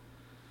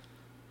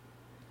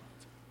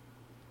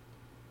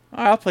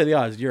 All right, I'll play the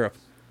odds. Europe.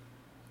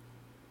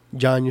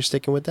 John, you're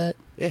sticking with that?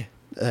 Yeah.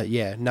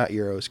 Yeah, not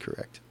Euro is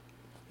correct.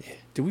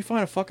 Did we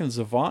find a fucking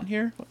Zavant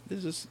here?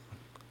 This is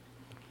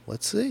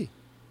Let's see.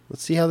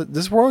 Let's see how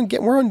this. We're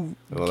on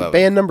Well,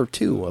 band number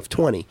 2 of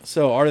 20.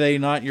 so. Are they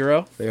not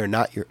Euro? They are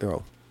not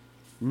Euro.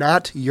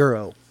 Not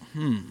Euro.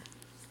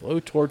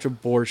 Blowtorch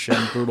abortion,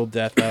 brutal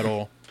death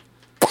metal.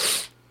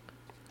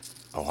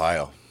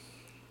 Ohio.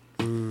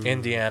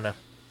 Indiana.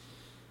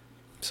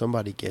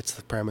 Somebody gets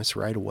the premise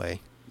right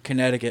away.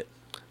 Connecticut.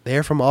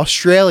 They're from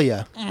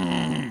Australia.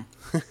 Damn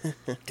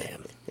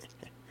it.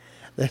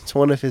 That's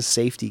one of his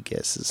safety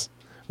guesses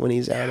when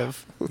he's out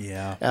of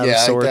Yeah. out of I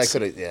sorts.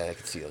 could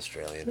see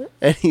Australian.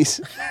 And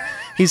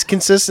he's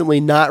consistently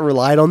not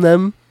relied on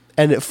them,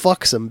 and it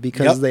fucks him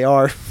because Yep. they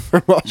are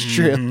from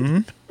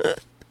Australia.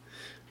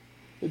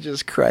 It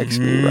just cracks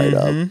me right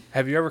up.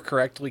 Have you ever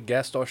correctly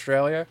guessed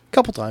Australia?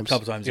 Couple times.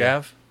 Couple times. You Yeah.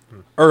 have?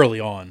 Early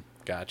on,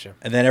 Gotcha.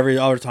 and then every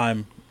other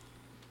time,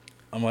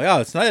 I'm like, oh,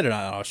 it's not. They're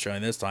not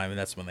Australian this time, and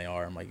that's when they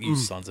are. I'm like, you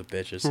sons of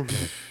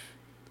bitches.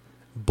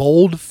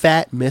 Bold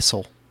Fat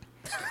Missile.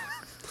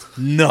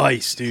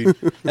 Nice, dude.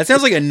 That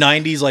sounds like a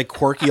 '90s like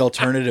quirky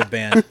alternative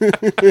band.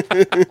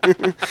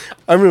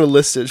 I'm going to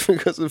list it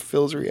because of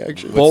Phil's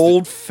reaction.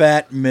 Bold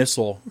Fat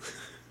Missile.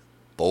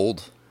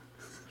 Bold.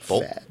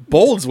 Bold. Fat.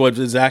 Bold's what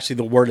is actually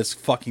the word that's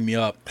fucking me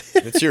up.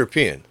 It's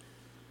European.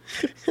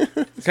 Can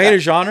I get a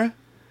genre?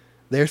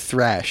 They're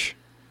thrash.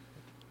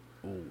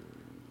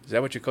 Is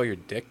that what you call your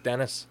dick,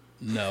 Dennis?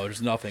 No,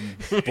 there's nothing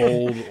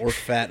bold or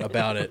fat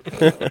about it,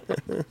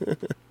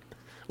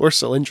 Or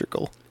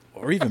cylindrical.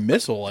 or even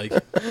missile like. I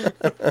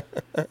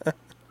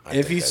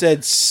If think he that-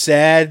 said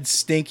sad,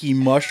 stinky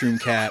mushroom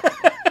cat,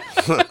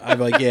 I'd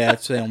be like, yeah,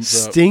 that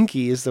sounds up.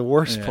 Stinky is the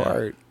worst Yeah.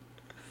 part.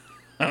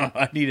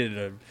 I needed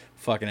a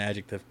fucking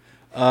adjective.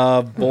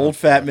 Bold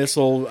Fat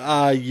Missile,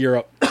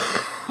 Europe.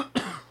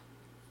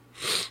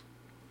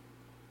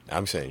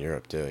 I'm saying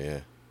Europe too, yeah.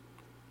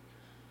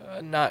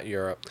 Not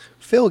Europe.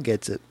 Phil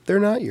gets it. They're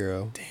not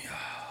Euro.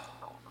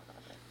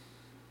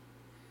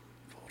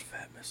 Bold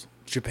Fat Missile.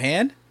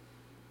 Japan?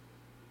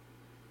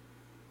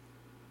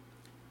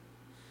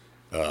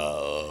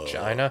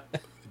 China?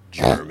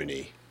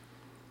 Germany.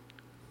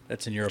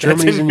 That's in Europe.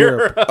 Germany's in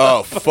Europe.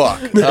 Oh,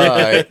 fuck. All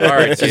right. All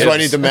right, That's why I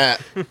need the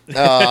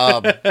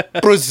map.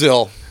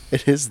 Brazil.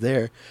 It is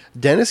there.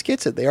 Dennis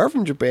gets it. They are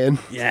from Japan.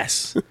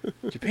 Yes.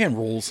 Japan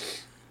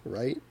rules.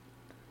 Right?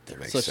 That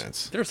makes Such,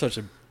 sense. they're such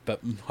a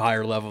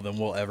higher level than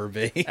we'll ever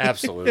be.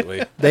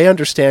 Absolutely. They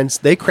understand.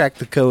 They cracked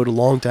the code a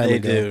long time They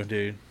ago. do,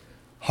 dude.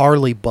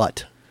 Harley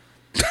Butt.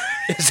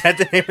 Is that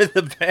the name of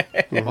the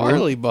band?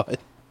 Harley Butt.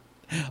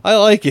 I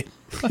like it.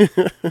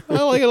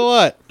 I like it a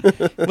lot.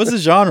 What's the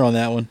genre on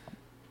that one?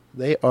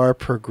 They are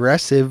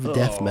progressive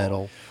death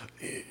metal.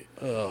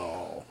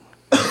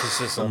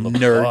 Emphasis on the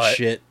Nerd butt.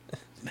 shit.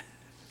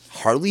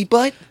 Harley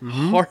butt?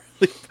 Harley.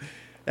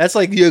 That's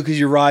like you because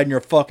you're riding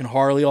your fucking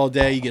Harley all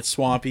day. You get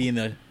swampy in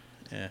the.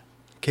 Yeah.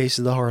 Case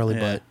of the Harley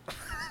Yeah.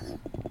 Butt.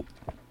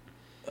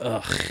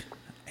 Ugh.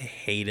 I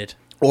hate it.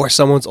 Or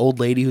someone's old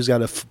lady who's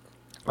got a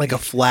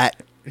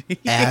flat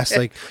ass,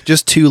 like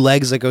just 2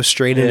 legs that go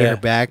straight into her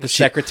back. The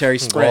secretary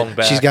Long spread.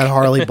 back. She's got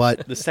Harley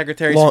Butt. The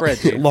secretary long, spread,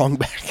 dude. long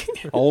back.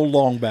 Old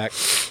long back.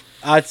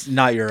 It's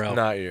not Euro.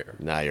 Not Europe.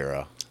 Not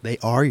Euro. They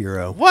are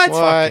Euro. What?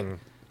 Fucking You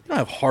don't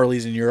have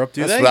Harleys in Europe,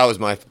 do they? That was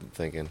my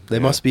thinking. They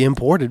Yeah. must be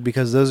imported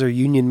because those are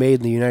union made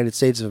in the United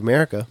States of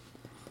America.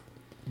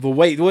 But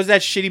wait, what was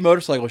that shitty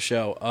motorcycle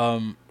show?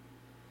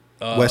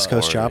 West Coast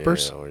Orange,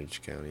 Choppers? yeah,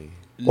 Orange County.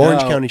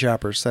 Orange No, County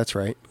Choppers, that's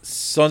right.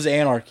 Sons of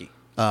Anarchy.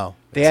 Oh,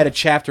 They had a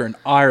chapter in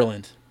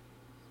Ireland.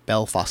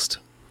 Belfast.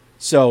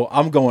 So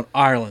I'm going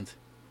Ireland.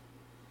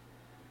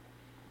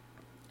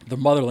 The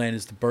motherland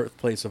is the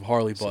birthplace of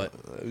Harley Butt.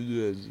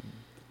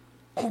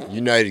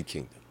 United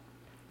Kingdom.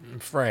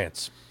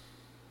 France.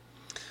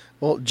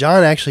 Well,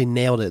 John actually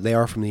nailed it. They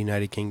are from the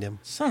United Kingdom.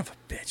 Son of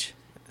a bitch.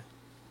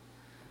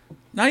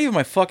 Not even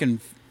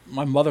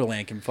my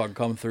motherland can fucking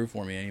come through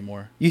for me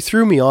anymore. You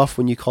threw me off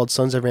when you called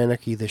Sons of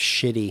Anarchy the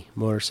shitty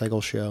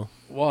motorcycle show.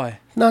 Why?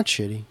 Not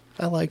shitty.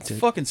 I liked It's it.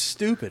 fucking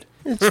stupid.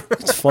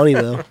 It's funny,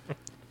 though.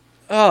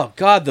 Oh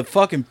god, the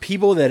fucking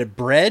people that it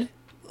bred.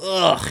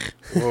 Ugh.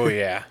 Oh,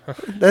 yeah.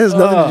 That has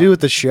nothing to do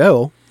with the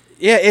show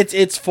Yeah,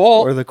 it's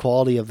fault. or the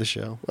quality of the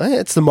show.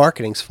 It's the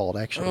marketing's fault,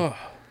 actually. Ugh.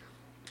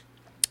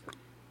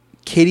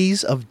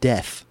 Kitties of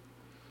Death.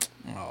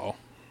 Oh.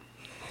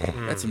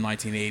 That's some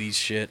 1980s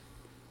shit.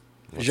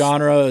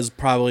 Genre is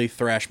probably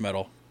thrash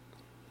metal.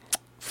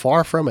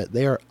 Far from it.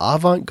 They are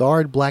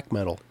avant-garde black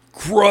metal.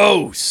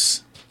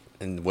 Gross.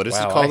 And what is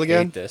Wow, it called I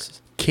again? hate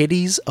this.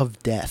 Kitties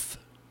of Death.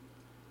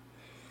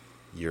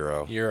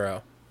 Euro.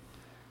 Euro.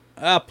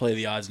 I'll play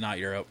the odds, not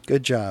Europe.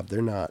 Good job.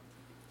 They're not.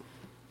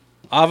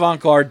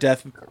 Avant-garde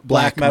death,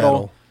 black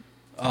metal,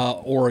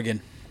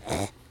 Oregon.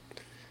 I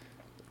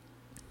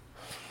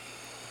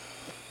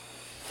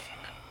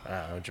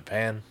don't know,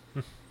 Japan.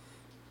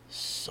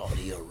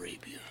 Saudi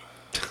Arabia.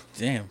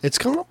 Damn. It's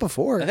come up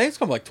before. I think it's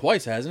come like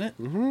twice, hasn't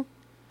it?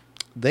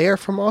 They are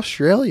from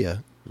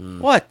Australia.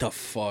 What the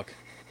fuck?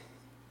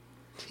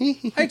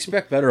 I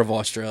expect better of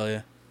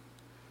Australia.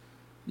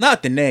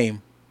 Not the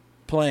name.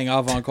 playing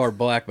avant-garde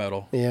black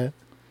metal. Yeah.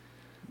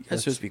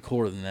 That's supposed to be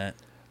cooler than that.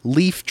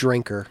 Leaf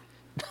drinker.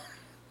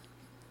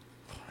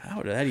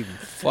 How did that even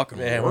fucking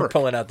Man, we're work?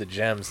 pulling out the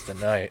gems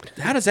tonight.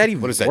 How does that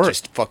even What is that? work?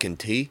 Just fucking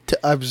tea?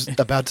 I was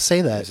about to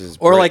say that. This is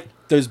Or break- like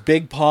those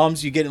big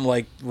palms you get in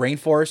like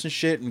rainforest and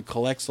shit and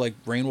collects like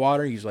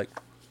rainwater. He's like,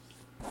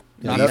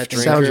 not That that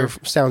drink.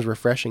 sounds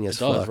refreshing as It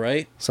does, fuck.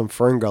 right? Some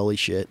Fern Gully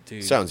shit.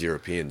 Dude, sounds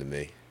European to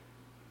me.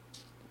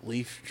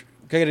 leaf.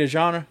 Can I get a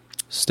genre?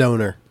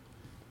 Stoner.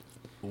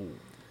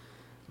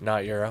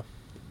 Not Euro.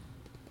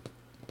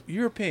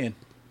 European.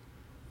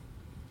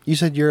 You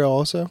said Euro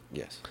also?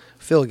 Yes.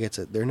 Phil gets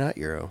it. They're not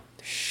Euro.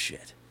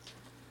 Shit.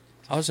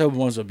 I was hoping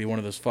ones would be one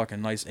of those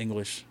fucking nice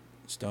English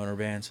stoner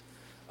bands.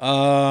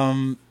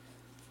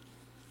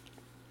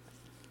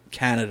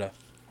 Canada.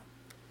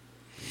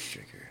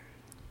 Drinker.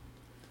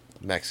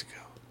 Mexico.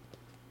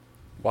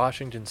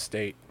 Washington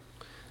State.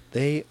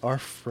 They are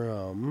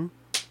from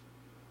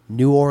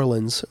New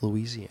Orleans,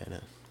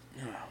 Louisiana.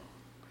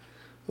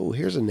 Oh,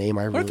 here's a name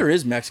I What if there really...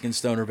 is Mexican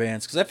stoner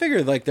bands? Because I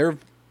figured like they're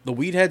the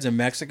weed heads in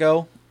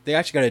Mexico. They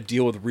actually got to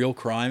deal with real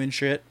crime and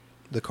shit.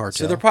 The cartel.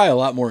 So they're probably a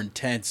lot more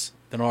intense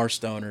than our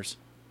stoners.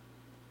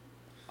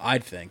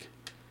 I'd think.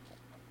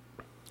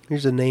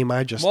 Here's a name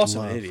I just I'm also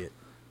love. an idiot.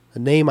 A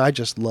name I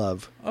just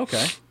love.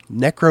 Okay.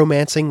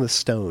 Necromancing the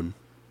Stone.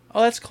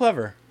 Oh, that's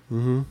clever.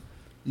 Mm-hmm.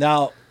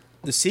 Now,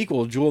 the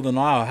sequel, Jewel of the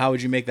Nile, how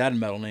would you make that a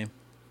metal name?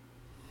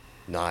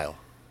 Nile.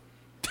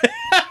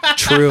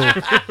 True.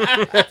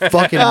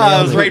 Fucking I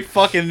nailed was it. right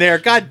fucking there.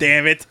 God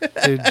damn it.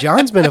 Dude,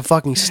 John's been a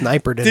fucking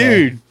sniper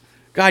today. Dude.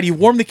 God, you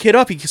warm the kid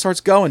up, he starts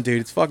going,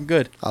 dude. It's fucking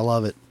good. I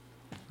love it.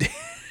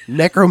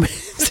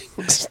 Necromancing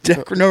the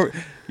Stone.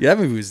 Yeah, that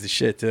movie was the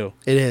shit, too.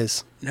 It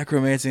is.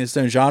 Necromancing the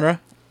Stone genre?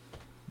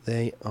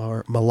 They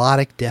are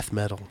melodic death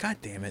metal. God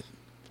damn it.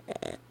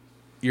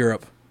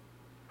 Europe.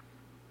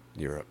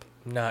 Europe.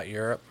 Not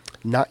Europe.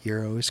 Not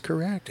Euro is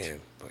correct.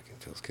 Damn, fucking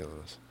Phil's killing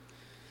us.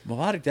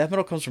 Melodic death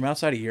metal comes from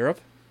outside of Europe?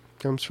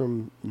 Comes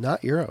from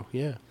not Euro,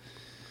 yeah.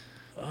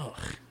 Ugh.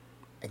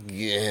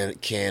 Yeah,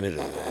 Canada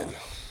then.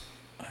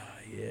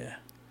 Yeah.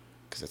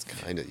 Because that's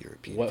kind of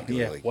European. What, You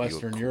go yeah, like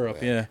Western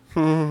Europe, Europe, Quebec.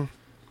 yeah.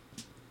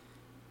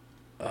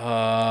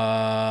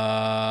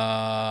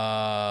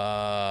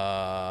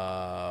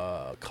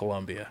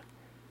 Colombia.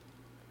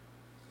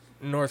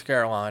 North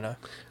Carolina.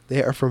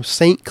 They are from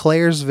St.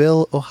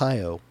 Clairsville,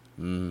 Ohio.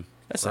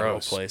 That's not a real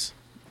Gross. place.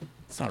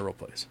 It's not a real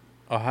place.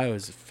 Ohio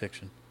is a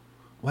fiction.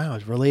 Wow,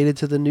 it's related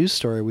to the news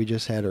story we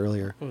just had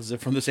earlier. Was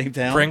it from the same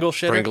town? Pringle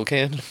shitter. Pringle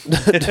can?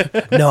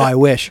 No, I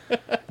wish.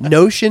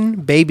 Notion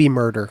baby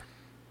murder.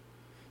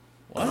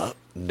 What?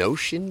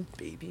 Notion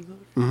baby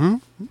mode?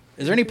 Mm-hmm.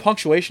 Is there any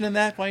punctuation in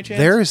that by any chance?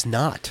 There is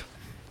not.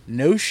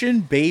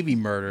 Notion baby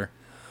murder.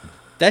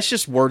 That's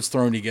just words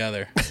thrown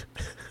together.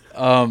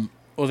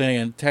 Well, then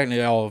again,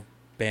 technically all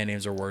band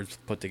names are words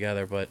put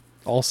together, but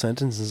All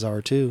sentences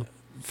are too.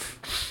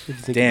 If you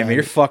think damn, about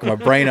you're it. fucking my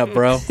brain up,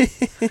 bro.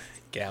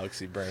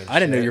 Galaxy brain. I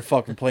didn't know shit. you're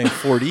fucking playing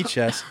 4D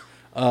chess.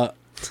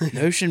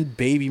 Notion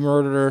baby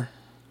murderer.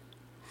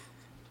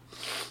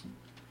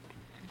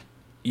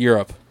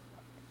 Europe.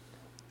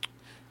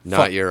 Not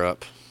Fuck.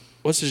 Europe.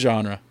 What's the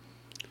genre?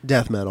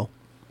 Death metal.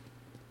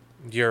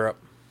 Europe.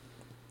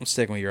 I'm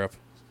sticking with Europe.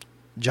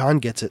 John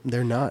gets it.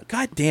 They're not.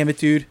 God damn it,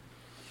 dude.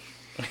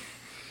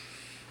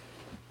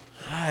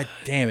 God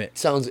damn it.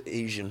 Sounds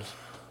Asian.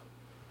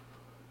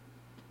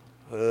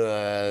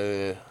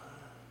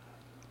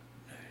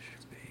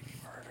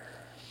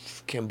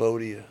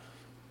 Cambodia.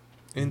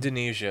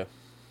 Indonesia.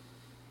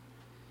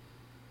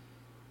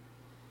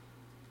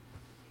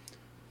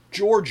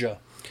 Georgia.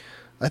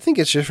 I think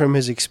it's just from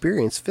his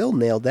experience. Phil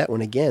nailed that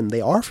one again.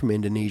 They are from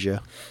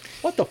Indonesia.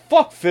 What the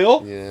fuck,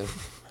 Phil? Yeah.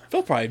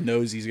 Phil probably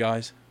knows these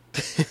guys.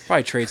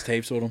 Probably trades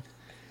tapes with them.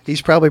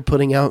 He's probably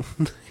putting out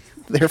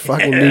their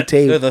fucking new They're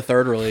tape. the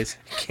third release.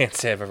 Can't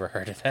say I've ever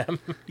heard of them.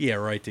 Yeah,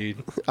 right,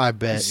 dude. I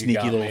bet. Sneaky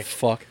got little me.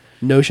 fuck.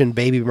 Notion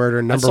baby murder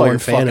I number saw your one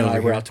fan fucking over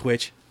eyebrow here.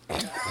 twitch.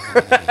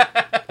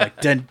 Like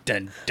dun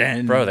dun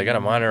dun. Bro, they got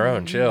them on their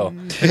own. Chill.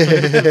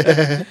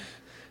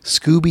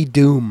 Scooby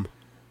Doom.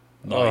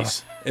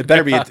 Nice. It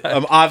better be.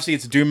 Obviously,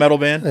 it's a doom metal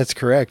band. That's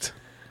correct.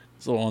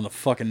 It's a little on the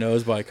fucking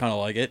nose, but I kind of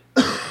like it.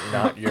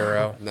 Not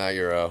Euro. Not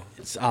Euro.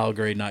 It's I'll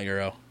agree, not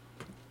Euro.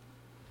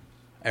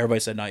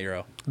 Everybody said not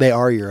Euro. They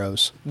are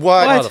Euros.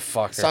 What?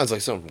 Motherfucker. Sounds like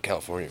something from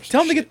California. Or some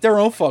Tell them to shit. get their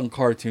own fucking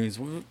cartoons.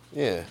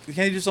 Yeah. Can't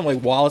they do something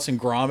like Wallace and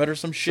Gromit or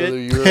some So shit?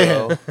 they're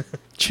Euro.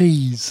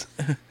 Cheese.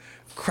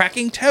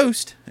 Cracking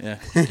toast. Yeah.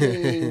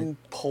 In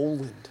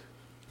Poland.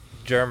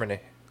 Germany.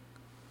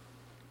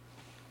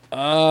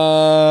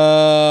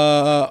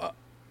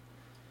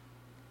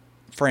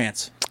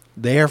 France.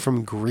 They are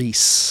from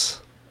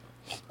Greece.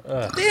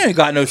 They ain't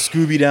got no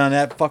Scooby down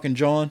that fucking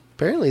John.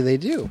 Apparently they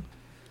do.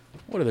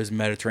 What do those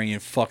Mediterranean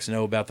fucks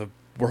know about the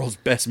world's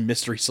best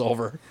mystery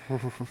solver?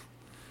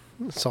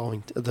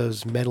 Solving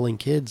those meddling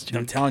kids, I'm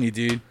dude. telling you,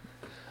 dude.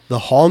 The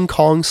Hong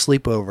Kong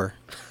sleepover.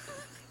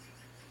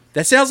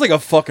 That sounds like a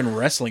fucking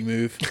wrestling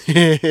move.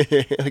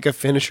 Like a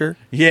finisher.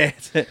 Yeah,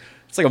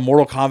 it's like a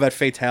Mortal Kombat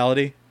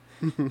fatality.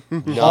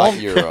 Not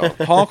Euro.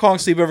 Hong Kong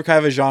sleepover kind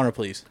of a genre,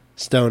 please.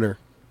 Stoner.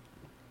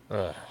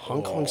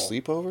 Hong Kong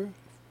sleepover?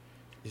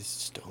 Is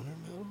stoner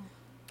metal?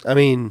 I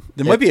mean,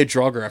 There might be a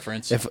drug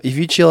reference. if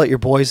you chill at your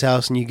boy's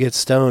house and you get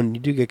stoned,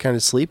 you do get kind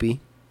of sleepy.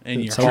 And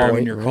at you're some harming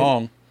point, your right?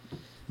 Kong.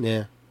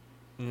 Yeah,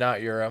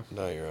 Not Euro.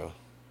 Not Euro.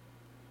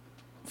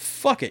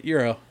 Fuck it,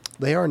 Euro.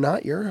 they are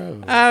not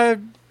Euro.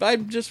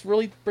 I'm just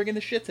really bringing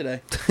the shit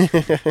today.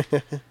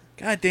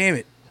 God damn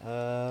it.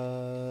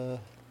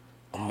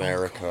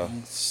 America.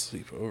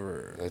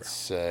 Sleepover. Let's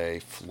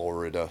say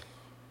Florida.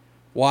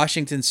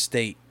 Washington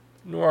State.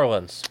 New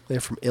Orleans. They're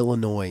from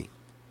Illinois.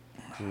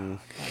 God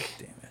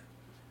damn it.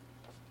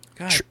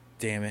 God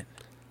damn it.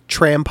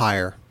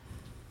 Trampire.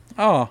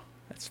 Oh,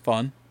 that's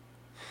fun.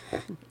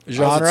 How's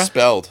Genre? it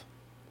spelled?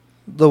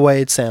 The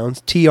way it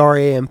sounds.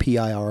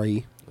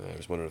 Trampire. I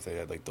was wondering if they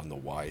had like done the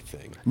Y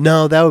thing.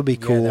 No, that would be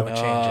cool. that would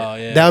change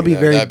it. Yeah. That would be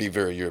very. That'd be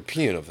very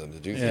European of them to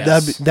do Yeah.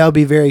 that. That would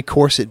be very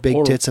corset, big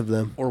Or- tits of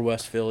them. Or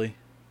West Philly.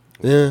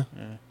 Yeah.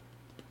 Yeah.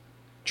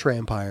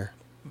 Trampire.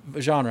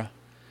 Genre.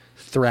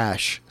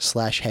 Thrash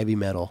 / heavy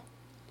metal.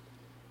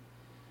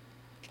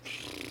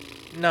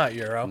 Not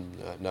Euro.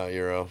 Not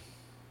Euro.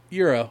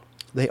 Euro.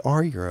 They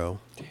are Euro.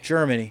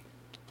 Germany.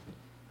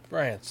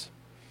 France.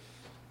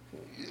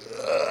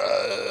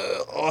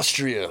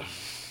 Austria.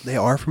 They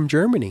are from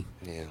Germany.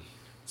 Yeah.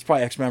 It's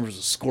probably ex-members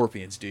of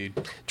Scorpions,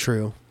 dude.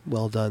 True.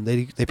 Well done.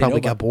 They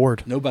probably got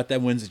bored. Know about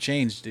that Winds of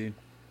Change, dude.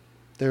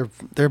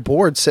 They're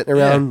bored sitting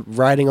around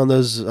riding on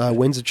those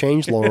winds of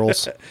change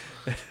laurels.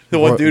 The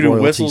one dude who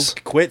royalties. whistles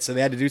quit, so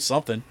they had to do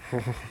something.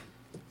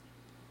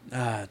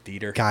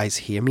 Dieter. Guys,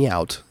 hear me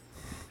out.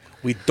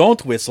 We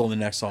don't whistle in the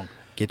next song.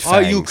 Get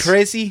Are you fangs.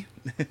 crazy?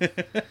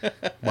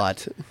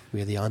 But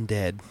we're the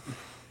undead.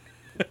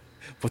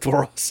 But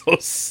we're also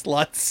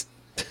sluts.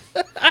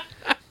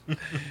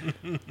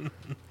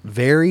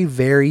 Very,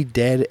 very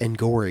dead and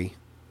gory.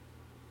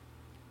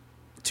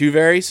 Two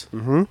varies?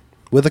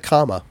 With a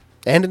comma.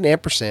 And an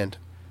ampersand.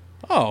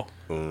 Oh.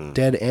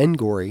 Dead and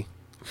gory.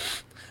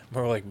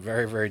 More like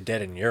very, very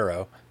dead in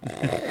Euro.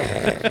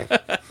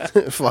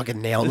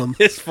 Fucking nailed him.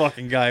 This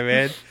fucking guy,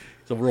 man.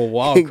 He's a real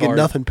wild Can't get card.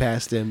 nothing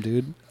past him,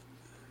 dude.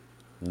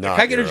 Not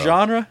Can I get a Euro.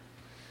 genre?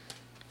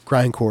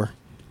 Grindcore.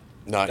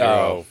 Not Oh,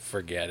 Euro.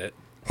 forget it.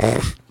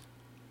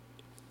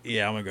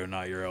 Yeah, I'm going to go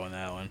not Euro on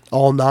that one.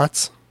 All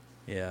knots?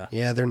 Yeah.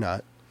 Yeah, they're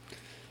not.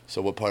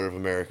 So what part of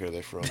America are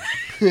they from?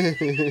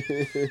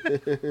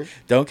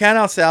 Don't count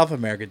out South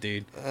America,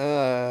 dude.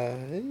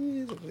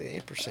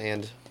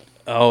 Ampersand.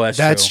 Oh,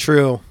 That's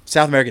true.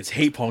 South Americans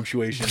hate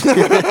punctuation.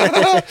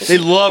 They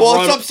love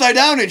Well, it's run- upside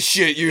down and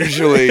shit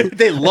usually.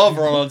 They love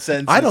run-on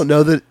sentences. I don't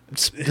know that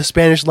the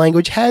Spanish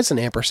language has an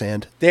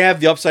ampersand They have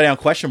the upside down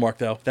question mark,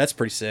 though. That's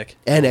pretty sick.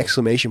 and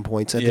exclamation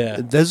points. Yeah.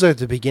 Those are at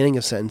the beginning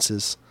of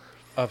sentences.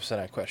 Upside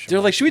down question. They're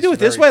mark. like, should we do it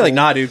It's this very way? Like, cool.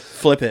 nah, dude.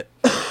 Flip it.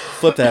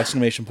 Flip that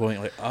exclamation point.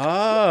 Like,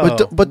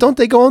 oh. But don't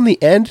they go on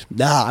the end?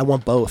 Nah, I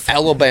want both.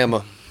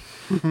 Alabama.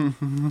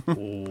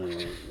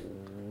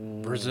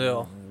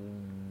 Brazil.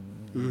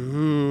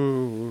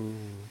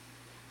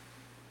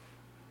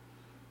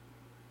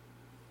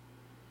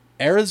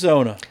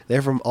 Arizona.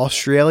 They're from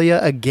Australia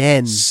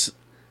again.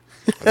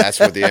 That's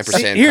what the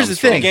ampersand here's comes the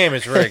thing. The game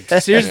is rigged. So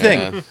here's the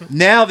thing.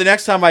 Now, the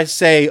next time I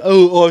say,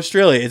 oh,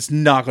 Australia, it's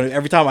not going to...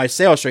 Every time I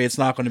say Australia, it's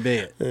not going to be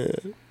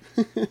it.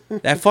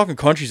 That fucking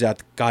country's out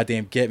to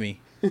goddamn get me.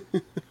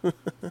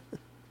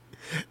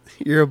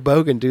 You're a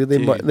bogan, dude.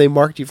 Dude. They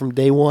marked you from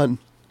day one.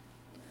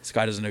 This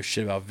guy doesn't know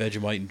shit about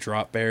Vegemite and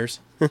drop bears.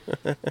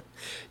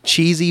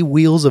 Cheesy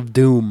Wheels of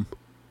Doom.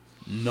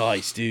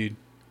 Nice, dude.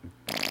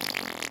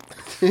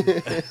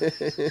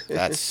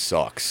 That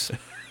sucks.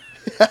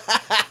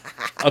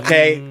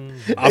 Okay,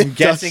 I'm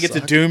guessing it's a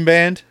suck. Doom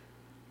band.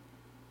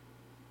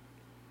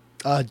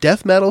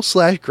 Death metal /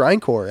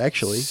 grindcore,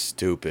 actually.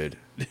 Stupid.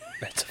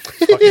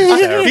 Fucking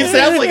terrible. He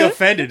sounds like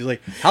offended. He's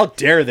like, how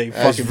dare they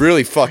That's fucking...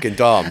 really fucking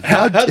dumb.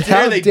 How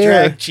dare they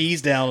dare- drag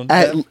cheese down?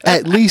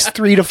 At least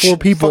 3 to 4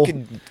 people.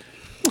 Fucking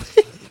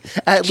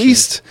At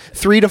least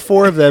 3 to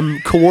 4 of them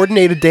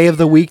coordinate a day of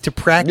the week to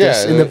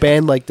practice Yeah, in the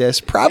band like this.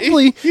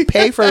 Probably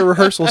pay for a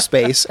rehearsal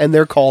space, and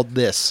they're called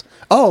this.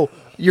 Oh,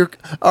 I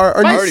My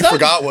already son-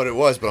 forgot what it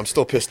was, but I'm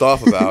still pissed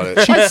off about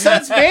it. My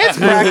son's band's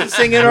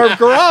practicing in our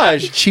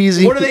garage.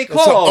 Cheesy. What are they That's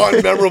how called?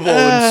 unmemorable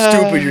and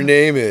stupid your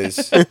name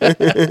is.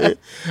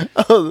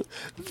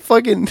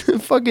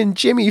 fucking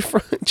Jimmy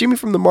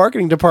from the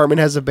marketing department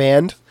has a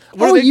band.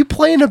 What are they- You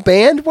play in a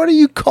band? What are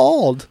you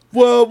called?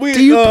 Well, we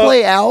Do you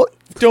play out?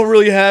 don't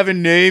really have a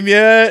name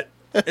yet.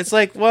 It's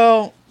like,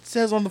 well, it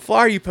says on the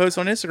flyer you post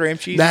on Instagram,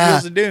 Cheesy Nah.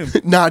 Wheels of Doom.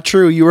 Not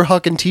true. You were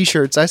hucking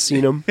t-shirts. I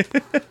seen them.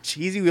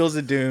 Cheesy Wheels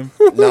of Doom.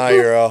 Not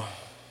Euro.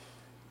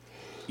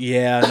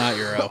 Yeah, not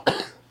Euro.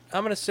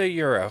 I'm gonna say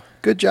Euro.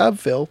 Good job,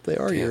 Phil. They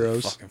are Damn,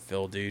 Euros. fucking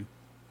Phil, dude.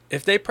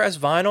 If they press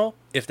vinyl,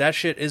 if that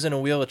shit isn't a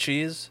wheel of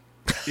cheese,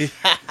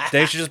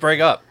 they should just break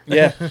up.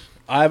 Yeah,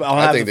 I'll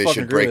I have think to they fucking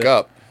should agree break with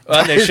up.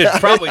 Well, they should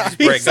probably just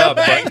break up.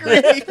 But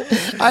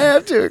I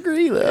have to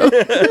agree, though.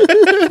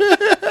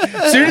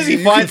 soon as he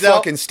You finds can out,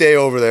 fucking stay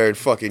over there in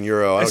fucking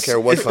Euro. I don't care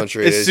what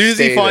country it is. as soon as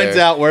he stay finds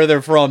there. out where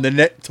they're from,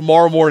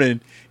 tomorrow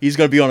morning he's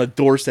gonna be on a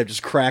doorstep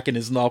just cracking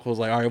his knuckles,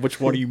 like, all right, which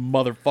one of you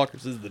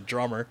motherfuckers is the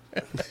drummer?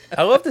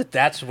 I love that.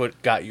 That's what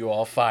got you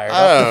all fired up.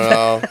 I don't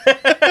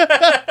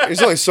know.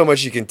 There's only so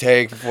much you can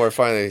take before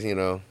finally,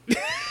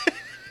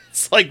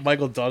 It's like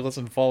Michael Douglas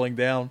and Falling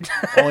Down,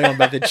 only on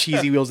about the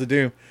cheesy wheels of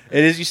doom.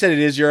 It is. You said it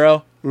is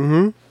Euro.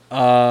 Mm-hmm.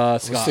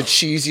 What's Scott. the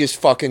cheesiest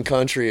fucking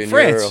country in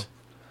France.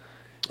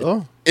 Euro?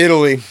 Oh,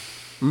 Italy.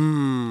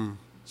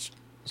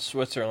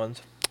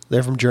 Switzerland.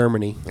 they're from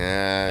Germany.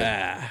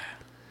 Ah.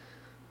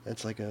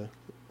 That's like a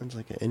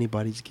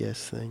anybody's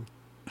guess thing.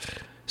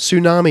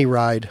 Tsunami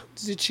ride.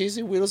 The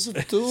cheesy wheels of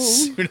doom.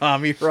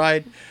 Tsunami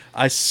ride.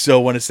 I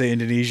so want to say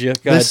Indonesia.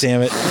 God This-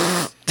 damn it.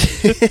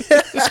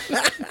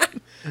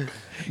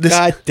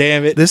 God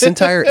damn it. This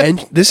entire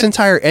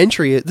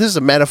entry. This is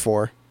a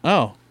metaphor.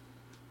 Oh.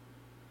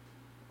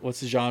 What's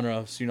the genre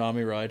of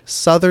Tsunami ride?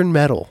 Southern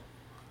metal.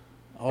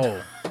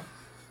 Oh.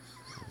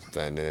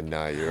 Then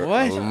nah, you're.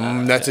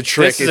 What? That's a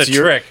trick. This is a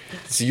trick.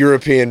 It's a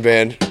European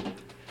band.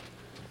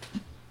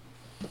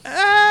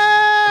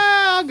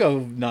 I'll go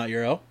not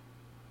Euro.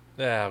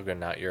 Yeah, I'll go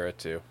not Euro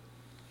too.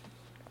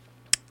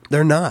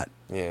 They're not.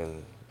 Yeah.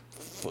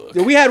 Fuck.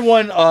 We had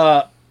one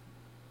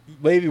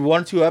maybe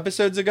 1 or 2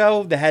 episodes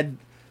ago that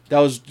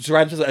was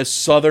described as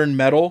Southern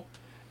metal,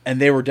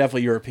 and they were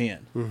definitely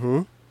European.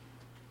 Mm-hmm.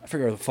 I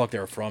forget where the fuck they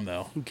were from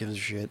though. Who gives a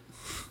shit?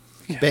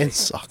 Band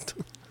sucked.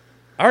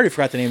 I already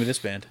forgot the name of this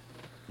band.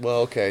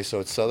 Well, okay, so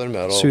it's Southern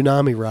metal.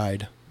 Tsunami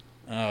ride.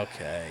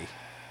 Okay.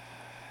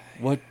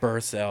 What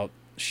births out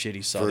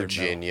shitty Southern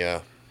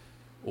Virginia.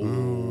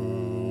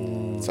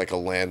 It's like a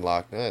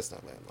landlocked. No, it's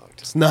not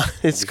landlocked. It's not.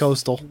 It's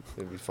coastal.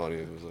 It'd be funny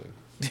if it was like.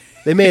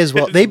 They may as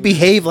well. They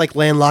behave like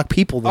landlocked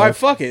people, though. All right,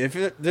 fuck it.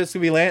 If there's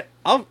gonna be land,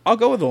 I'll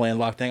go with the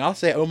landlocked thing. I'll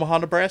say Omaha,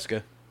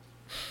 Nebraska.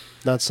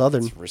 Not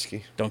southern. It's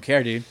risky. Don't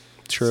care, dude.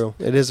 True.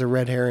 It is a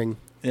red herring.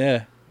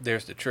 Yeah,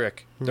 There's the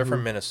trick. They're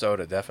from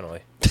Minnesota,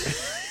 definitely.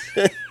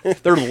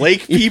 they're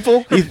lake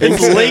people.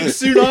 It's lake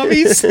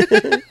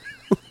tsunamis.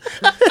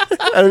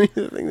 I don't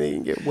even think they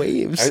can get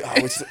waves.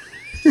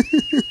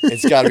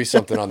 It's got to be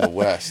something on the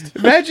west.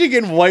 Imagine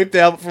getting wiped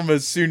out from a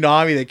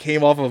tsunami that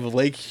came off of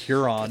Lake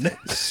Huron.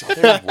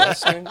 Southern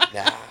western?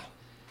 Nah.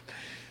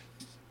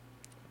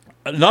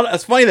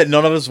 It's funny that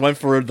none of us went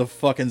for the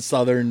fucking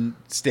southern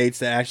states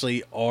that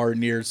actually are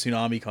near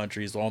tsunami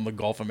countries on the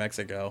Gulf of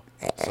Mexico.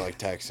 So like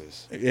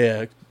Texas.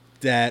 Yeah,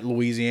 that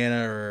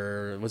Louisiana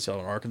or what's the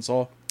other one,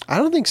 Arkansas. I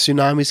don't think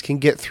tsunamis can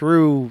get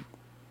through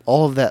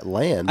all of that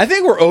land. I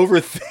think we're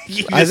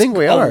overthinking. I think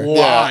we a are.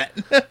 lot.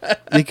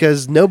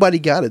 Because nobody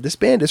got it. This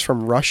band is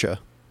from Russia.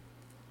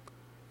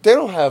 They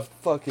don't have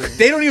fucking.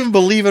 They don't even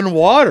believe in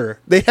water.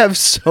 They have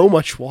so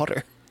much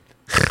water.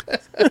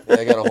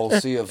 They got a whole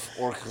sea of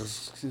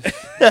orcas.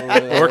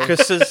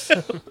 Orcuses.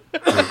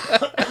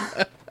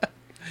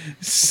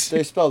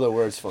 They spell their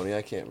words funny.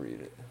 I can't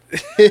read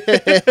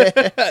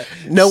it.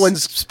 No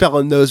one's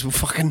spelling those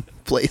fucking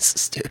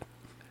places, dude.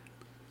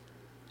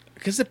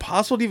 Is it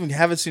possible to even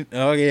have it soon?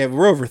 Oh, yeah,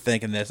 we're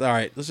overthinking this. All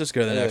right, let's just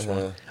go to the next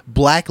one.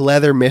 Black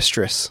Leather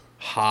Mistress.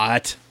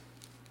 Hot.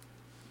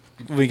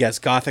 We got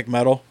gothic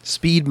metal.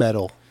 Speed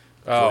metal.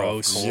 Oh,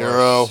 Gross.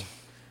 Zero.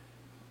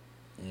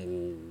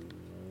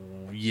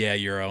 Yeah,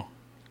 Euro.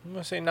 I'm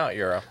gonna say not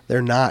Euro.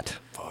 They're not.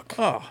 Fuck.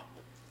 Oh.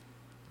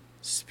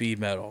 Speed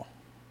metal.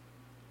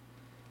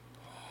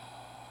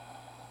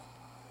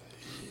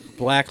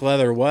 Black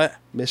leather, what?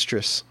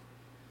 Mistress.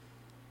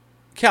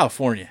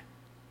 California.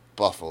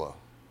 Buffalo.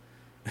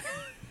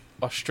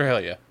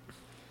 Australia.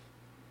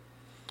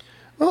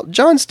 Well,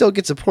 John still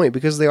gets a point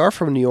because they are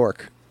from New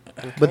York.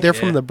 But they're Yeah.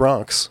 from the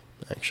Bronx,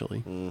 actually.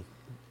 That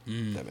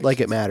makes Like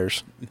it sense.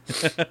 matters.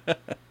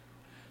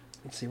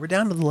 Let's see. We're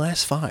down to the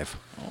last 5.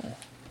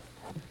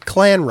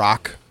 Clan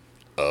rock.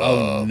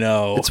 Oh,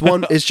 no.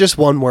 It's just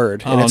one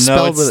word. And Oh, it's no,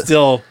 spelled it's with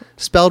still...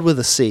 spelled with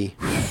a C.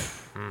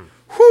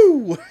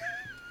 Whew.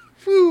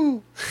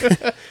 Whew.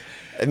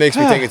 It makes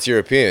me think it's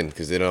European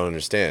because they don't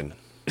understand.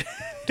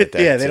 That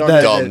Yeah, they that's don't a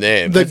know dumb that-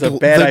 name. That's a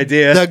bad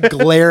idea. The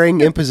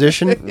glaring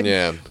imposition.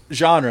 Yeah.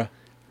 Genre.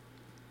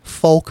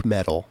 Folk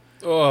metal.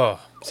 Oh,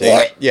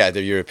 Yeah,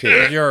 they're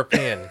European.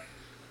 European.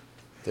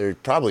 They're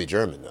probably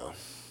German though.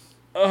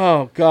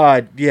 Oh,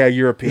 God. Yeah,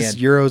 European. This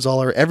Euros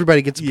all around.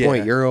 Everybody gets a point.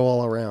 Yeah. Euro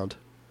all around.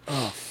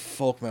 Oh,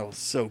 folk metal is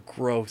so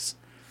gross.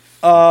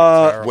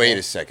 Terrible. Wait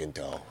a second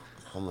though.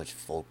 How much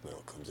folk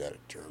metal comes out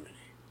of Germany?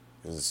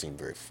 Doesn't seem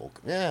very folk.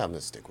 Yeah, I'm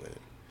gonna stick with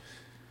it.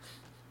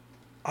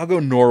 I'll go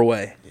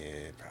Norway.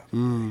 Yeah,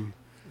 probably.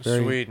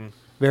 Very- Sweden.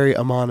 Very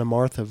Amon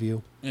Amarth of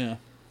you. Yeah.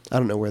 I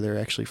don't know where they're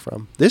actually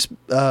from. This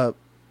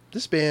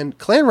band,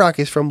 Clan Rock,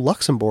 is from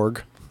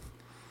Luxembourg.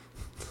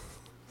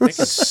 They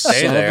can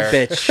stay Son there. of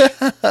a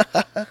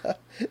bitch.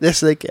 Yes,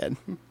 they can.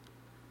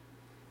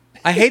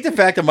 I hate the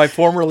fact that my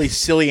formerly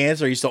silly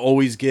answer I used to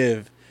always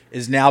give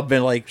is now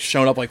been like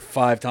shown up like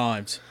 5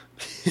 times.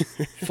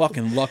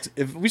 Fucking Lux.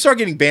 If we start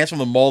getting bands from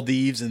the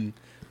Maldives and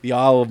the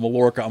Isle of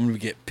Mallorca, I'm gonna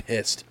get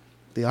pissed.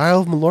 The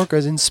Isle of Mallorca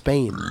is in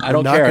Spain. I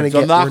don't care.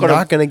 We're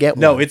not going to get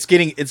one. No, it's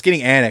getting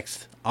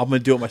annexed. I'm going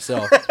to do it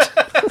myself.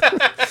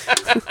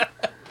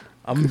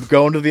 I'm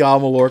going to the Isle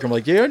of Mallorca. I'm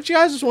like, yeah, don't you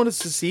guys just want to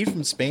secede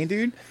from Spain,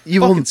 dude?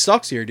 Fucking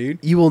sucks here, dude.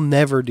 You will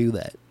never do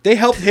that. They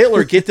helped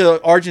Hitler get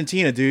to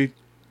Argentina, dude.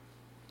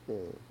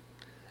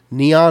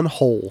 Neon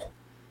Hole.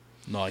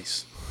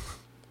 Nice.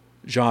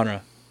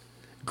 Genre.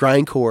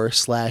 Grindcore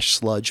 /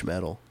 sludge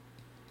metal.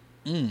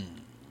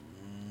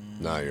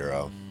 Not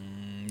Euro.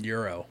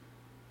 Euro.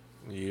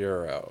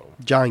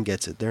 John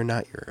gets it. They're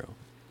not Euro.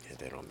 Yeah,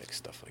 they don't make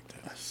stuff like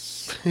that.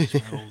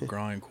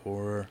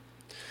 Grindcore.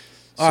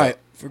 All right,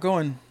 if we're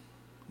going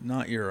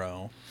not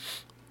Euro.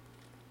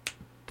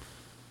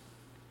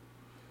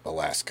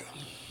 Alaska.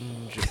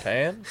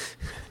 Japan?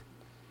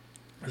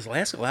 Is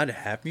Alaska allowed to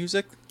have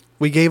music?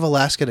 We gave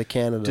Alaska to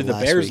Canada. Did the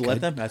last Bears week.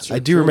 let them? That's I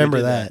do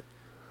remember that.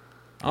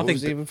 I don't What think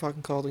was it even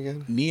fucking called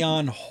again?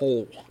 Neon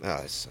Hole.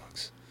 Ah, it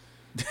sucks.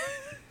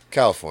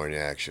 California,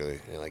 actually.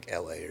 Like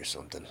L.A. or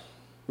something.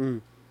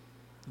 The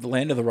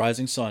land of the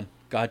rising sun.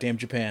 Goddamn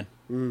Japan.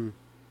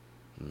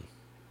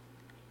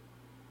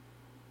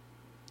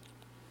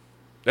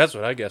 That's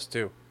what I guessed,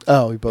 too.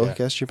 Oh, we both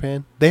guessed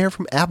Japan? They are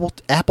from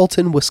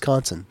Appleton,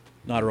 Wisconsin.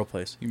 Not a real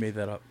place. You made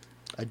that up.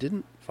 I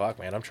didn't. Fuck,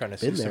 man. I'm trying to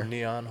see Been there. some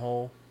Neon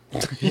Hole.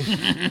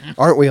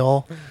 Aren't we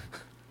all?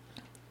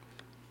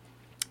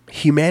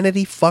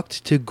 Humanity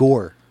fucked to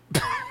gore.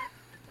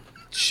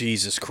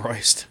 Jesus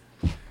Christ.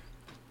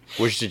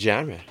 Which the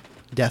genre?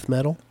 Death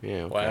metal.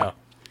 Yeah. Okay. Wow.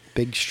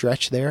 Big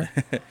stretch there.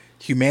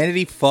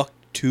 Humanity fucked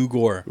to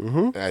gore.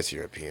 That's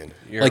European.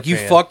 Like you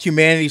European. fucked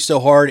humanity so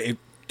hard it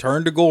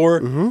turned to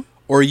gore,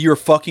 or you were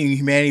fucking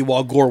humanity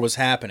while gore was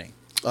happening.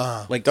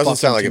 Like Doesn't fucking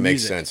sound like to it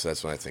makes music. sense.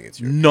 That's why I think it's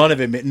European. None of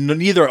it.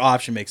 Neither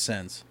option makes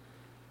sense.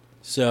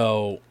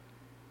 So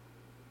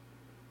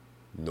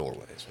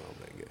Norway as well,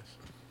 I guess.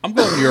 I'm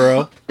going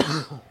Euro.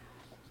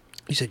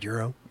 You said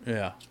Euro?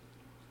 Yeah,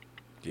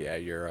 Yeah,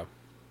 Euro.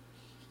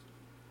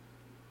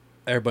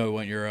 everybody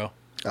went Euro.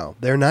 Oh,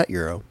 they're not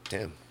Euro.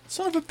 Damn.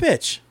 Son of a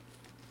bitch.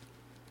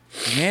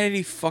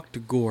 Humanity fucked to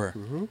gore.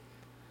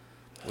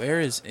 Where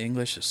is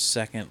English a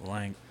second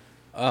language?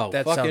 Oh,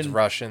 That fucking, sounds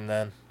Russian,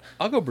 then.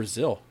 I'll go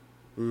Brazil.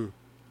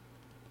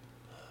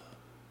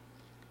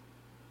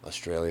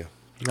 Australia.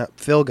 No,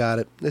 Phil got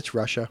it. It's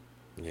Russia.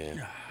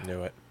 Yeah.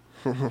 Knew it.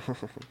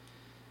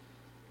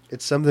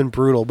 It's something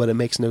brutal, but it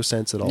makes no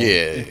sense at all.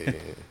 Yeah.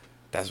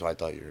 That's why I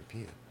thought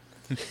European.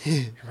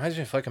 Reminds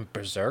me of fucking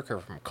Berserker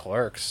from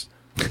Clerks.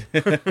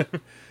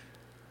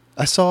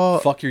 I saw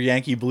Fuck your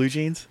Yankee blue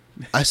jeans.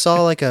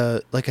 like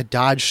a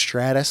Dodge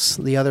Stratus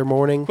the other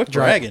morning. Quit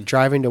bragging.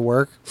 Driving to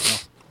work.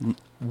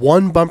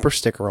 One bumper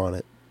sticker on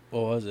it.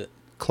 What was it?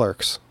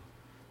 Clerks.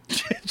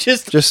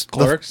 Just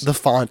Clerks. The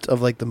font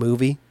of like the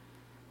movie,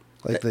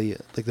 like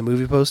the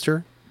movie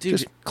poster. Dude,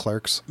 just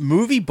Clerks.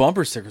 movie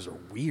bumper stickers are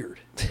weird.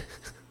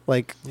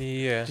 Like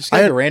Yeah. Just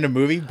like a random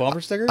movie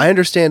bumper sticker. I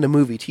understand a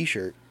movie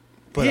T-shirt,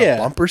 but Yeah. a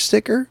bumper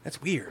sticker.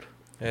 That's weird.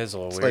 It is a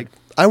little It's weird. like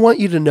I want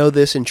you to know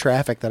this in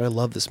traffic that I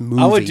love this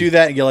movie. I would do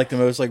that and get like the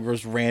most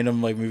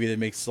random like movie that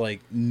makes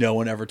like no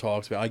one ever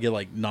talks about. I get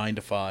like 9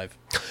 to 5.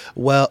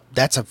 Well,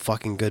 that's a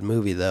fucking good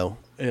movie though,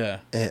 Yeah.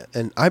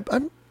 and I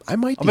might.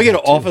 I'm gonna get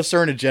an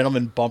officer and a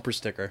gentleman bumper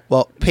sticker.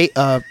 Well,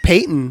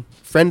 Peyton,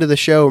 friend of the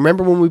show,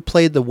 remember when we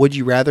played the Would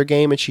You Rather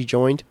game and she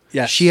joined?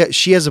 Yes.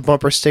 She has a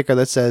bumper sticker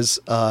that says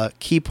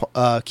keep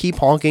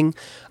honking.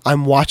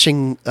 I'm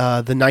watching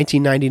the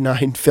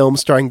 1999 film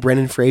starring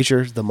Brendan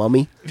Fraser, The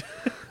Mummy,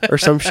 or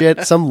some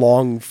shit, some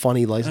long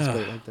funny license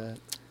plate like that.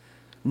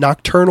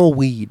 Nocturnal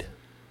Weed,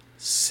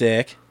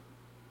 Sick.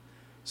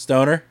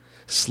 Stoner.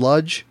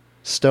 sludge,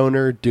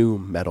 stoner,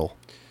 doom metal.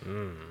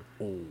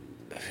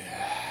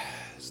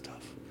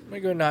 I'm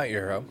going to go not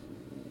Euro.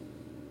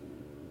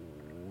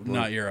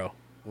 Not Euro.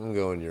 I'm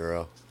going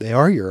Euro. They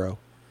are Euro.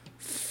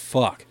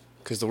 Fuck.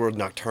 Because the word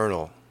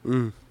nocturnal.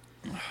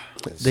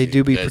 They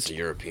do be That's a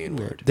European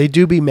word. They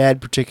do be mad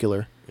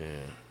particular. Yeah.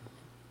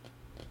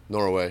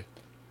 Norway.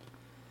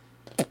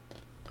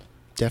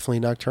 Definitely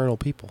nocturnal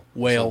people.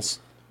 Wales.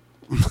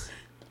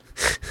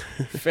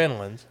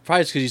 Finland.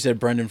 Probably just because you said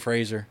Brendan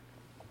Fraser.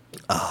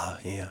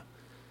 Yeah.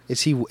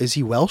 Is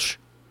he Welsh?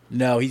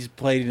 No, he's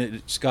played in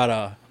it. Just got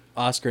a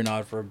Oscar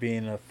nod for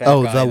being a fat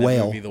Oh, guy The in that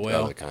Whale. movie, The Well,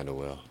 Whale. the kind of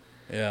whale.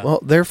 Yeah. Well,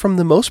 they're from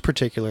the most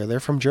particular. They're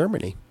from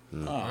Germany.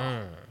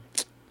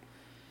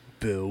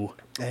 Boo.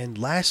 And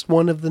last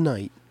one of the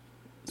night.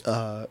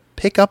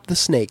 Pick up the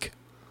snake.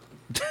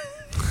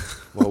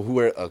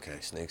 Well, okay,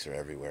 snakes are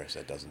everywhere, so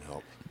that doesn't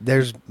help.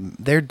 They're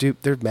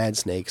mad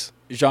snakes.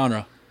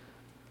 Genre.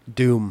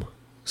 Doom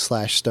 /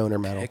 stoner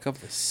metal. Pick up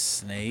the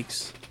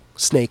snakes.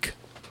 Snake.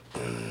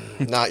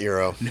 Not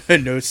Euro.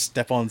 No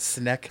step on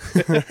snack.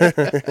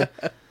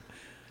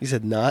 You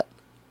said not?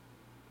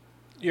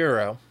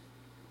 Euro.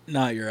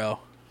 Not Euro.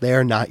 They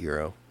are not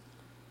Euro.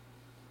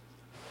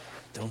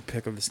 Don't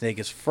pick up the snake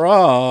is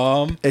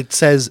from. It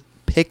says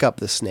pick up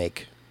the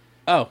snake.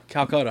 Oh,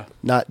 Calcutta.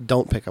 Not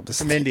don't pick up the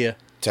From snake. India.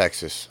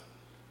 Texas.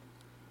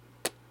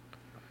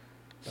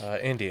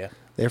 India.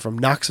 They're from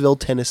Knoxville,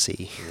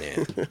 Tennessee.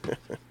 Yeah.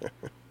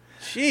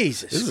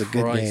 Jesus This is a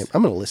good Christ. name.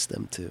 I'm gonna list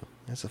them too.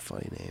 That's a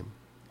funny name.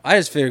 I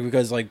just figured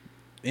because like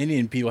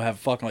Indian people have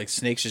fucking like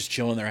snakes just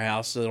chilling in their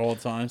house at all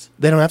times.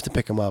 They don't have to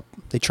pick them up.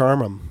 They charm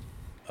them.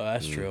 Oh,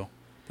 that's true.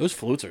 Those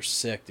flutes are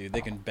sick, dude.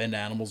 They can bend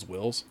animals'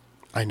 wills.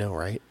 I know,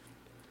 right?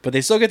 But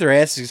they still get their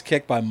asses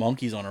kicked by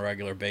monkeys on a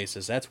regular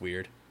basis. That's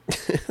weird.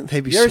 They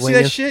be You ever swinging.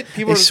 see that shit?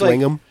 People They just swing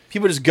like them.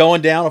 people just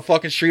going down a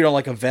fucking street on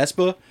like a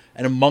Vespa,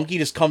 and a monkey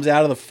just comes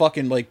out of the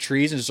fucking like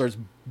trees and just starts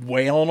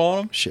wailing on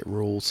them. Shit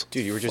rules.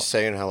 Dude, you were just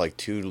saying how like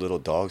 2 little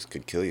dogs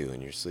could kill you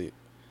in your sleep.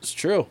 It's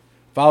true.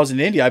 If I was in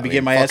India, I'd be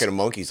getting my ass. Fucking a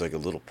monkey's like a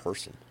little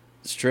person.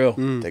 It's true.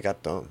 They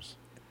got thumbs.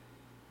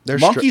 They're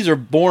Monkeys are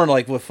born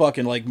like with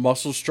fucking like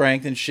muscle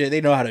strength and shit.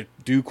 They know how to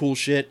do cool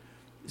shit.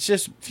 It's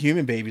just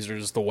human babies are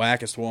just the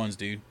wackest ones,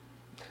 dude.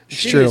 It's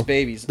Shittiest true.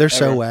 babies. They're ever.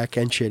 so whack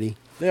and shitty.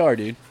 They are,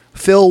 dude.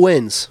 Phil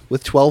wins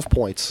with 12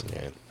 points.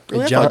 Yeah.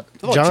 And I John,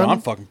 thought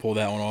John fucking pulled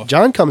that one off.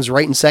 John comes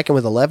right in second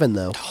with 11,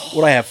 though.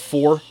 What I have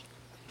 4.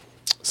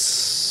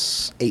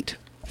 8.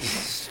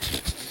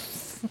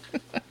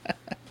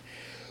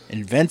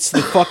 Invents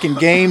the fucking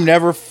game,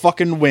 never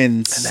fucking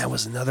wins. And that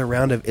was another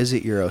round of Is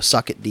It Euro?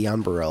 Suck it,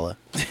 Dion Barella.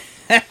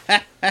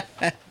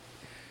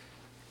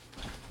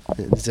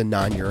 He's a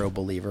non-Euro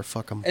believer.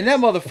 Fuck him. And that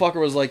motherfucker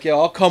was like, "Yo,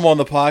 I'll come on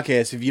the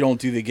podcast if you don't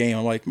do the game."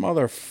 I'm like,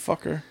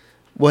 "Motherfucker."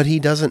 What he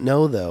doesn't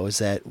know, though, is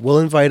that we'll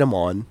invite him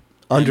on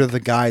under the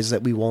guise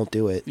that we won't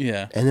do it.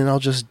 Yeah. And then I'll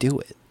just do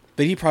it.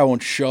 But he probably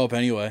won't show up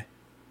anyway.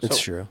 It's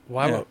So, true.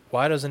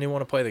 Why doesn't he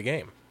want to play the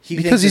game?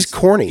 Because thinks he's it's-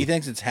 corny. He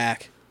thinks it's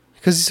hack.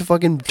 Because he's a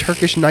fucking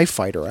Turkish knife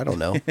fighter. I don't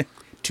know.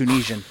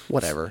 Tunisian.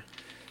 Whatever.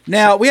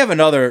 Now, we have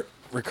another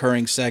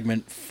recurring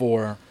segment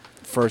for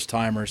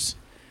first-timers.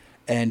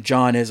 And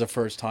John is a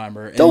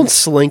first-timer. And Don't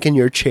slink in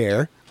your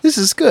chair. This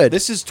is good.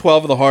 This is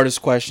 12 of the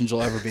hardest questions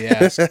you'll ever be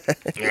asked. All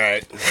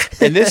right.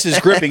 And this is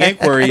gripping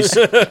inquiries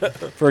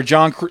for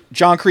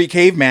Concrete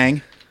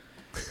Caveman.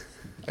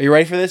 Are you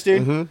ready for this,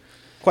 dude? Mm-hmm.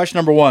 Question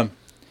number 1.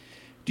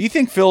 Do you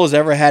think Phil has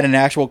ever had an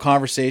actual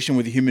conversation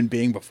with a human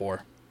being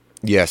before?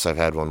 Yes, I've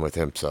had one with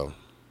him, so.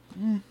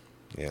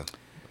 Yeah.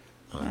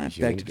 I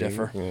beg to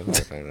differ. Yeah,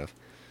 fair enough.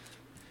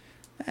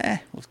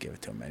 Let's give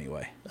it to him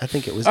anyway. I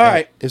think it was. All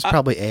right. It was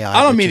probably AI.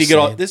 I don't but mean to just get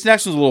all... saying. This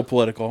next one's a little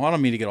political. I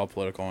don't mean to get all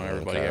political on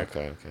everybody here.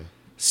 Okay.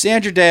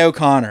 Sandra Day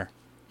O'Connor.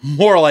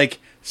 More like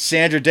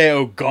Sandra Day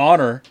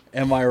O'Goner.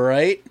 Am I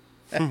right?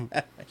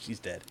 She's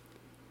dead.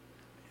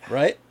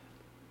 Right?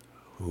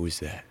 Who's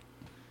that?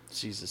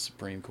 She's the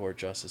Supreme Court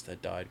justice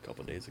that died a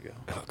couple days ago.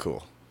 Oh,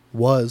 cool.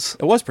 Was.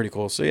 It was pretty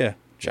cool. So yeah,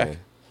 check. Yeah.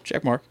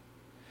 Check mark.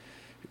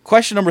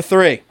 Question number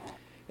 3.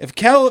 If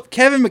Kevin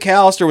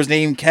McAllister was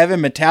named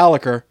Kevin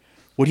Metallica,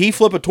 would he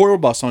flip a tour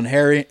bus on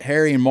Harry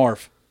and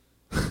Marv?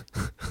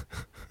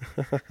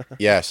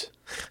 Yes.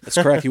 That's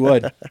correct, he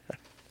would.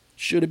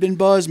 Should have been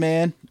Buzz,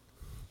 man.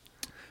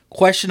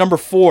 Question number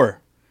 4.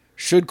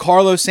 Should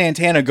Carlos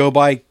Santana go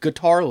by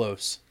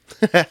Guitarlos?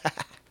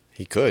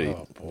 He could.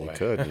 Oh, boy. He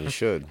could. He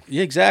should.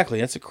 Yeah, exactly.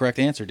 That's the correct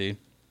answer, dude.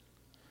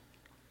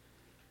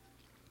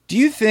 Do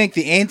you think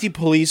the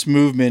anti-police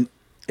movement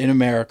in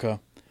America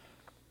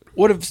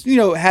would have,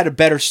 had a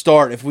better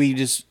start if we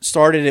just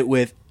started it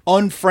with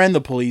unfriend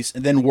the police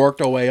and then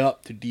worked our way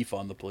up to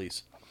defund the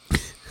police?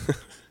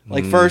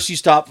 Like first you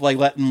stop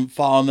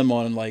following them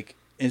on like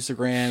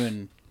Instagram,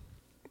 and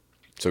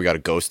So we got to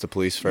ghost the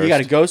police first? you got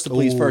to ghost the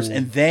police Ooh. first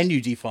and then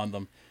you defund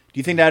them. Do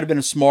you think that would have been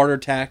a smarter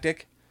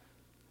tactic?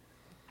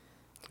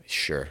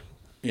 Sure.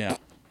 Yeah,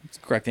 that's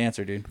the correct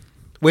answer, dude.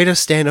 Way to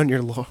stand on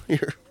your law,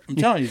 your I'm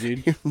telling you,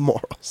 dude.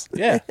 morals.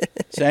 Yeah.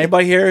 So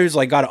anybody here who's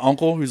like got an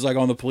uncle who's like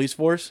on the police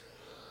force,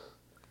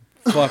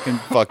 fucking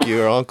Fuck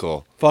your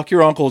uncle. fuck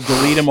your uncle.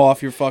 Delete him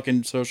off your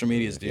fucking social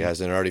medias, dude. He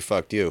hasn't already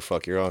fucked you.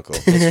 Fuck your uncle.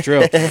 It's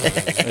true.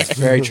 That's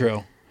very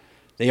true.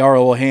 They are a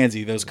little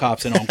handsy, those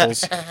cops and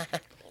uncles.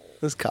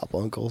 Those cop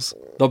uncles.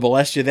 They'll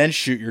molest you, then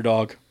shoot your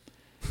dog.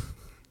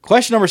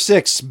 Question number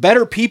 6.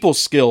 Better people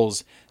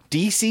skills.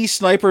 DC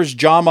snipers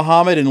John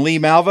Muhammad and Lee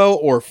Malvo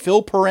or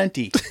Phil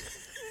Parenti?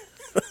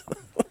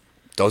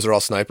 Those are all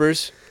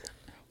snipers?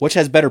 Which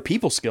has better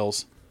people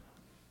skills?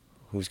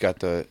 Who's got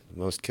the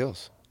most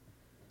kills?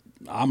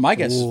 My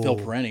guess is Phil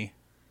Ooh. Parenti.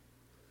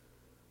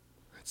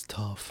 That's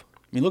tough. I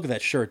mean, look at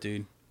that shirt,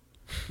 dude.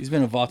 He's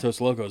been in Vatos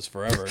Locos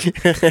forever.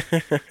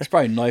 He's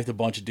probably knifed a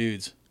bunch of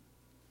dudes.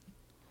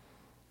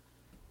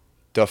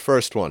 The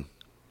first one.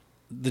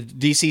 The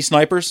DC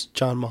snipers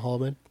John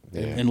Muhammad.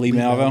 Yeah. and Lee Lee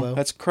Malvo. Malvo.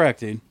 That's correct,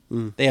 dude.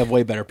 They have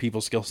way better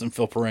people skills than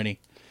Phil Parenti.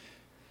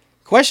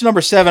 Question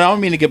number 7. I don't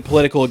mean to get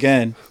political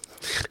again.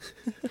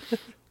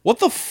 What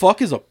the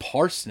fuck is a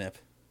parsnip?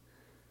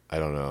 I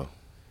don't know.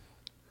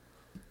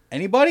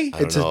 Anybody? I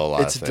don't know a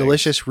lot It's of a things.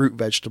 delicious root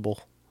vegetable.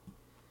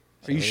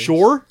 Are you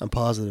sure? I'm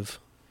positive.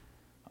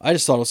 I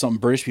just thought it was something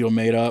British people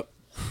made up.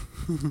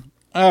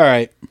 All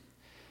right.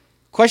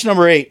 Question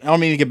number 8. I don't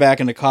mean to get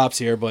back into cops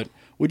here, but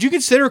would you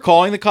consider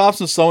calling the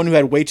cops on someone who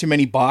had way too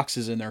many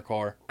boxes in their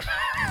car?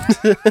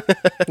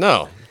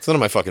 No. It's none of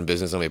my fucking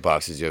business how many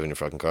boxes you have in your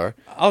fucking car.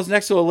 I was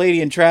next to a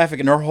lady in traffic,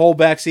 and her whole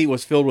back seat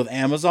was filled with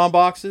Amazon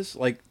boxes,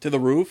 like to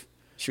the roof.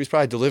 She was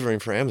probably delivering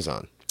for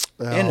Amazon.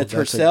 And a that's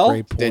Tercel?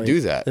 great They point.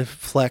 do that.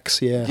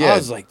 Flex, yeah. I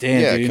was like,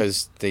 damn, Yeah, dude.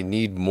 because they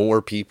need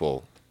more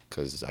people.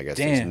 Because I guess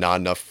there's Damn. not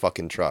enough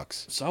fucking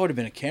trucks. So I would have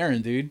been a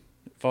Karen, dude.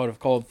 If I would have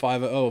called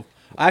 5-0.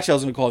 Actually, I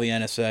was going to call the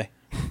NSA.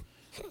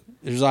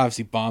 There's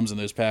obviously bombs in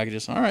those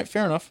packages. All right,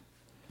 fair enough.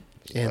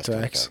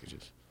 Anthrax.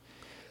 Packages.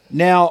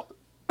 Now,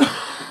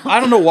 I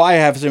don't know why I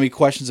have so many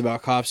questions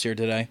about cops here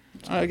today.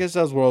 I guess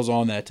that's what I was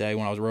on that day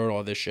when I wrote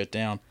all this shit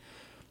down.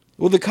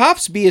 Will the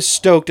cops be as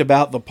stoked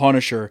about the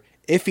Punisher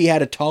if he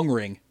had a tongue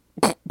ring?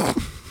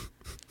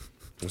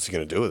 What's he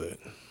gonna do with it?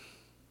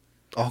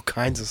 All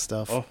kinds of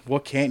stuff. Oh,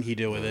 what can't he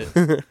do with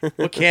it?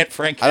 What can't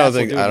Frank I don't Castle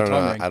think. do I with don't a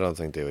tongue know. ring? I don't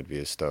think they would be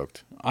as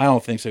stoked. I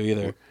don't think so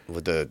either.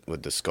 Would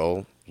the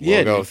skull Yeah,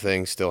 logo dude.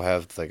 thing still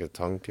have like a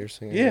tongue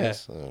piercing? I Yeah.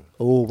 guess? Oh.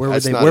 Oh, where would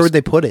That's they? not Where as- would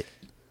they put it?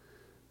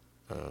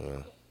 I don't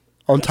know.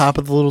 On top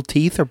of the little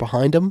teeth or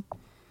behind them?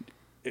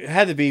 It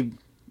had to be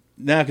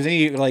no, because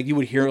then you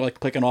would hear it like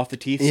clicking off the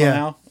teeth Yeah.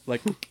 somehow.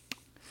 Like,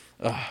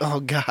 Oh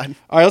God.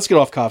 all right, let's get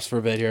off cops for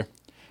a bit here.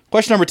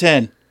 Question number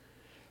 10.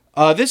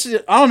 This is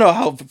I don't know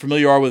how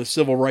familiar you are with the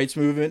civil rights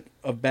movement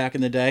of back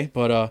in the day,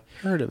 but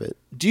Heard of it?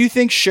 do you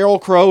think Sheryl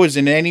Crow is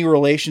in any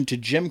relation to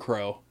Jim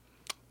Crow?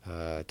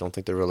 I don't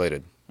think they're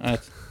related. I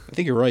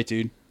think you're right,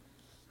 dude.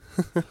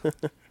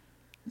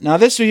 Now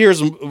this is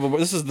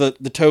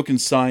the token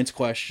science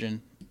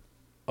question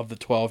of the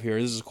 12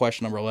 here. This is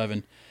question number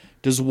 11.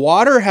 Does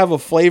water have a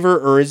flavor,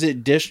 or is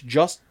it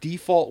just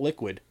default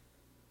liquid?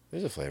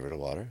 There's a flavor to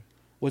water.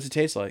 What's it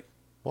taste like?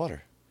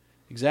 Water.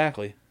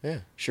 Exactly. Yeah.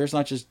 Sure, it's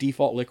not just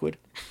default liquid.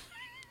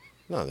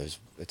 No,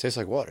 it tastes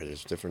like water.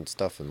 There's different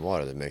stuff in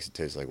water that makes it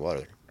taste like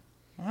water.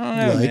 I don't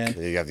know, Like?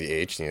 man. You have the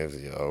H, and you have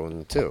the O,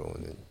 and the 2.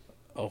 And then,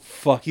 Oh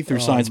fuck! He threw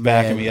science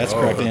back at man. me. That's the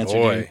correct answer,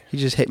 dude. He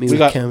just hit me We with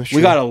got chemistry.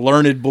 we got a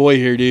learned boy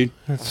here, dude.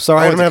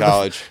 Sorry, I I went don't to have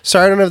college.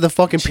 sorry, I don't have the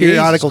fucking Jesus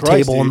periodical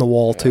Christ, table on dude. the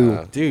wall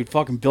too. Dude,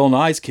 fucking Bill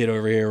Nye's kid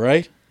over here,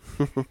 right?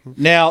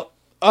 Now,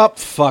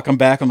 fuck, I'm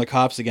back on the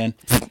cops again.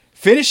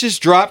 Finish this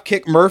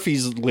Dropkick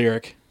Murphys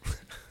lyric.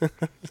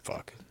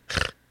 fuck.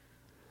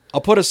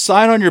 I'll put a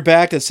sign on your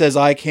back that says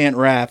I can't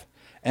rap,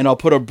 and I'll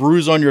put a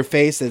bruise on your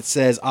face that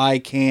says I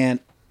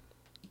can't.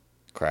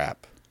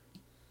 Crap.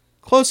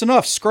 Close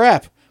enough.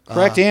 Scrap.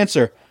 Correct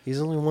answer.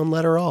 He's only one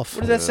letter off.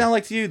 What does that sound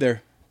like to you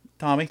there,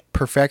 Tommy?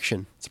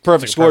 Perfection. It's a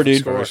perfect score,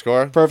 dude. Perfect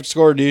score? Perfect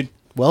score, dude.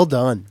 Well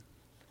done.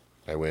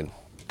 I win.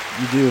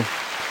 You do.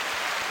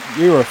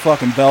 You were a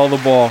fucking belle of the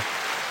ball.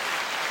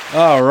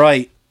 All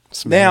right.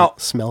 Now,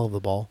 Smell of the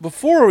ball.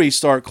 before we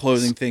start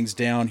closing things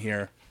down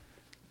here,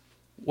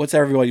 what's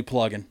everybody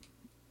plugging?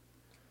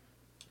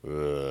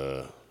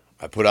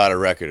 I put out a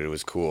record. It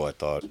was cool, I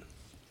thought.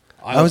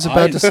 I was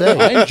about to say.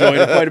 I enjoyed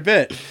it quite a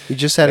bit. You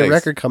just had Thanks. a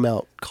record come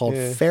out called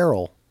Yeah.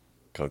 Feral.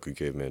 Concrete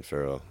Caveman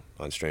Feral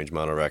on Strange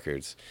Mono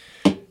Records.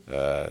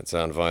 It's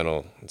on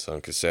vinyl. It's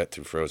on cassette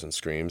through Frozen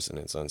Screams, and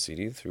it's on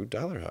CD through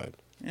Dollarhide.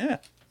 Yeah.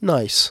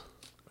 Nice.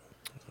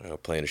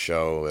 Playing a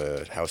show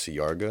at House of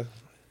Yarga.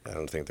 I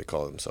don't think they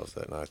call themselves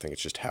that now. I think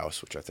it's just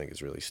House, which I think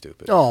is really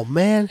stupid. Oh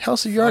man,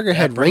 House of Yarga that,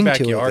 had bring ring back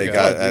to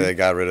Yarga. it. They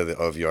got rid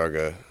of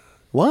Yarga.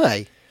 Why?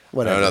 I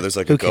Whatever. don't know. There's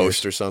like Who a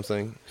ghost cares? or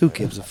something. Who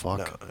gives a fuck?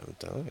 No, I'm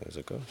telling you, there's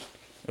a ghost.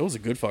 It was a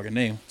good fucking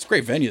name. It's a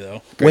great venue,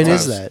 though. When Great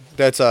is times.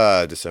 that?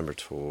 That's December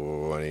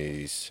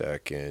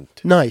 22nd.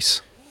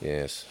 Nice.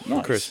 Yes,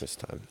 Nice. Christmas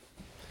time.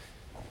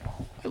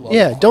 I love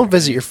Yeah, it. don't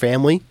visit your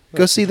family.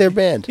 Go see their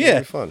band. Yeah. It'll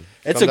be fun.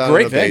 It's Come a down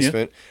great to the venue.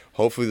 basement.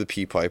 Hopefully the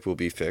pee pipe will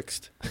be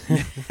fixed.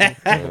 We'll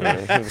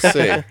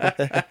see.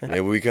 Maybe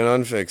we can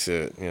unfix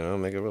it.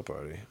 Make a real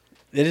party.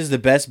 It is the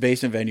best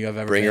basement venue I've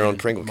ever Bring been your own in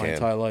Pringle my can.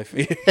 entire life.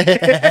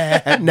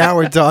 Now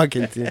we're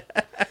talking. Dude.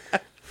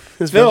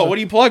 Phil, what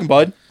are you plugging,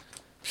 bud?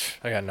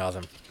 I got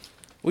nothing.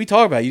 What are you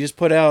talking about? You just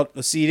put out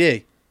a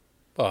CD.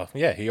 Well,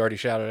 yeah, he already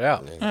shouted it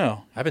out.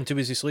 Oh. I've been too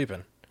busy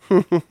sleeping.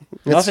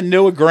 Nothing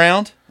new at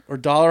Ground or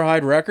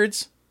Dollarhide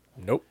Records?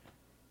 Nope.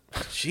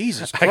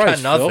 Jesus I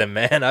Christ, got nothing, Phil.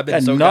 man. I've been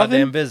Got so nothing?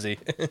 goddamn busy.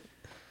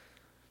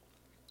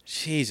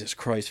 Jesus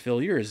Christ, Phil,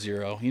 you're a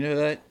zero. You know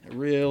that? A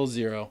real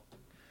zero.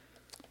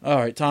 All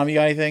right, Tom, you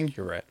got anything?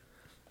 You're right.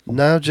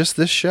 No, just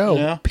this show.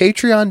 Yeah.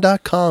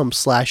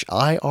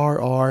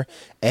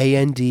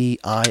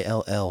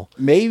 Patreon.com/IRRANDILL.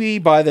 Maybe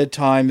by the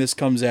time this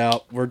comes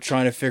out, we're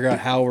trying to figure out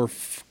how we're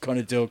going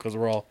to do it because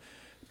we're all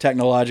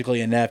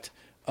technologically inept.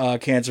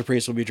 Cancer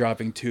Priest will be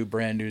dropping 2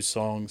 brand new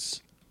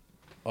songs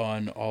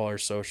on all our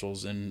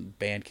socials and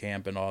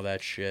Bandcamp and all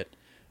that shit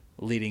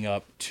leading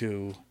up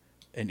to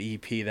an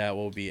EP that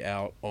will be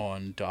out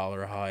on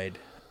Dollarhide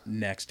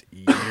next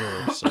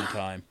year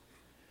sometime.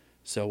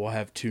 So we'll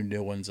have 2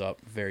 new ones up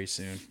very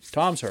soon.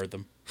 Tom's heard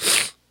them.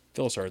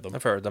 Phil's heard them.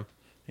 I've heard them.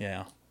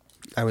 Yeah.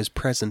 I was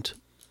present.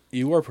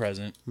 You were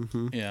present.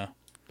 Mm-hmm. Yeah.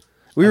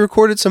 We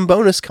recorded some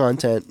bonus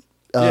content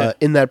Yeah.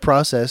 in that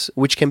process,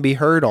 which can be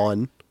heard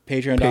on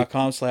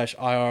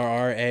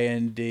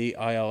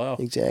Patreon.com/IRRANDILL.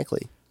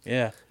 exactly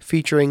Yeah.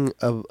 featuring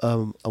a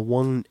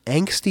one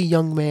angsty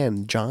young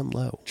man, John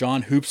Lowe.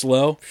 John Hoops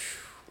Low.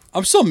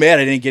 I'm so mad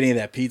I didn't get any of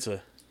that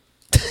pizza.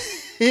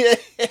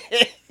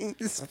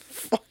 This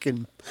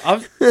fucking...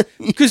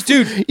 Because,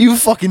 dude... You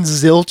fucking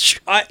zilch.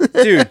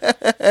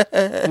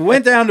 We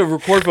went down to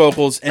record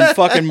vocals, and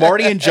fucking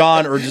Marty and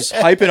John are just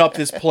hyping up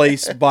this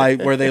place by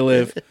where they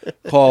live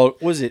called,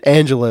 what is it?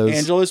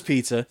 Angelo's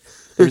Pizza.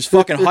 They're just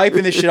fucking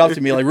hyping this shit up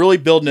to me, like really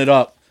building it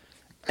up.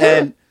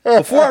 And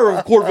before I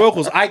record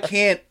vocals, I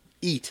can't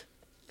eat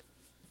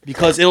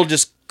because it'll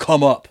just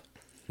come up.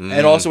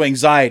 And also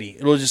anxiety.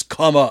 It'll just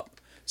come up.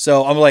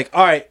 So I'm like,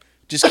 all right,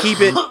 just keep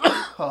it.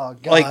 Oh,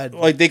 God.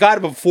 Like they got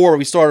it before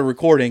we started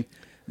recording.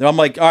 Then I'm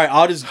like, all right,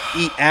 I'll just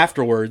eat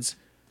afterwards.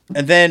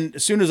 And then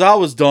as soon as I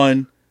was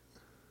done,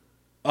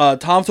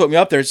 Tom took me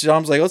up there. So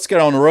Tom's like, let's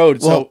get on the road.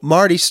 Well, so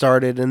Marty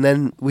started, and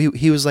then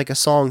he was like a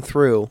song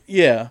through.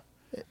 Yeah.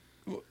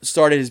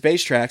 Started his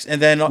bass tracks.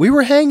 And then we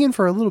were hanging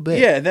for a little bit.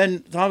 Yeah. And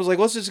then Tom was like,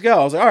 let's just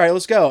go. I was like, all right,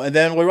 let's go. And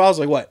then I was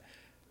like, what?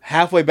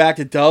 Halfway back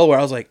to Delaware,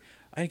 I was like,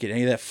 I didn't get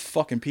any of that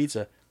fucking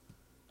pizza.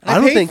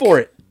 And I paid for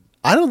it.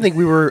 I don't think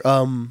we were...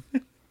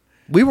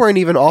 we weren't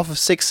even off of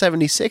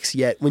 676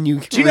 yet when you...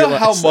 Do you know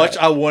how much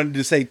I wanted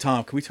to say,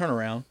 Tom, can we turn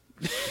around?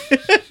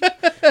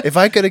 If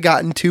I could have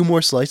gotten 2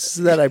 more slices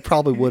of that, I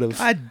probably would have.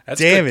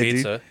 That's damn good it,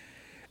 pizza. dude.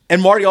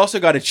 And Marty also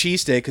got a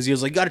cheesesteak because he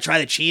was like, you got to try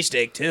the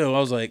cheesesteak too. I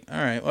was like,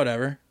 all right,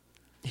 whatever.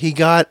 He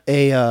got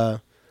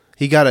a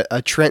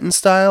Trenton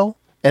style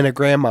and a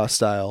grandma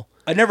style.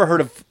 I never heard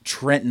of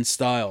Trenton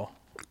style.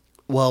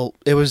 Well,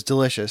 it was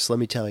delicious, let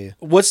me tell you.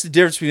 What's the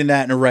difference between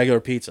that and a regular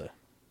pizza?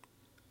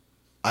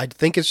 I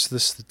think it's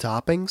just the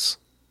toppings,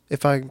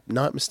 if I'm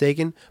not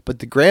mistaken. But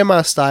the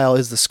grandma style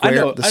is the square, I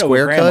know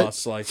square what cut. grandma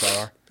slices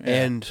are.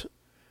 Yeah. And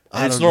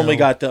it's normally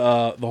got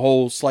the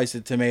whole slice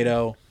of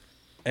tomato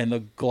and the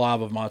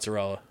glob of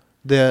mozzarella.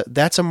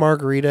 That's a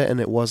margarita,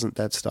 and it wasn't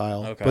that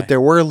style. Okay. But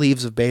there were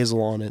leaves of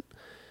basil on it.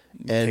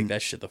 And take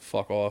that shit the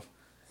fuck off.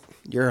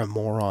 You're a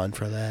moron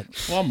for that.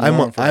 Well, I'm a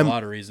moron for a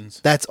lot of reasons.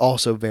 That's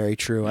also very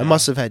true. Yeah. I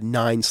must have had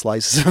 9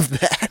 slices of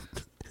that.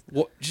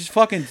 Well, just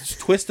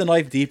twist the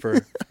knife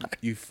deeper,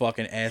 you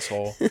fucking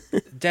asshole.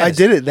 Dennis, I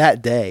did it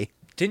that day.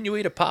 Didn't you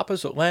eat a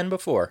Papa's at Len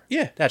before?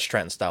 Yeah. That's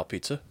Trenton style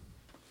pizza.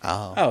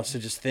 Oh, so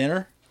just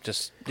thinner?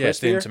 Just Crispier?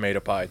 thin tomato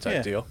pie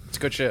type deal. It's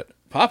good shit.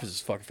 Papa's is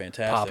fucking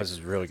fantastic. Papa's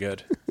is really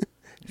good.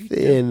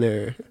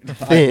 Thinner.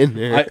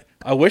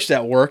 I wish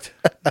that worked.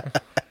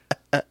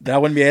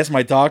 That wouldn't be asking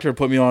my doctor to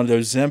put me on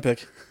those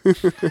Ozempic.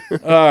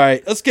 All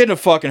right, let's get into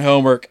fucking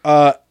homework.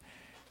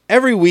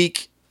 Every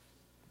week,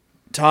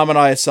 Tom and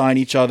I assign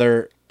each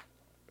other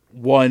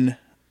one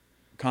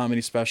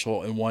comedy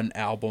special and one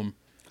album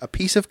A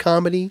piece of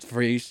comedy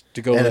for each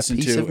to go and listen a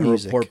piece to of and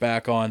music. report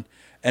back on.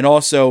 And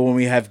also, when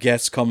we have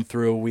guests come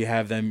through, we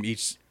have them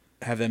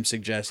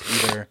suggest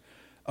either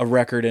a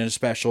record and a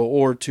special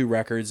or 2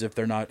 records if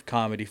they're not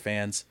comedy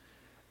fans.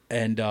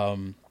 And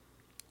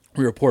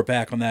we report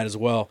back on that as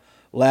well.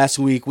 Last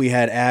week, we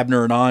had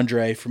Abner and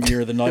Andre from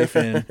Year of the Knife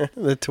In.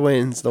 The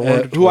twins, the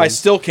Wonder who I Twins.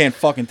 still can't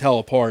fucking tell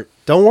apart.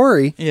 Don't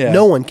worry. Yeah.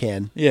 No one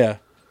can. Yeah.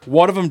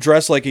 One of them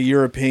dressed like a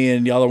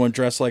European, the other one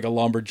dressed like a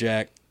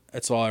lumberjack.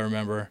 That's all I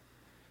remember.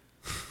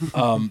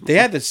 They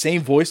had the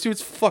same voice, dude.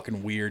 It's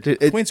fucking weird. Dude,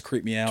 Twins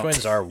creep me out.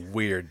 Twins are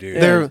weird,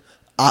 dude. They're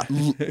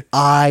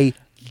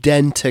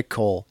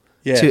identical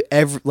to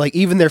every... Like,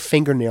 even their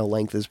fingernail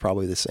length is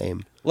probably the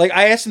same. Like,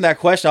 I asked him that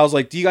question. I was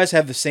like, do you guys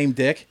have the same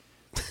dick?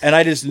 And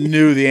I just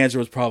knew the answer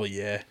was probably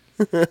yeah.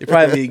 You probably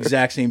have the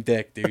exact same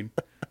dick, dude.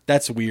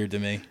 That's weird to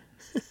me.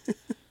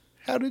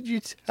 How do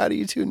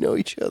you 2 know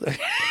each other?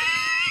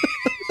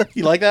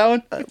 You like that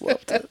one?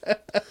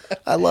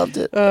 I loved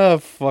it. Oh,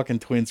 fucking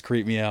twins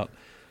creep me out.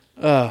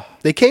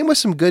 They came with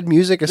some good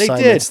music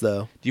assignments,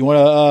 though. Do you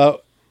want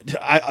to...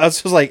 I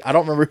was just like, I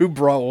don't remember who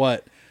brought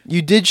what.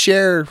 You did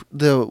share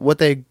what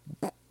they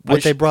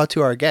brought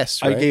to our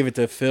guests, right? I gave it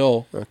to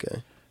Phil.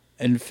 Okay.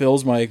 And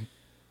Phil's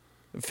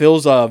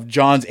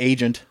John's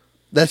agent.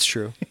 That's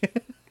true.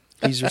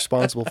 He's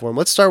responsible for him.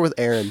 Let's start with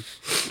Aaron.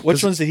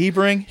 Which ones did he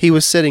bring? He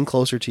was sitting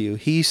closer to you.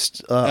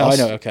 I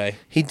know, okay.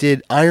 He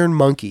did Iron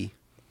Monkey.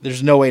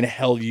 There's no way in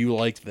hell you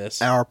liked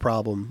this. Our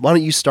Problem. Why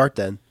don't you start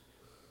then?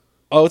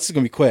 Oh, this is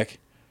going to be quick.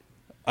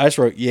 I just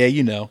wrote,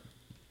 9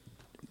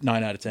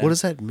 out of 10. What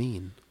does that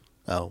mean?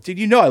 Oh. Dude,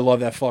 you know I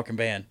love that fucking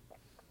band.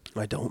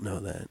 I don't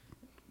know that.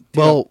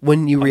 Well,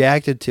 when you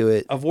reacted to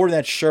it... I've worn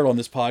that shirt on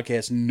this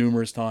podcast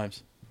numerous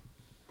times.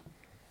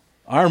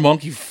 Iron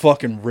Monkey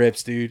fucking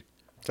rips, dude.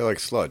 They're like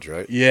sludge,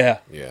 right? Yeah.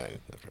 Yeah,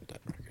 I've heard that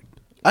record.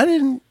 I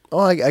didn't... Oh,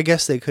 I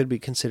guess they could be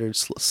considered...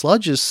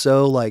 Sludge is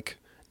so, like,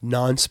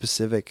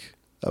 non-specific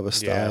of a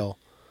style.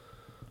 Yeah.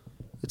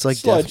 It's like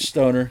sludge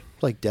stoner.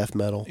 Like death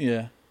metal.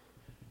 Yeah.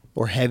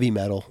 Or heavy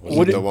metal. Was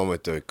it the one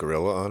with the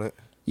gorilla on it?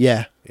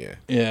 Yeah. Yeah.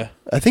 Yeah.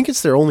 I think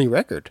it's their only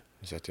record.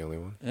 Is that the only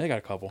one? They got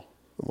a couple.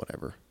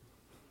 Whatever.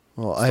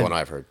 Well, It's the one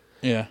I've heard.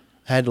 Yeah.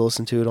 Had to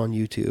listen to it on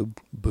YouTube.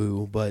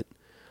 Boo. But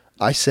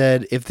I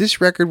said, if this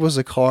record was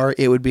a car,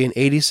 it would be an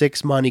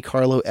 86 Monte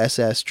Carlo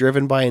SS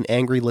driven by an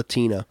angry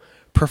Latina.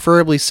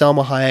 Preferably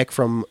Selma Hayek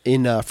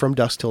from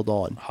Dusk Till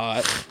Dawn.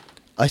 Hot.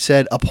 I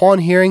said, upon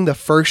hearing the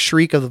first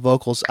shriek of the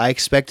vocals, I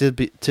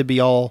expected to be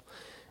all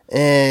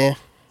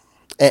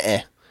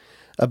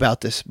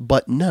about this.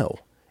 But no.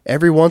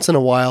 Every once in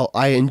a while,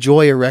 I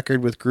enjoy a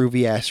record with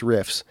groovy-ass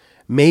riffs.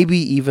 Maybe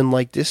even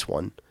like this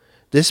one.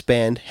 This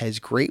band has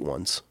great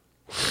ones.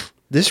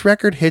 This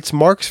record hits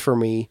marks for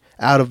me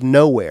out of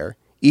nowhere,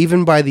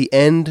 even by the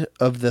end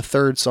of the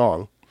third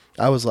song.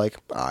 I was like,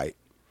 all right.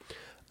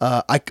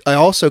 I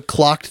also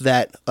clocked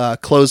that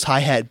closed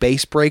hi-hat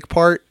bass break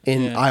part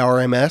in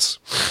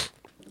IRMS.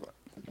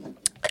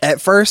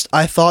 At first,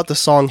 I thought the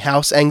song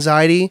House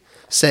Anxiety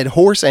said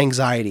horse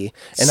anxiety,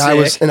 and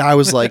I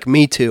was like,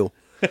 me too.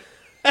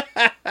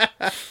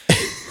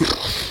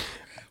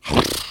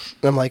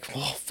 I'm like,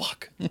 oh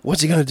fuck,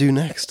 what's he gonna do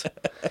next?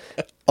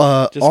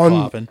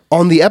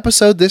 On the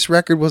episode this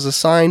record was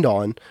assigned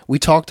on, we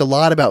talked a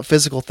lot about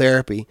physical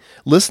therapy.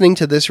 Listening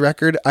to this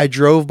record, I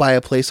drove by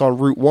a place on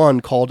Route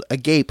 1 called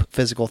Agape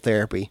Physical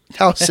Therapy.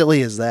 How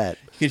silly is that?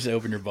 You just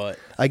open your butt.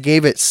 I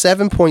gave it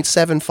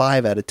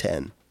 7.75 out of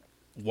 10.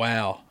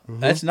 Wow.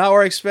 That's not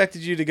where I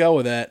expected you to go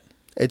with that.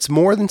 It's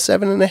more than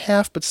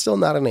 7.5, but still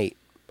not an 8.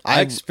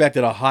 I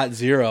expected a hot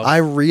 0. I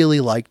really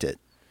liked it.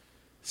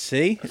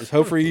 See? There's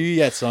hope for you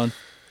yet, son.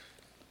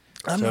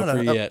 I'm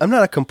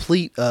not a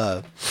complete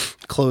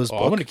closed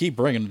book. I'm going to keep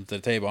bringing them to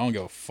the table. I don't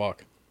give a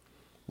fuck.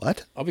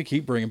 What? I'll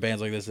keep bringing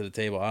bands like this to the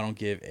table. I don't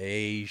give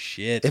a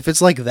shit. If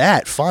it's like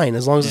that, fine.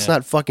 As long as it's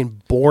not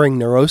fucking boring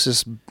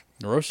Neurosis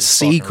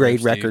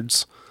C-grade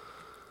records.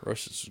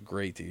 Neurosis is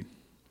great, dude.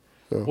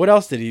 Oh. What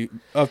else did he...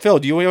 Phil,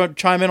 do you want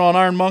to chime in on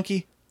Iron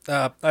Monkey?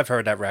 I've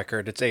heard that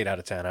record. It's 8 out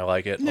of 10. I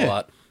like it a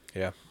lot.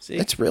 Yeah. See?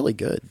 It's really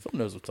good. Phil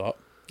knows what's up.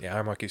 Yeah,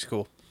 Iron Monkey's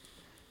cool.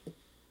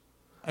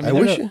 I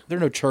mean, they're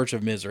no Church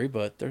of Misery,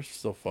 but they're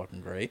still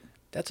fucking great.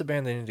 That's a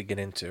band they need to get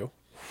into.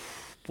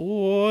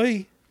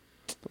 Boy.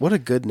 What a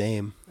good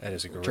name. That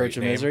is a great Church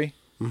of name. Misery?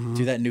 Mm-hmm.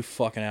 Dude, that new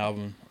fucking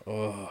album.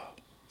 Oh,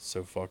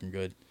 so fucking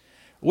good.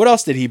 What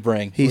else did he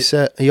bring?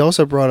 He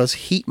also brought us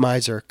Heat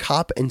Miser,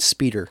 Cop, and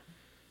Speeder.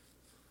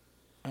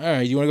 All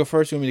right, you want to go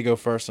first? You want me to go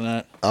first on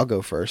that? I'll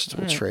go first.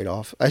 We'll trade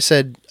off. I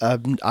said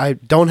I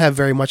don't have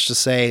very much to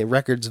say. The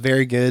record's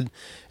very good.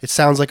 It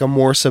sounds like a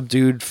more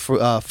subdued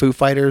Foo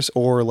Fighters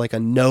or like a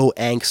no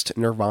angst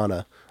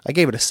Nirvana. I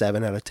gave it a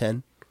 7 out of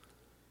 10.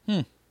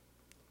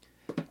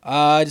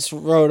 I just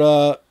wrote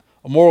a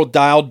more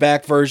dialed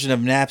back version of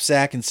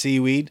Knapsack and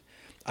Seaweed.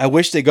 I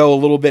wish they go a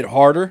little bit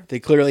harder. They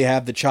clearly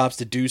have the chops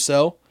to do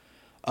so.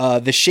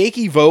 The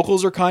shaky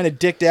vocals are kind of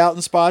dicked out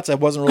in spots. I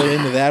wasn't really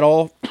into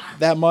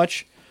that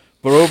much.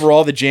 But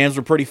overall, the jams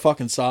were pretty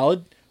fucking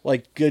solid.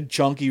 Like, good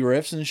chunky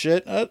riffs and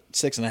shit.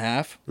 6.5.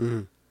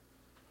 Mm-hmm.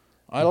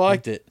 I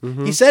liked it.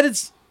 Mm-hmm.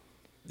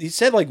 He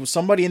said, like,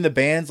 somebody in the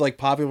band's, like,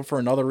 popular for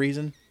another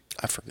reason.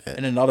 I forget.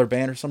 In another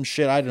band or some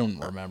shit. I don't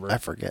remember. I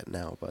forget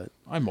now, but...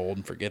 I'm old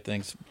and forget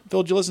things.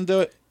 Phil, did you listen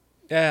to it?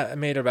 Yeah, I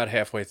made it about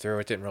halfway through.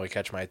 It didn't really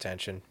catch my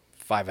attention.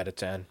 5 out of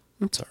 10.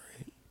 It's all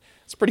right.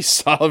 It's pretty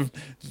solid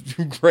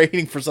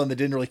rating for something that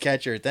didn't really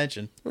catch your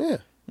attention. Yeah.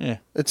 Yeah.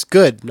 It's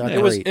good, not great.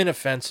 It was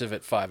inoffensive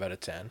at 5 out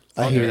of 10.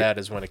 Under that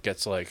is when it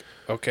gets like,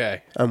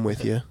 okay. I'm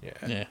with you.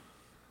 Yeah.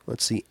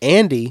 Let's see.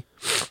 Andy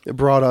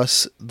brought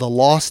us The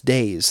Lost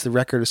Days. The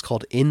record is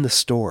called In the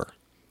Store.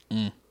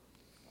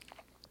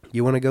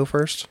 You want to go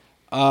first?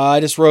 I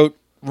just wrote,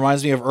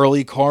 reminds me of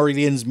early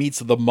Cardigans meets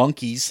the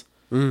Monkees,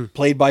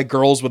 played by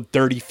girls with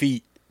dirty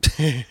feet.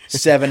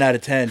 7 out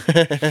of 10.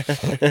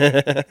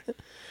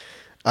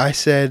 I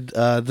said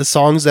the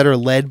songs that are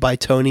led by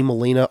Tony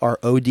Molina are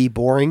OD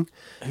boring.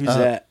 Who's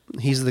that?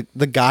 He's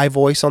the guy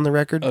voice on the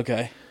record.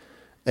 Okay.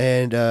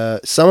 And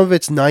some of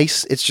it's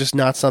nice. It's just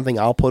not something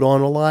I'll put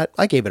on a lot.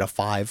 I gave it a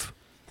 5.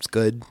 It's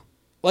good.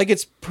 Like,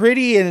 it's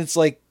pretty and it's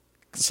like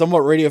somewhat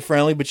radio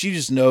friendly, but you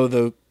just know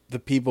the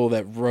people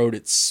that wrote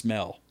it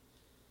smell.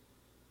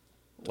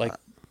 Like,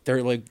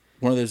 they're like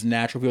one of those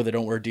natural people that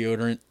don't wear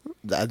deodorant.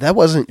 That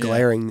wasn't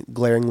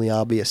glaringly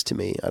obvious to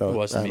me. It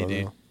wasn't me,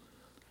 dude.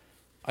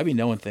 I be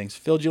knowing things.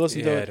 Phil, did you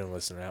listen to it? Yeah, I didn't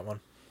listen to that one.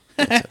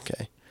 That's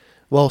okay.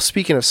 Well,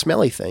 speaking of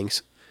smelly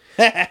things,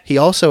 he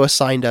also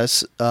assigned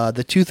us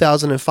the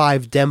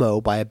 2005 demo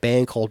by a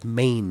band called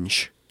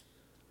Mange.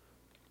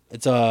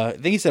 It's I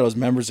think he said it was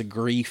Members of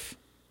Grief.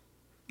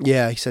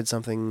 Yeah, he said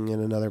something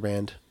in another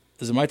band.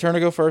 Is it my turn to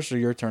go first or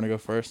your turn to go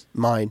first?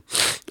 Mine.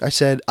 I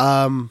said,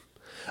 I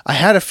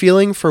had a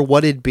feeling for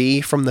what it'd be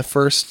from the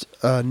first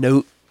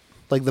note,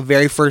 like the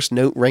very first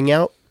note ring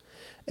out.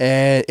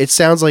 And it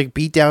sounds like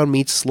Beatdown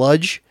meets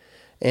Sludge.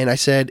 And I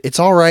said, it's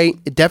all right.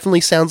 It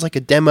definitely sounds like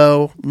a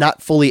demo,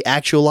 not fully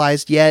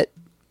actualized yet.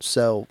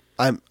 So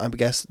I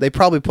guess they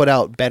probably put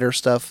out better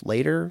stuff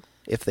later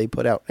if they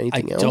put out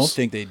anything else. I don't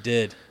think they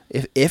did.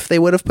 If they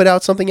would have put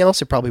out something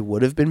else, it probably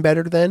would have been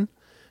better then.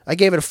 I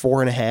gave it a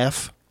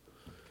 4.5.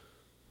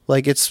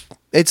 Like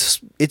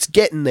it's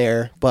getting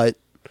there, but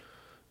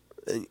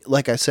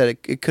like I said,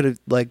 it could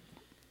have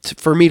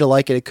for me to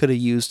like it could have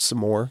used some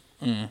more.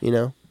 You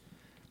know.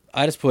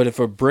 I just put it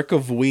for Brick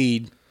of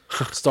Weed.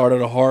 Started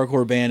a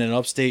hardcore band in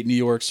upstate New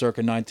York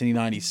circa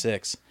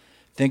 1996.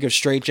 Think of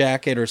Straight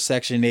Jacket or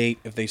Section 8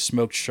 if they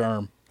smoked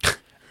Sherm.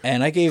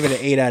 And I gave it an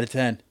 8 out of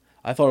 10.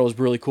 I thought it was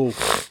really cool.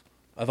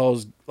 I thought it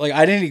was like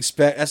I didn't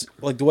expect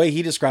like the way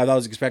he described it, I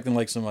was expecting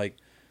like some like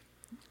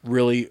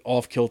really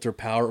off-kilter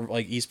power,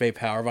 like East Bay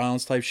power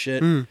violence type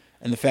shit. And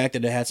the fact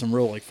that it had some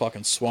real, like,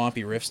 fucking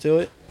swampy riffs to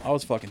it, I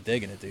was fucking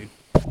digging it, dude.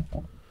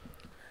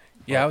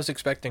 Yeah, I was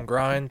expecting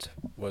grind.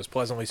 Was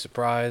pleasantly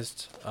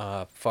surprised.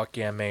 Fuck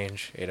yeah,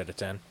 mange. 8 out of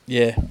 10.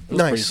 Yeah. It was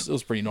Nice. It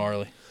was pretty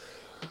gnarly.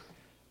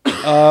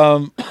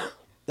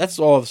 That's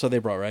all of the stuff they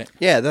brought, right?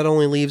 Yeah, that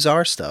only leaves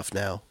our stuff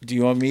now. Do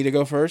you want me to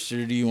go first,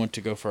 or do you want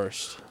to go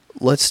first?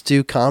 Let's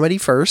do comedy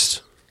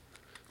first.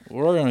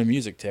 We're on a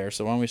music tear,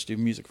 so why don't we just do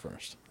music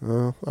first?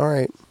 All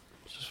right.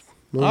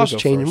 We'll I'll just go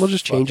change. first. We'll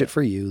just change Fuck it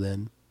for you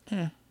then.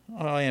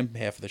 I am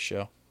half of the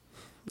show.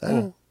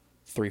 Oh.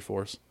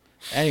 3/4.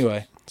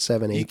 Anyway,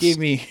 7/8. you gave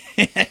me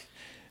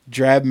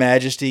Drab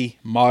Majesty,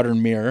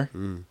 Modern Mirror.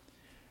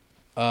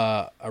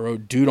 I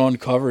wrote Dude on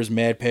Cover is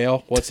Mad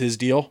Pale. What's his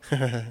deal?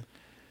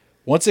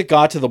 Once it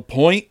got to the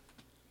point,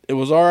 it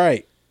was all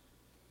right.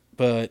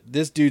 But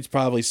this dude's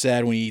probably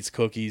sad when he eats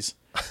cookies,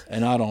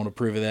 and I don't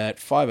approve of that.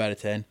 5 out of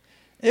 10.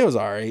 It was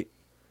all right.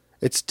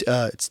 It's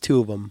two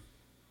of them.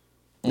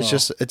 It's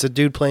Well, it's a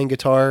dude playing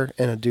guitar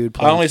and a dude I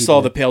playing. only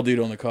saw the keyboard. pale dude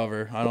on the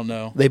cover. I don't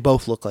know. They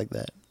both look like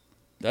that.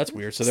 That's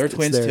weird. So they're It's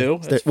twins their- too?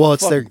 it's their- That's well,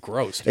 it's their- fucking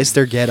gross. Dude. It's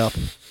their getup.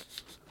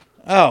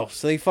 Oh,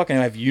 so they fucking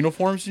have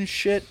uniforms and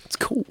shit? It's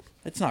cool.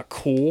 That's not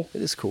cool.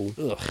 It is cool.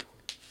 Ugh.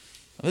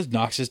 This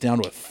knocks us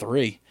down to a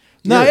 3.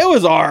 No, Yeah. it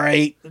was all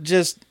right.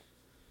 Just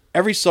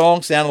every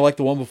song sounded like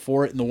the one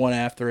before it and the one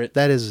after it.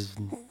 That is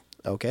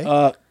okay.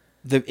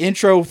 The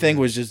intro thing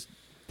was just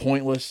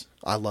pointless.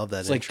 I love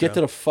that. It's like, intro. get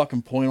to the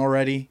fucking point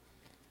already.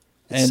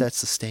 It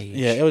sets the stage.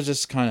 Yeah, it was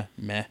just kind of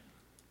meh.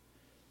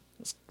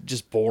 It's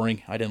just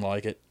boring. I didn't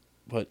like it,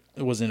 but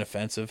it was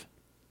inoffensive.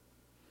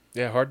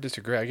 Yeah, hard to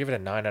disagree. I give it a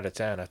 9 out of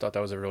 10. I thought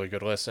that was a really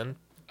good listen.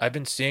 I've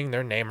been seeing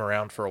their name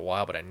around for a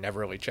while, but I never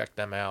really checked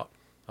them out.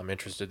 I'm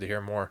interested to hear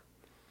more.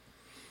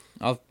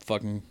 I'll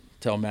fucking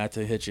tell Matt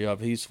to hit you up.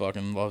 He's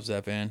fucking loves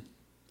that band.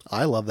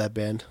 I love that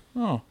band.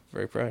 Oh,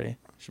 very proud of you.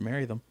 Should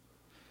marry them.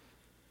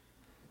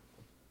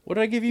 What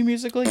did I give you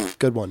musically?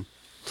 Good one.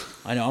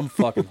 I know, I'm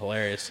fucking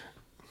hilarious.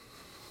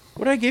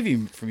 What did I give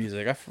you for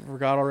music? I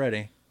forgot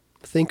already.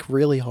 Think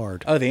really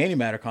hard. Oh, the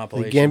Antimatter They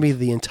compilation. gave me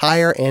the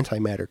entire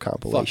Antimatter Fucking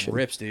compilation.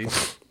 rips, dude.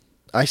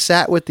 I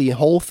sat with the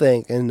whole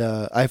thing, and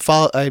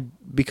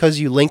because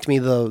you linked me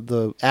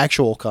the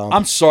actual comp.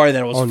 I'm sorry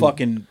that it was On-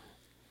 fucking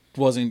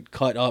wasn't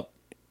cut up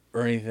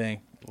or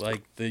anything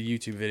like the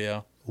YouTube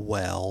video.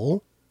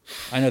 Well,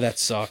 I know that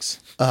sucks.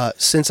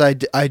 since I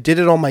did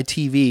it on my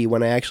TV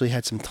when I actually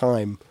had some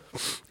time.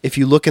 If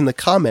you look in the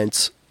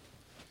comments,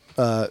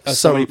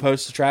 Somebody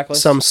posts the track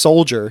list. some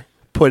soldier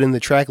put in the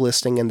track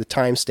listing and the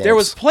timestamps. There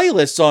was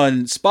playlists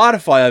on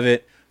Spotify of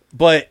it,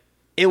 but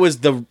it was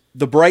the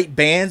right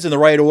bands in the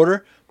right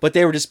order, but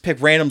they were just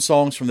pick random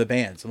songs from the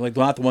bands. I'm like,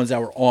 not the ones that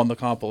were on the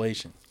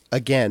compilation.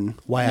 Again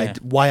Yeah.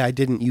 why I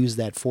didn't use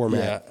that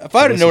format. Yeah, if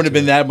I'd have to known listen it'd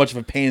been to that much of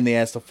a pain in the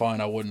ass to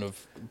find, I wouldn't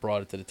have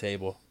brought it to the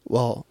table.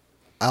 Well,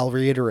 I'll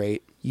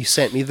reiterate. You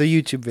sent me the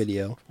YouTube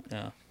video.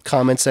 Yeah.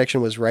 Comment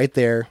section was right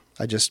there.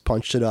 I just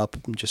punched it up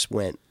and just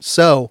went.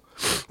 So,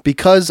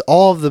 because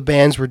all of the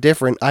bands were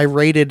different, I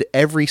rated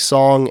every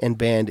song and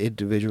band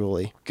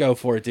individually. Go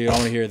for it, dude. I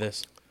want to hear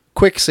this.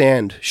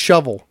 Quicksand,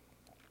 Shovel.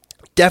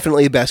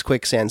 Definitely the best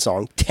Quicksand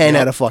song. 10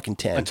 Yep. out of fucking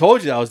I 10.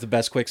 told you that was the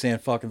best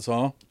Quicksand fucking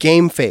song.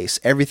 Game Face,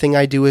 Everything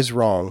I Do Is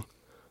Wrong.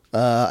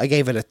 I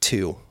gave it a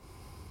 2.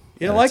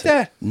 You don't like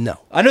that? No.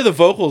 I know the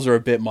vocals are a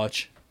bit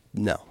much.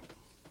 No.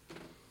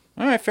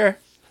 All right, fair.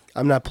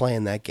 I'm not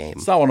playing that game.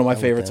 It's not one of my Not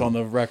with favorites them. on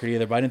the record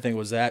either, but I didn't think it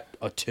was that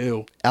a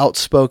 2.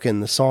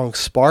 Outspoken, the song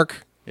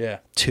Spark, Yeah.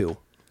 2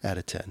 out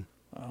of 10.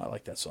 I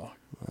like that song.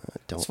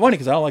 Don't It's funny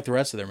because I don't like the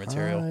rest of their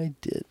material. I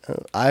did.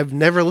 I've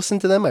never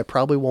listened to them. I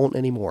probably won't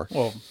anymore.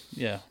 Well,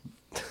 yeah.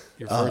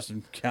 Your first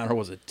encounter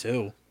was a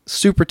 2.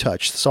 Super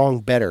Touch, the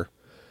song Better.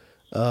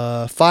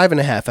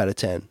 5.5 out of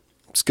 10.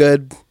 It's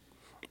good.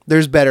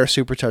 There's better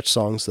Super Touch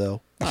songs,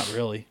 though. Not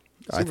really.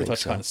 I Super think Touch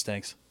so. kind of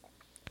stinks.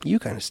 You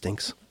kind of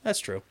stinks. That's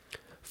true.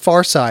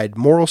 Far Side,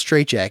 Moral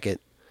Straitjacket.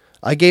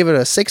 I gave it a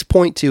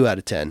 6.2 out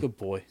of 10. Good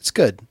boy. It's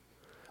good.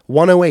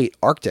 108,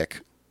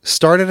 Arctic.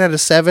 Started at a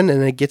 7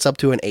 and it gets up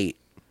to an 8.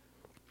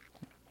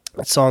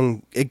 That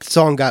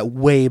song got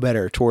way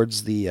better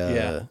towards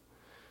the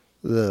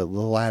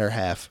latter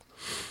half.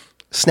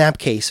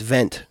 Snapcase,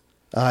 Vent.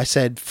 I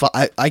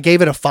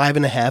gave it a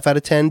 5.5 out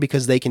of 10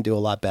 because they can do a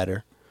lot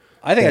better.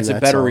 I think than that's a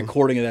that better song.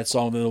 recording of that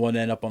song than the one that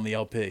ended up on the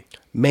LP.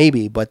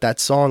 Maybe, but that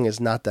song is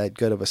not that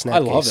good of a Snapcase I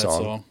love that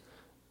song. song.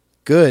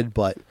 Good,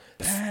 but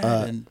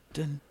Dun,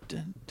 dun,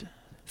 dun, dun.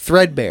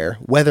 Threadbare,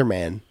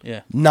 Weatherman,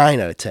 Yeah. 9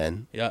 out of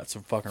 10. Yeah, it's a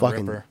fucking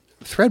Fucking ripper.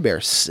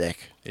 Threadbare's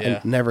sick. Yeah.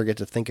 I never get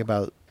to think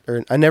about,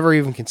 or I never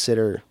even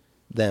consider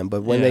them,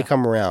 but when they Yeah.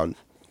 come around,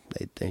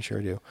 they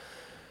sure do.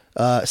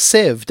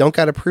 Civ, don't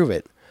gotta prove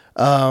it.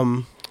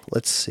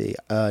 Let's see.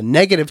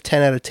 Negative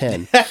 10 out of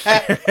 10.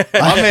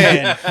 My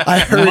man. I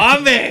heard My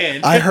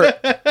man. I heard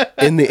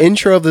in the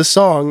intro of the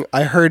song,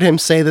 I heard him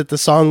say that the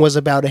song was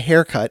about a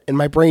haircut and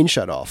my brain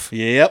shut off.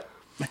 Yep.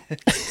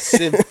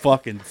 Sid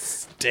fucking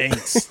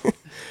stinks.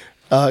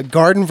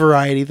 Garden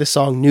Variety, the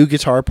song New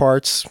Guitar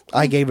Parts,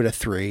 I gave it a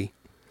 3.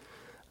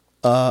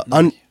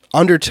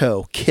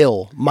 Undertow,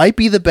 Kill. Might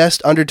be the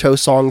best Undertow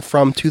song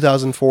from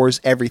 2004's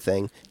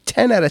Everything.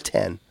 10 out of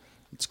 10.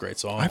 It's a great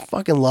song. I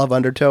fucking love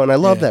Undertow, and I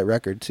love that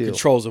record, too.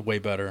 Control's a way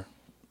better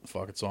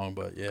fucking song,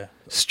 but yeah.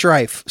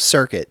 Strife,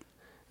 Circuit.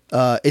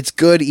 It's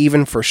good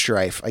even for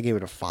Strife. I gave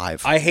it a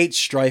 5. I hate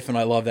Strife, and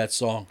I love that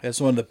song. That's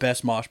one of the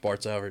best mosh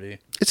parts ever, dude.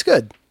 It's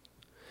good.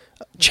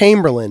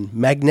 Chamberlain,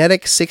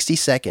 Magnetic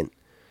 62nd.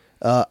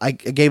 I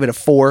gave it a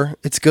 4.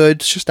 It's good.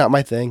 It's just not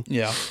my thing.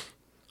 Yeah.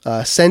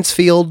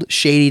 Sensefield,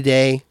 Shady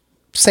Day.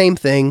 Same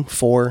thing,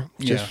 4.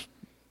 Just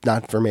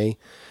not for me.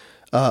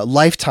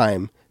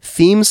 Lifetime,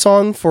 theme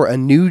song for a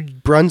New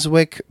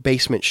Brunswick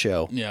basement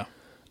show. Yeah.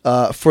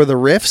 For the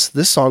riffs,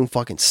 this song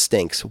fucking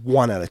stinks.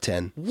 1 out of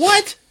 10.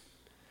 What?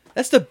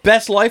 That's the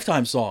best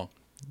Lifetime song.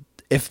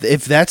 If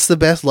that's the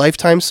best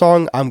Lifetime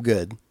song, I'm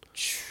good.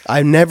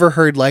 I've never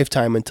heard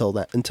Lifetime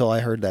until I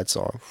heard that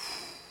song.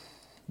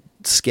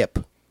 Skip.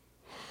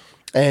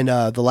 And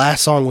the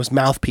last song was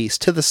Mouthpiece,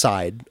 To the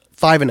Side.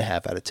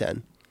 5.5 out of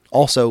 10.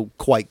 Also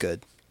quite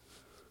good.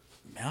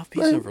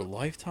 Mouthpiece over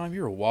Lifetime?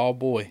 You're a wild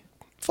boy.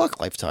 Fuck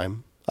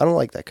Lifetime. I don't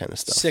like that kind of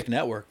stuff. Sick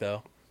network,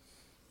 though.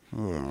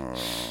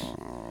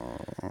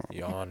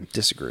 Yawn.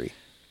 Disagree.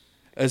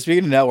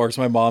 Speaking of networks,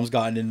 my mom's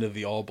gotten into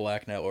the All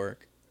Black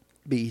network.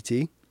 BET?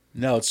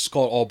 No, it's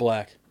called All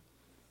Black.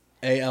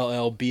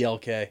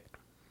 ALLBLK.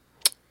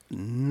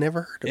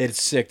 Never heard of it.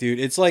 It's sick, dude.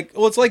 It's like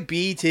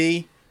BET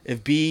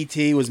if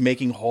BET was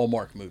making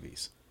Hallmark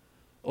movies.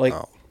 Like,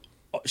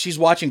 she's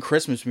watching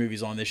Christmas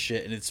movies on this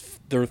shit, and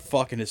they're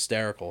fucking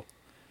hysterical.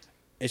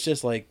 It's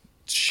just like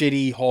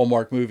shitty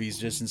Hallmark movies,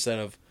 just instead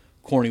of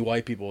corny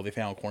white people, they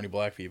found corny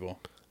black people.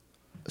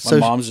 My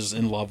mom's just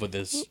in love with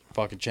this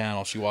fucking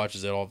channel. She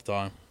watches it all the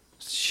time.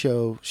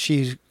 So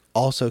she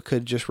also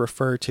could just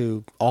refer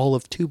to all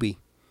of Tubi.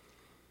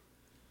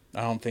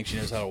 I don't think she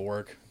knows how to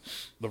work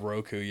the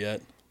Roku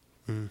yet.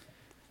 All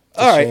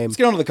right, shame. let's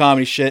get on to the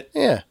comedy shit.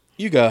 Yeah.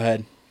 You go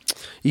ahead.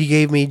 You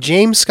gave me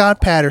James Scott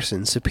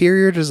Patterson,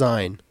 Superior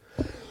Design.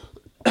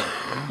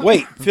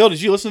 Wait, Phil,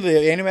 did you listen to the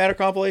Animator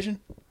compilation?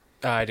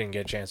 I didn't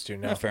get a chance to,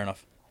 no. Yeah, fair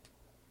enough.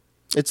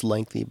 It's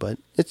lengthy, but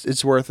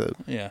it's worth it.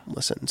 Yeah.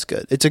 Listen, it's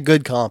good. It's a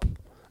good comp.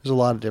 There's a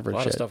lot of different A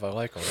lot shit. of stuff I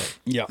like on it.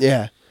 Yeah.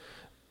 Yeah.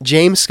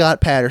 James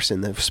Scott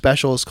Patterson. The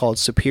special is called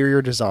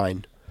Superior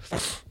Design.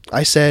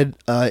 I said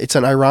it's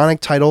an ironic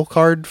title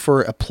card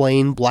for a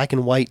plain black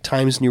and white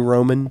Times New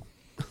Roman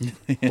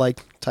like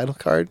title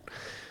card.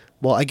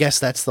 Well, I guess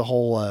that's the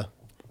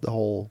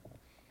whole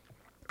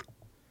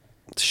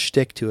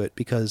shtick to it,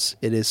 because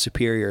it is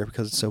superior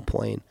because it's so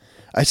plain.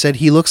 I said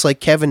he looks like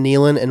Kevin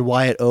Nealon and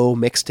Wyatt O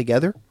mixed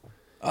together.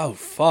 Oh,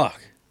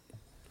 fuck.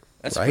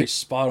 That's Right? pretty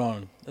spot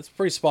on. That's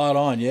pretty spot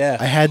on, yeah.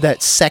 I had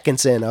that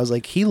seconds in. I was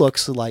like, he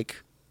looks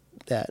like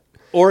that.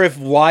 Or if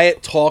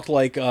Wyatt talked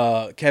like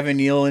Kevin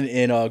Nealon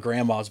in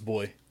Grandma's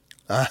Boy.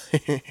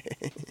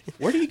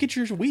 Where do you get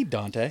your weed,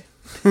 Dante?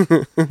 From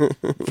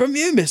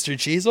you, Mr.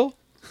 Cheezel.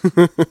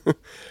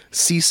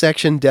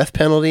 C-section death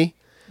penalty.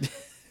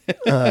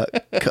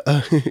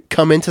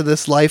 Come into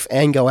this life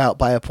and go out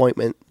by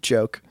appointment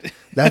joke.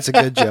 That's a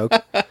good joke.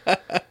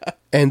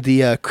 And the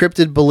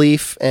cryptid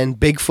belief and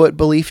Bigfoot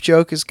belief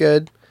joke is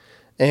good.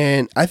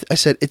 And I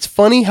said, it's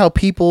funny how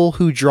people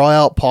who draw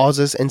out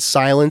pauses and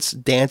silence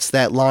dance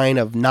that line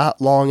of not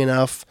long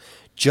enough,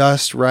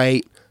 just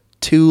right,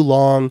 too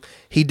long.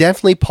 He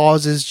definitely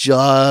pauses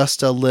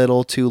just a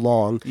little too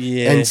long.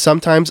 Yeah. And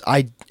sometimes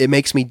it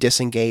makes me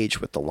disengage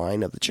with the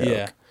line of the joke.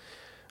 Yeah.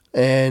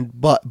 And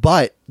but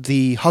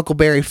the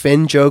Huckleberry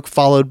Finn joke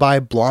followed by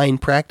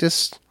blind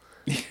practice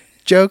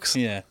jokes.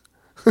 Yeah.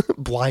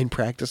 Blind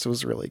practice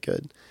was really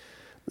good.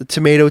 The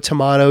tomato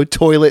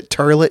toilet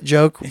turlet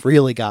joke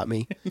really got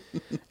me.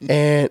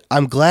 And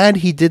I'm glad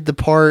he did the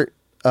part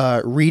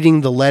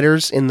reading the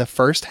letters in the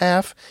first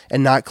half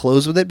and not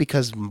close with it,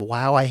 because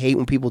wow, I hate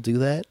when people do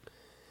that.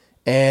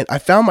 And I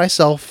found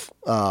myself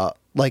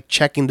like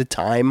checking the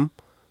time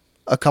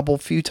a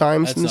few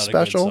times That's in the not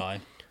special. a good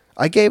sign.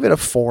 I gave it a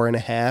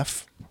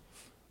 4.5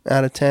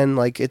 out of 10.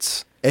 Like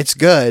it's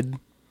good.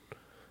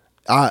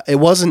 It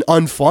wasn't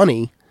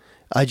unfunny.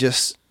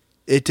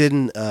 It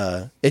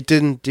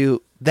didn't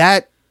do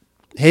that.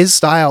 His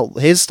style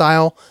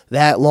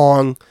that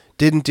long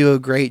didn't do a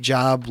great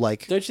job.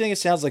 Like, Don't you think it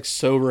sounds like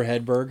sober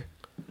Hedberg?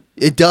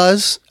 it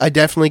does. I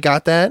definitely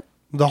got that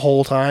the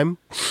whole time.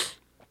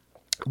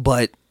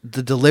 But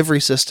the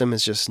delivery system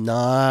is just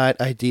not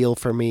ideal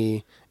for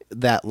me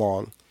that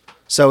long.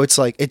 So it's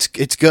like it's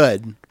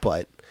good,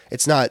 but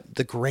it's not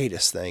the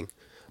greatest thing.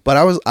 But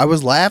I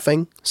was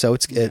laughing, so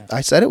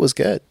I said it was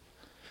good.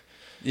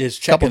 Is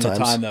checking Couple the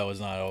times. time, though, is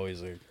not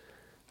always a...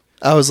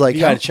 I was like, You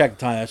gotta check the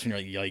time, that's when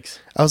you're like, yikes.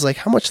 I was like,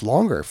 how much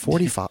longer?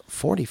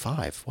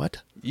 45.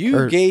 What?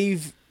 You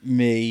gave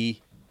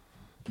me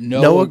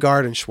Noah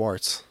Garden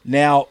Schwartz.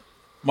 Now,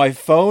 my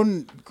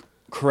phone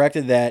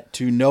corrected that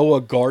to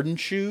Noah Garden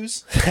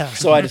Shoes,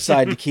 so I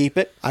decided to keep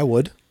it. I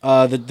would.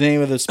 The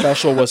name of the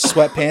special was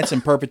Sweatpants in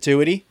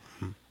Perpetuity.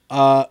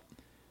 I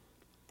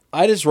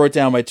just wrote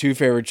down my two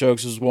favorite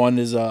jokes. One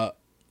is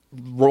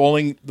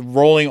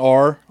rolling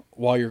R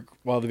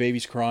while the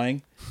baby's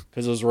crying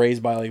because it was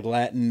raised by like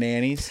Latin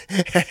nannies.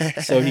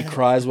 So he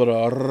cries with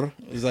a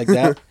he's like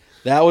that.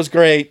 That was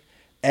great.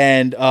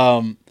 And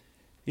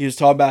he was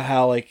talking about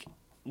how like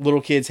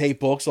little kids hate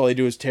books. All they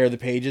do is tear the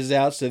pages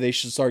out. So they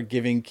should start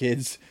giving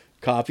kids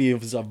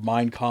copies of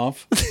Mein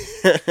Kampf.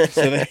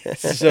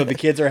 so the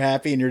kids are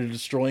happy and you're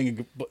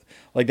destroying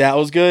like that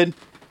was good.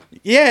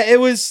 Yeah, it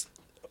was.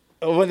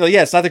 Well,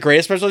 yeah, it's not the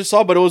greatest special I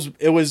saw, but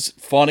it was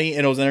funny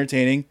and it was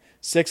entertaining.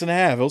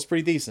 6.5. It was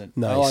pretty decent.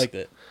 Nice. I liked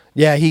it.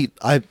 Yeah,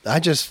 I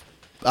just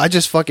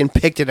fucking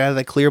picked it out of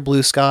the clear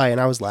blue sky and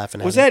I was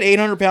laughing at it. Was that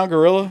 800-pound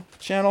gorilla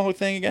channel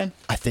thing again?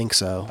 I think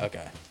so.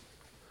 Okay.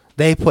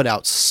 They put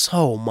out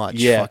so much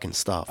fucking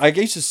stuff. I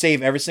used to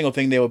save every single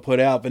thing they would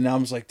put out, but now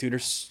I'm just like, dude,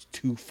 there's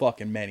too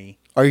fucking many.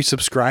 Are you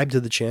subscribed to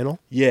the channel?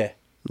 Yeah.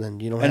 Then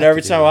you don't. And have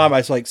every to time do I'm, I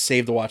just like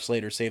save the watch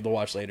later,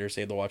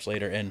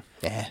 and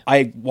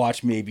I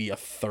watch maybe a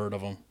third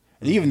of them.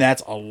 And even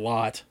that's a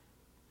lot.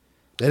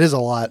 It is a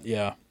lot.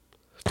 Yeah.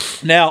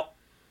 Now,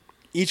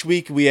 each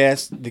week we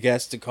ask the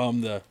guests to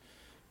come to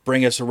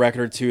bring us a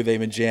record or two they've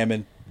been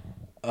jamming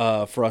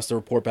for us to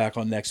report back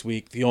on next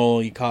week. The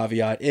only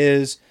caveat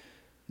is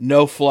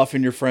no fluff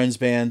in your friends'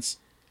 bands.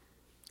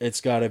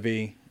 It's got to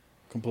be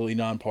completely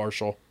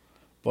non-partial.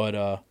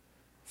 But,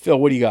 Phil,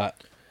 what do you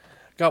got?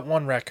 Got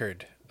one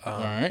record. All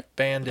right.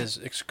 Band is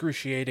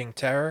Excruciating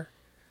Terror.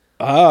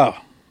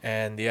 Ah.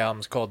 And the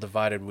album's called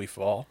Divided We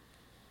Fall.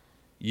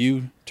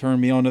 You turned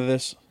me onto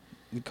this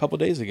a couple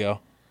days ago.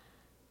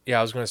 Yeah,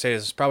 I was going to say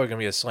this is probably going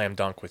to be a slam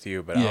dunk with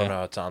you, but I don't know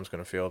how Tom's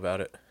going to feel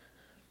about it.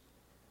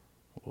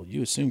 Well,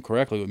 you assumed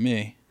correctly with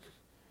me.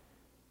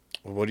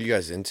 Well, what are you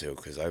guys into?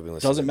 Because I've been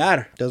listening. Doesn't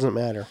matter. Doesn't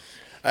matter.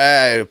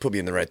 It'll put me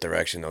in the right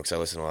direction, though, because I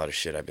listen to a lot of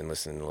shit. I've been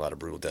listening to a lot of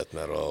brutal death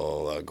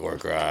metal, gore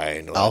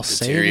grind, a lot of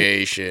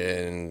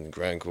deterioration,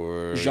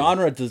 grindcore.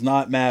 Genre does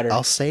not matter.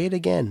 I'll say it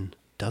again.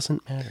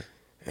 Doesn't matter.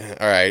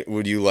 All right.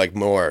 Would you like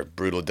more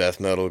brutal death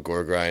metal,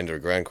 gore grind, or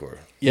grindcore?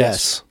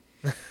 Yes.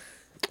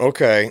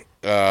 Okay.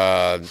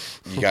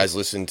 You guys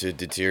listen to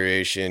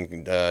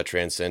Deterioration,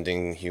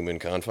 Transcending Human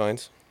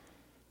Confines?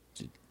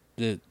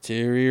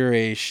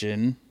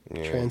 Deterioration.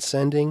 Yeah.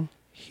 Transcending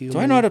Human. Do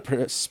I know how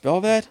to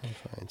spell that?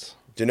 Confines.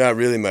 They're not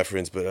really my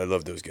friends, but I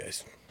love those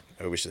guys.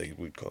 I wish they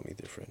would call me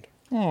their friend.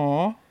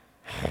 Aw.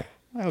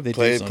 I hope they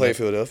Play do someday.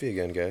 Philadelphia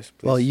again, guys.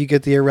 Please. Well, you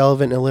get the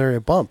irrelevant Illyria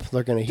bump.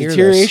 They're going to hear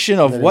Deterioration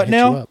this, of and what they're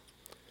gonna hit now? you up.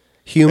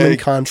 Human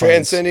Confines.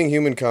 Transcending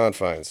Human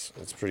Confines.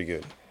 It's pretty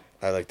good.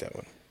 I like that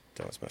one.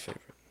 That was my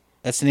favorite.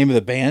 That's the name of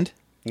the band?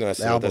 No, that's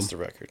the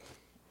record.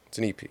 It's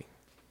an EP.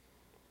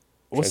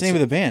 What's the name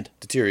of the band?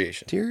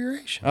 Deterioration.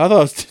 Deterioration. I thought it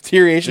was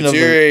Deterioration of the...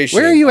 Deterioration.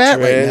 Where are you at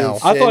right now?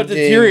 I thought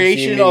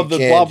Deterioration of the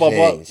blah, blah,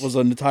 blah was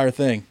an entire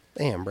thing.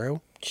 Damn, bro.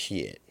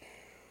 Shit.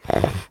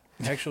 I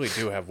actually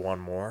do have one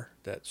more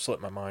that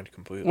slipped my mind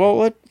completely. Well,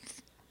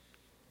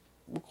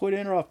 we'll quit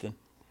interrupting.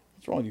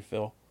 What's wrong with you,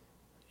 Phil?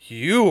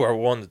 You are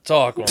one to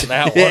talk on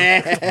that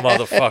one,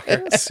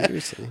 motherfucker.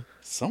 Seriously.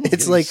 Someone's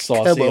It's getting like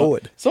saucy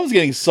on- Someone's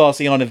getting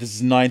saucy on it this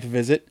is 9th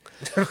visit.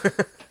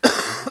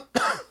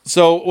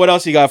 So, what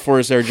else you got for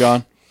us there,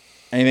 John?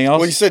 Anything else?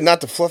 Well, you said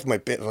not to fluff my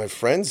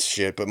friends'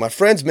 shit, but my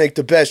friends make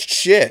the best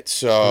shit,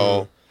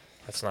 so...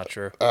 That's not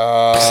true.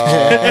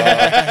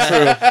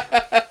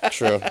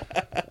 True.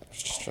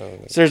 So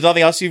there's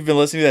nothing else you've been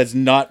listening to that's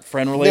not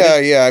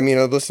friend-related? Yeah. I mean,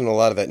 I listened to a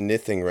lot of that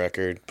Nithing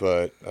record,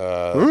 but...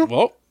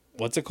 Well,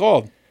 what's it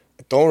called?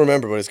 I don't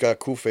remember, but it's got a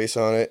cool face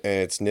on it,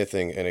 and it's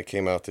Nithing, and it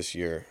came out this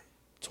year.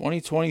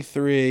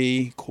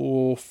 2023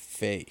 Cool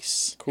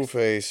Face. Cool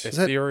face.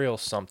 Ethereal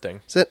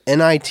something. Is that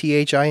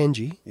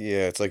Nithing?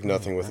 Yeah, it's like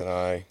nothing with an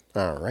I.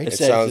 All right. It It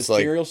says sounds like-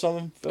 ethereal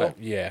something, Phil?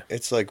 Yeah.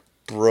 It's like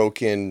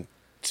broken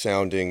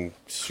sounding,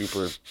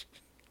 super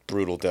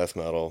brutal death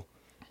metal,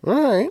 All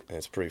right. and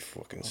it's pretty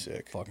fucking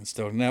sick. Fucking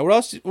stoked. Now, what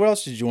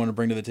else did you want to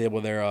bring to the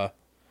table there,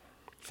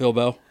 Phil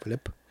Bell?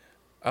 Flip.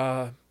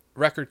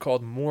 Record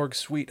called Morgue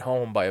Sweet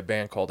Home by a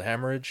band called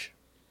Hemorrhage.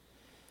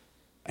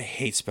 I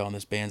hate spelling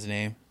this band's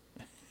name.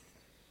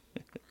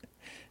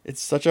 It's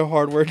such a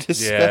hard word to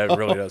spell. Yeah, it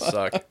really does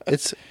suck.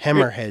 It's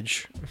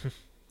Hemorrhage.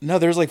 No,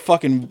 there's like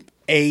fucking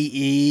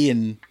AE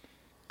and...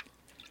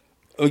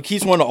 It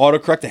keeps wanting to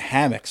autocorrect to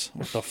hammocks.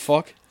 What the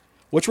fuck?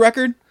 Which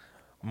record?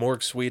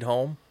 Morgue Sweet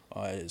Home.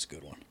 Oh, it is a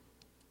good one.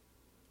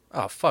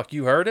 Oh, fuck,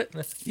 you heard it?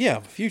 Yeah,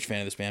 I'm a huge fan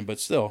of this band, but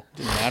still,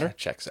 doesn't matter.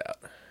 Checks out.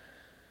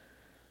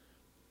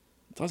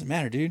 It doesn't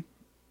matter, dude.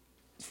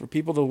 It's for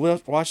people to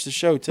watch the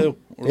show, too.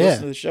 Or Yeah.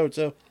 listen to the show,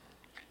 too.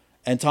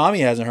 And Tommy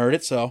hasn't heard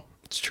it, so...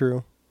 It's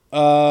true.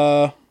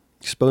 What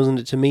Exposing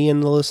it to me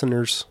and the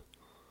listeners.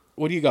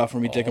 do you got for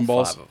me, Dick and All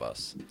Balls? 5 of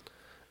us.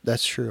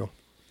 That's true.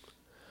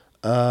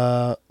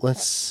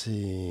 Let's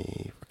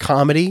see.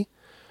 Comedy.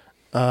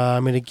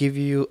 I'm going to give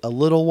you a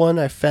little one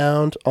I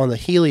found on the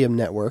Helium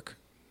Network.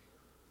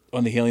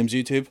 On the Helium's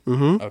YouTube?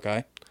 Mm-hmm.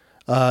 Okay.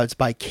 It's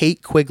by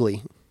Kate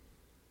Quigley.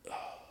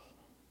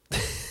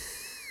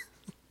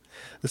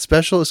 The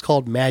special is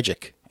called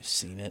Magic. I've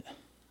seen it.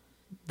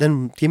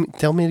 Then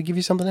tell me to give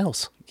you something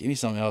else. Give me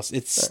something else.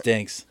 It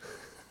stinks.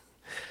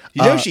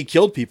 You know she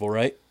killed people,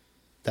 right?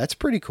 That's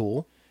pretty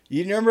cool.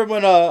 You remember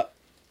when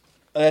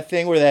that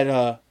thing where that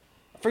I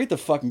forget the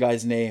fucking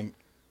guy's name,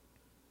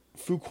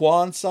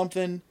 Fuquan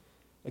something,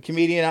 a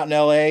comedian out in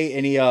L.A.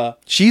 and he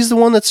She's the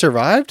one that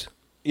survived?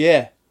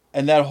 Yeah,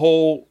 and that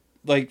whole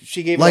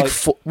she gave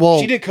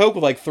she did coke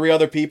with 3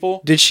 other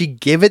people. Did she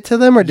give it to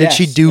them or did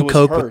she do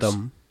coke with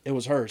them? It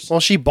was hers.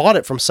 Well, she bought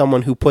it from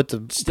someone who put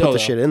the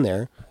shit in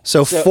there.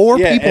 So 4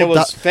 people and it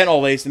was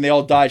fentanyl laced and they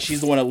all died.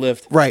 She's the one that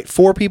lived. Right,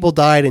 4 people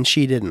died and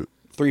she didn't.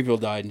 3 people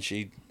died and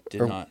she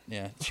did not.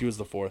 Yeah, she was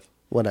the 4th.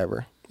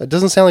 Whatever. It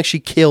doesn't sound like she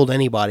killed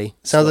anybody.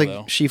 It sounds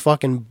like she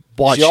fucking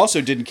bought. She also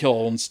didn't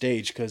kill on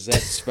stage because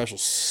that special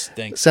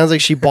stinks. Sounds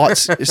like she bought.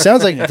 It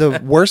sounds like the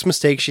worst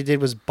mistake she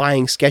did was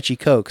buying sketchy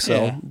coke.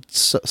 So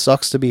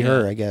sucks to be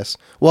her, I guess.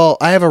 Well,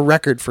 I have a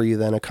record for you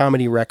then, a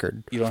comedy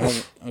record. You don't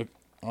have. I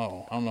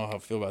don't know how I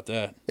feel about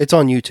that. It's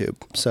on YouTube,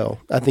 so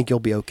I think you'll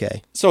be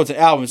okay. So it's an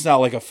album. It's not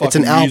like a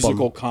fucking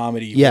musical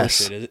comedy. Yes,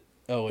 bullshit, is it?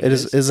 Oh, it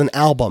is an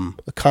album,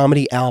 a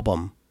comedy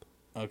album.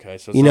 Okay,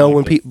 so it's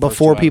when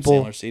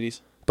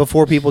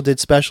before people did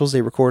specials,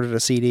 they recorded a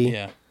CD.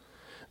 Yeah.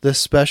 The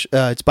special,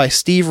 it's by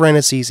Steve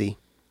Rannazzisi.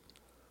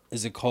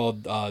 Is it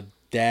called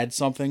Dad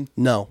something?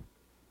 No,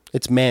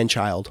 it's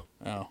Manchild.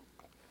 Oh,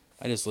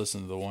 I just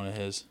listened to the one of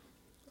his.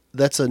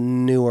 That's a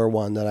newer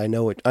one that I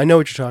know what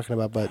you're talking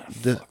about, but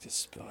fuck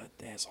this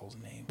asshole's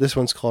name. This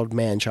one's called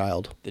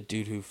Manchild. The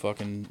dude who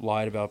fucking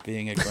lied about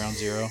being at Ground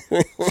Zero.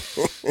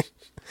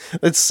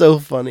 It's so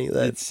funny.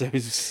 That's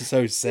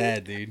so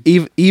sad, dude.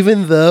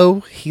 Even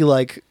though he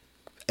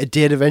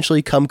did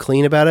eventually come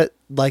clean about it,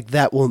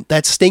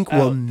 that stink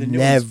will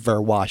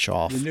never wash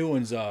off. The new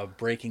one's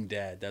Breaking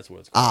Dad. That's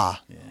what it's called.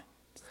 Yeah,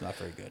 it's not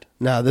very good.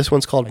 No, this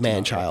one's called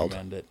Manchild.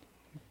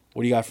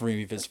 What do you got for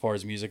me as far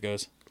as music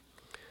goes?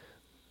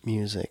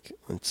 Music.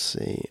 Let's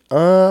see.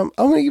 I'm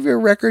gonna give you a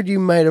record you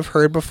might have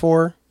heard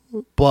before,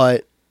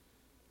 but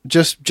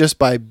just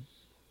by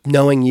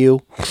knowing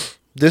you,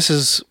 this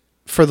is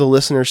for the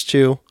listeners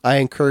too. I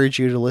encourage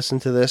you to listen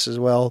to this as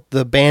well.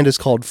 The band is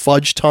called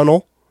Fudge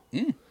Tunnel,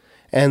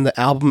 and the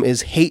album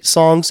is Hate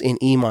Songs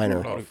in E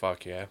minor. Oh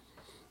fuck yeah!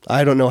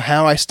 I don't know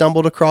how I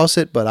stumbled across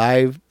it, but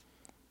I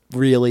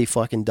really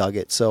fucking dug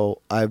it.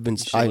 So I've been.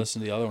 I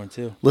listened to the other one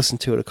too.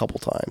 Listened to it a couple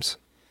times.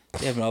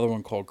 They have another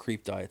one called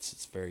Creep Diets.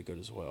 It's very good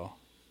as well.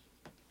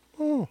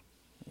 Oh.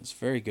 It's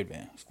very good,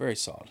 man. It's very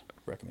solid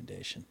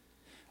recommendation.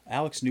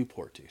 Alex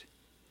Newport, dude.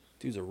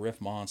 Dude's a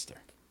riff monster.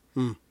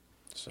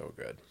 So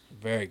good.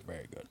 Very,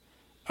 very good.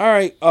 All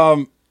right.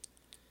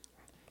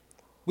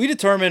 We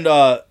determined,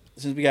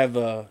 since we have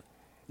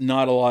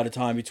not a lot of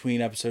time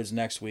between episodes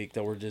next week,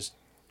 that we're just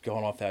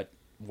going off that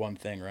one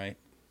thing, right?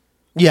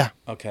 Yeah.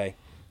 Okay.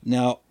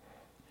 Now,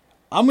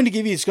 I'm going to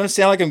give you, it's going to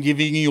sound like I'm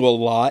giving you a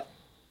lot,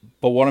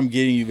 but what I'm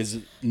giving you is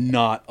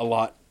not a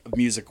lot of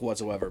music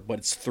whatsoever, but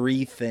it's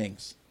 3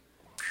 things.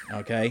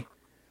 Okay?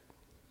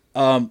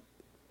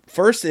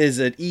 First is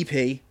an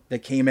EP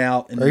that came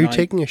out in Are you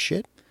taking a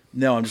shit?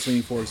 No, I'm just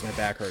leaning forward because my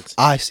back hurts.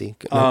 I see.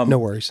 No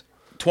worries.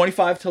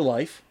 25 to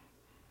Life.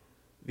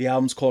 The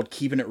album's called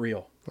Keepin' It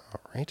Real.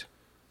 All right.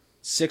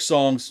 6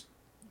 songs,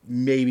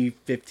 maybe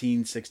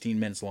 15, 16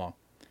 minutes long.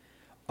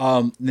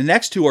 The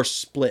next 2 are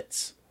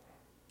splits.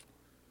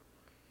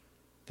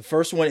 The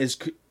first one is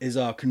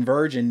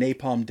Converge and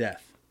Napalm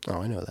Death.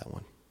 Oh, I know that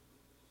one.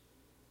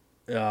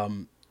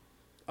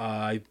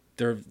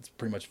 They're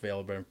pretty much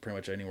available pretty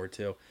much anywhere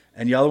too.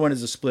 And the other one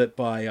is a split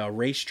by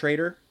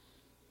Racetraitor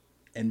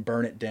and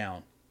Burn It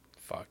Down.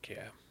 Fuck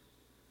yeah.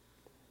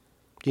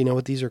 Do you know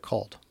what these are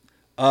called?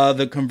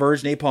 The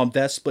Converge Napalm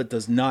Death Split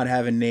does not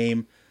have a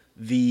name.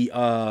 The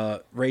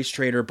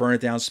Racetraitor Burn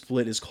It Down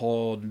split is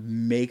called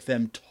Make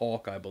Them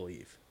Talk, I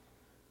believe.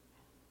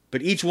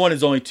 But each one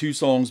is only 2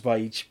 songs by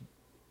each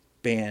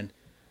band.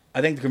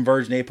 I think the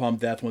Converge Napalm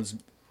Death one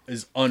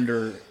is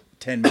under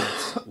 10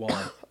 minutes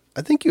long.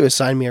 I think you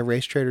assigned me a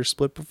Racetraitor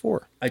split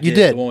before. You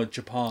did. The one with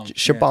Chapong.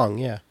 Chapong,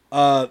 yeah.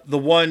 The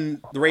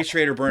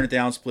Racetraitor Burn It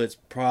Down split's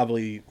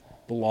probably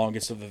the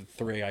longest of the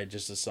 3 I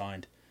just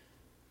assigned.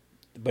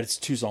 But it's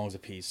 2 songs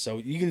apiece. So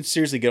you can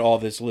seriously get all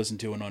this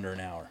listened to in under an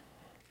hour.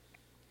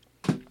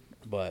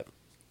 But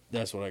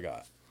that's what I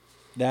got.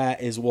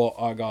 That is what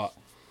I got.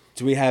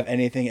 Do we have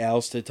anything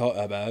else to talk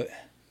about?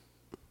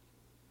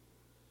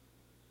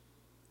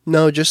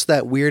 No, just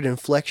that weird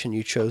inflection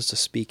you chose to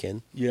speak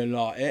in. You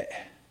like it?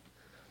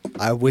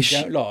 I wish.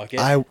 You don't like it?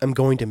 I am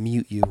going to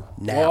mute you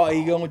now. Why are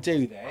you going to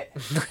do that?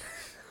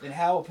 Then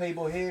how will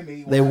people hear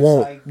me? They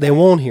won't. They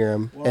won't hear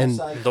him, and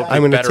I'm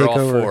going to take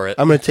over. For it.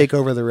 I'm going to take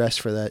over the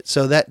rest for that.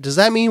 So does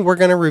that mean we're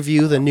going to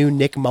review the new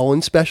Nick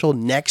Mullen special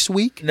next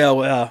week?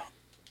 No,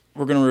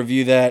 we're going to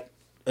review that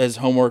as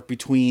homework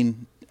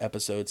between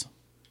episodes.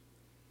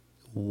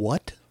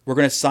 What? We're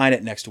going to sign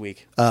it next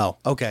week. Oh,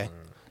 okay.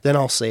 Then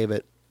I'll save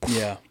it.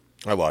 Yeah.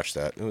 I watched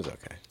that. It was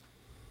okay.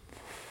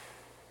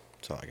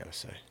 That's all I got to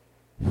say.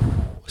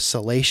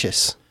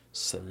 Salacious.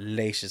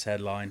 Salacious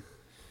headline.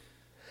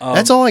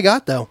 That's all I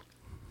got, though.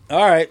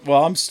 All right.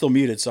 Well, I'm still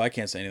muted, so I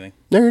can't say anything.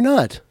 No, you're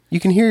not. You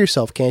can hear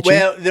yourself, can't you?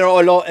 Well, there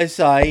are a lot to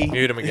say.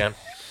 Mute him again.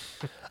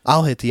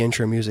 I'll hit the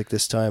intro music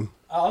this time.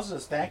 I was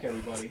just thank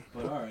everybody,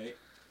 but all right.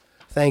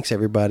 Thanks,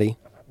 everybody.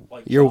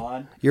 Like You're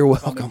John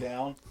welcome. coming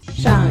down.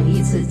 上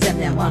一次见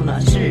面忘了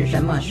是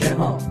什么时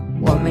候，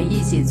我们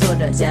一起坐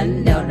着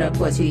闲聊着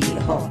过去以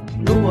后。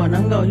如果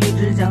能够预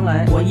知将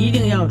来，我一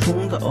定要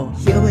重走。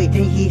学会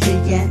珍惜时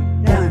间，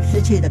让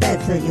失去的再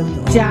次拥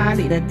有。家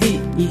里的地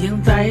已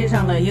经栽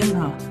上了樱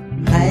桃，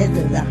孩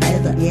子的孩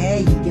子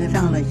也已经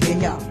上了学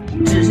校，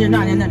只是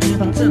那年的地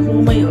方似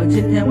乎没有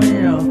今天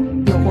温柔。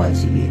又或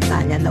许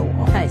那年的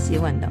我太习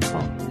惯等候。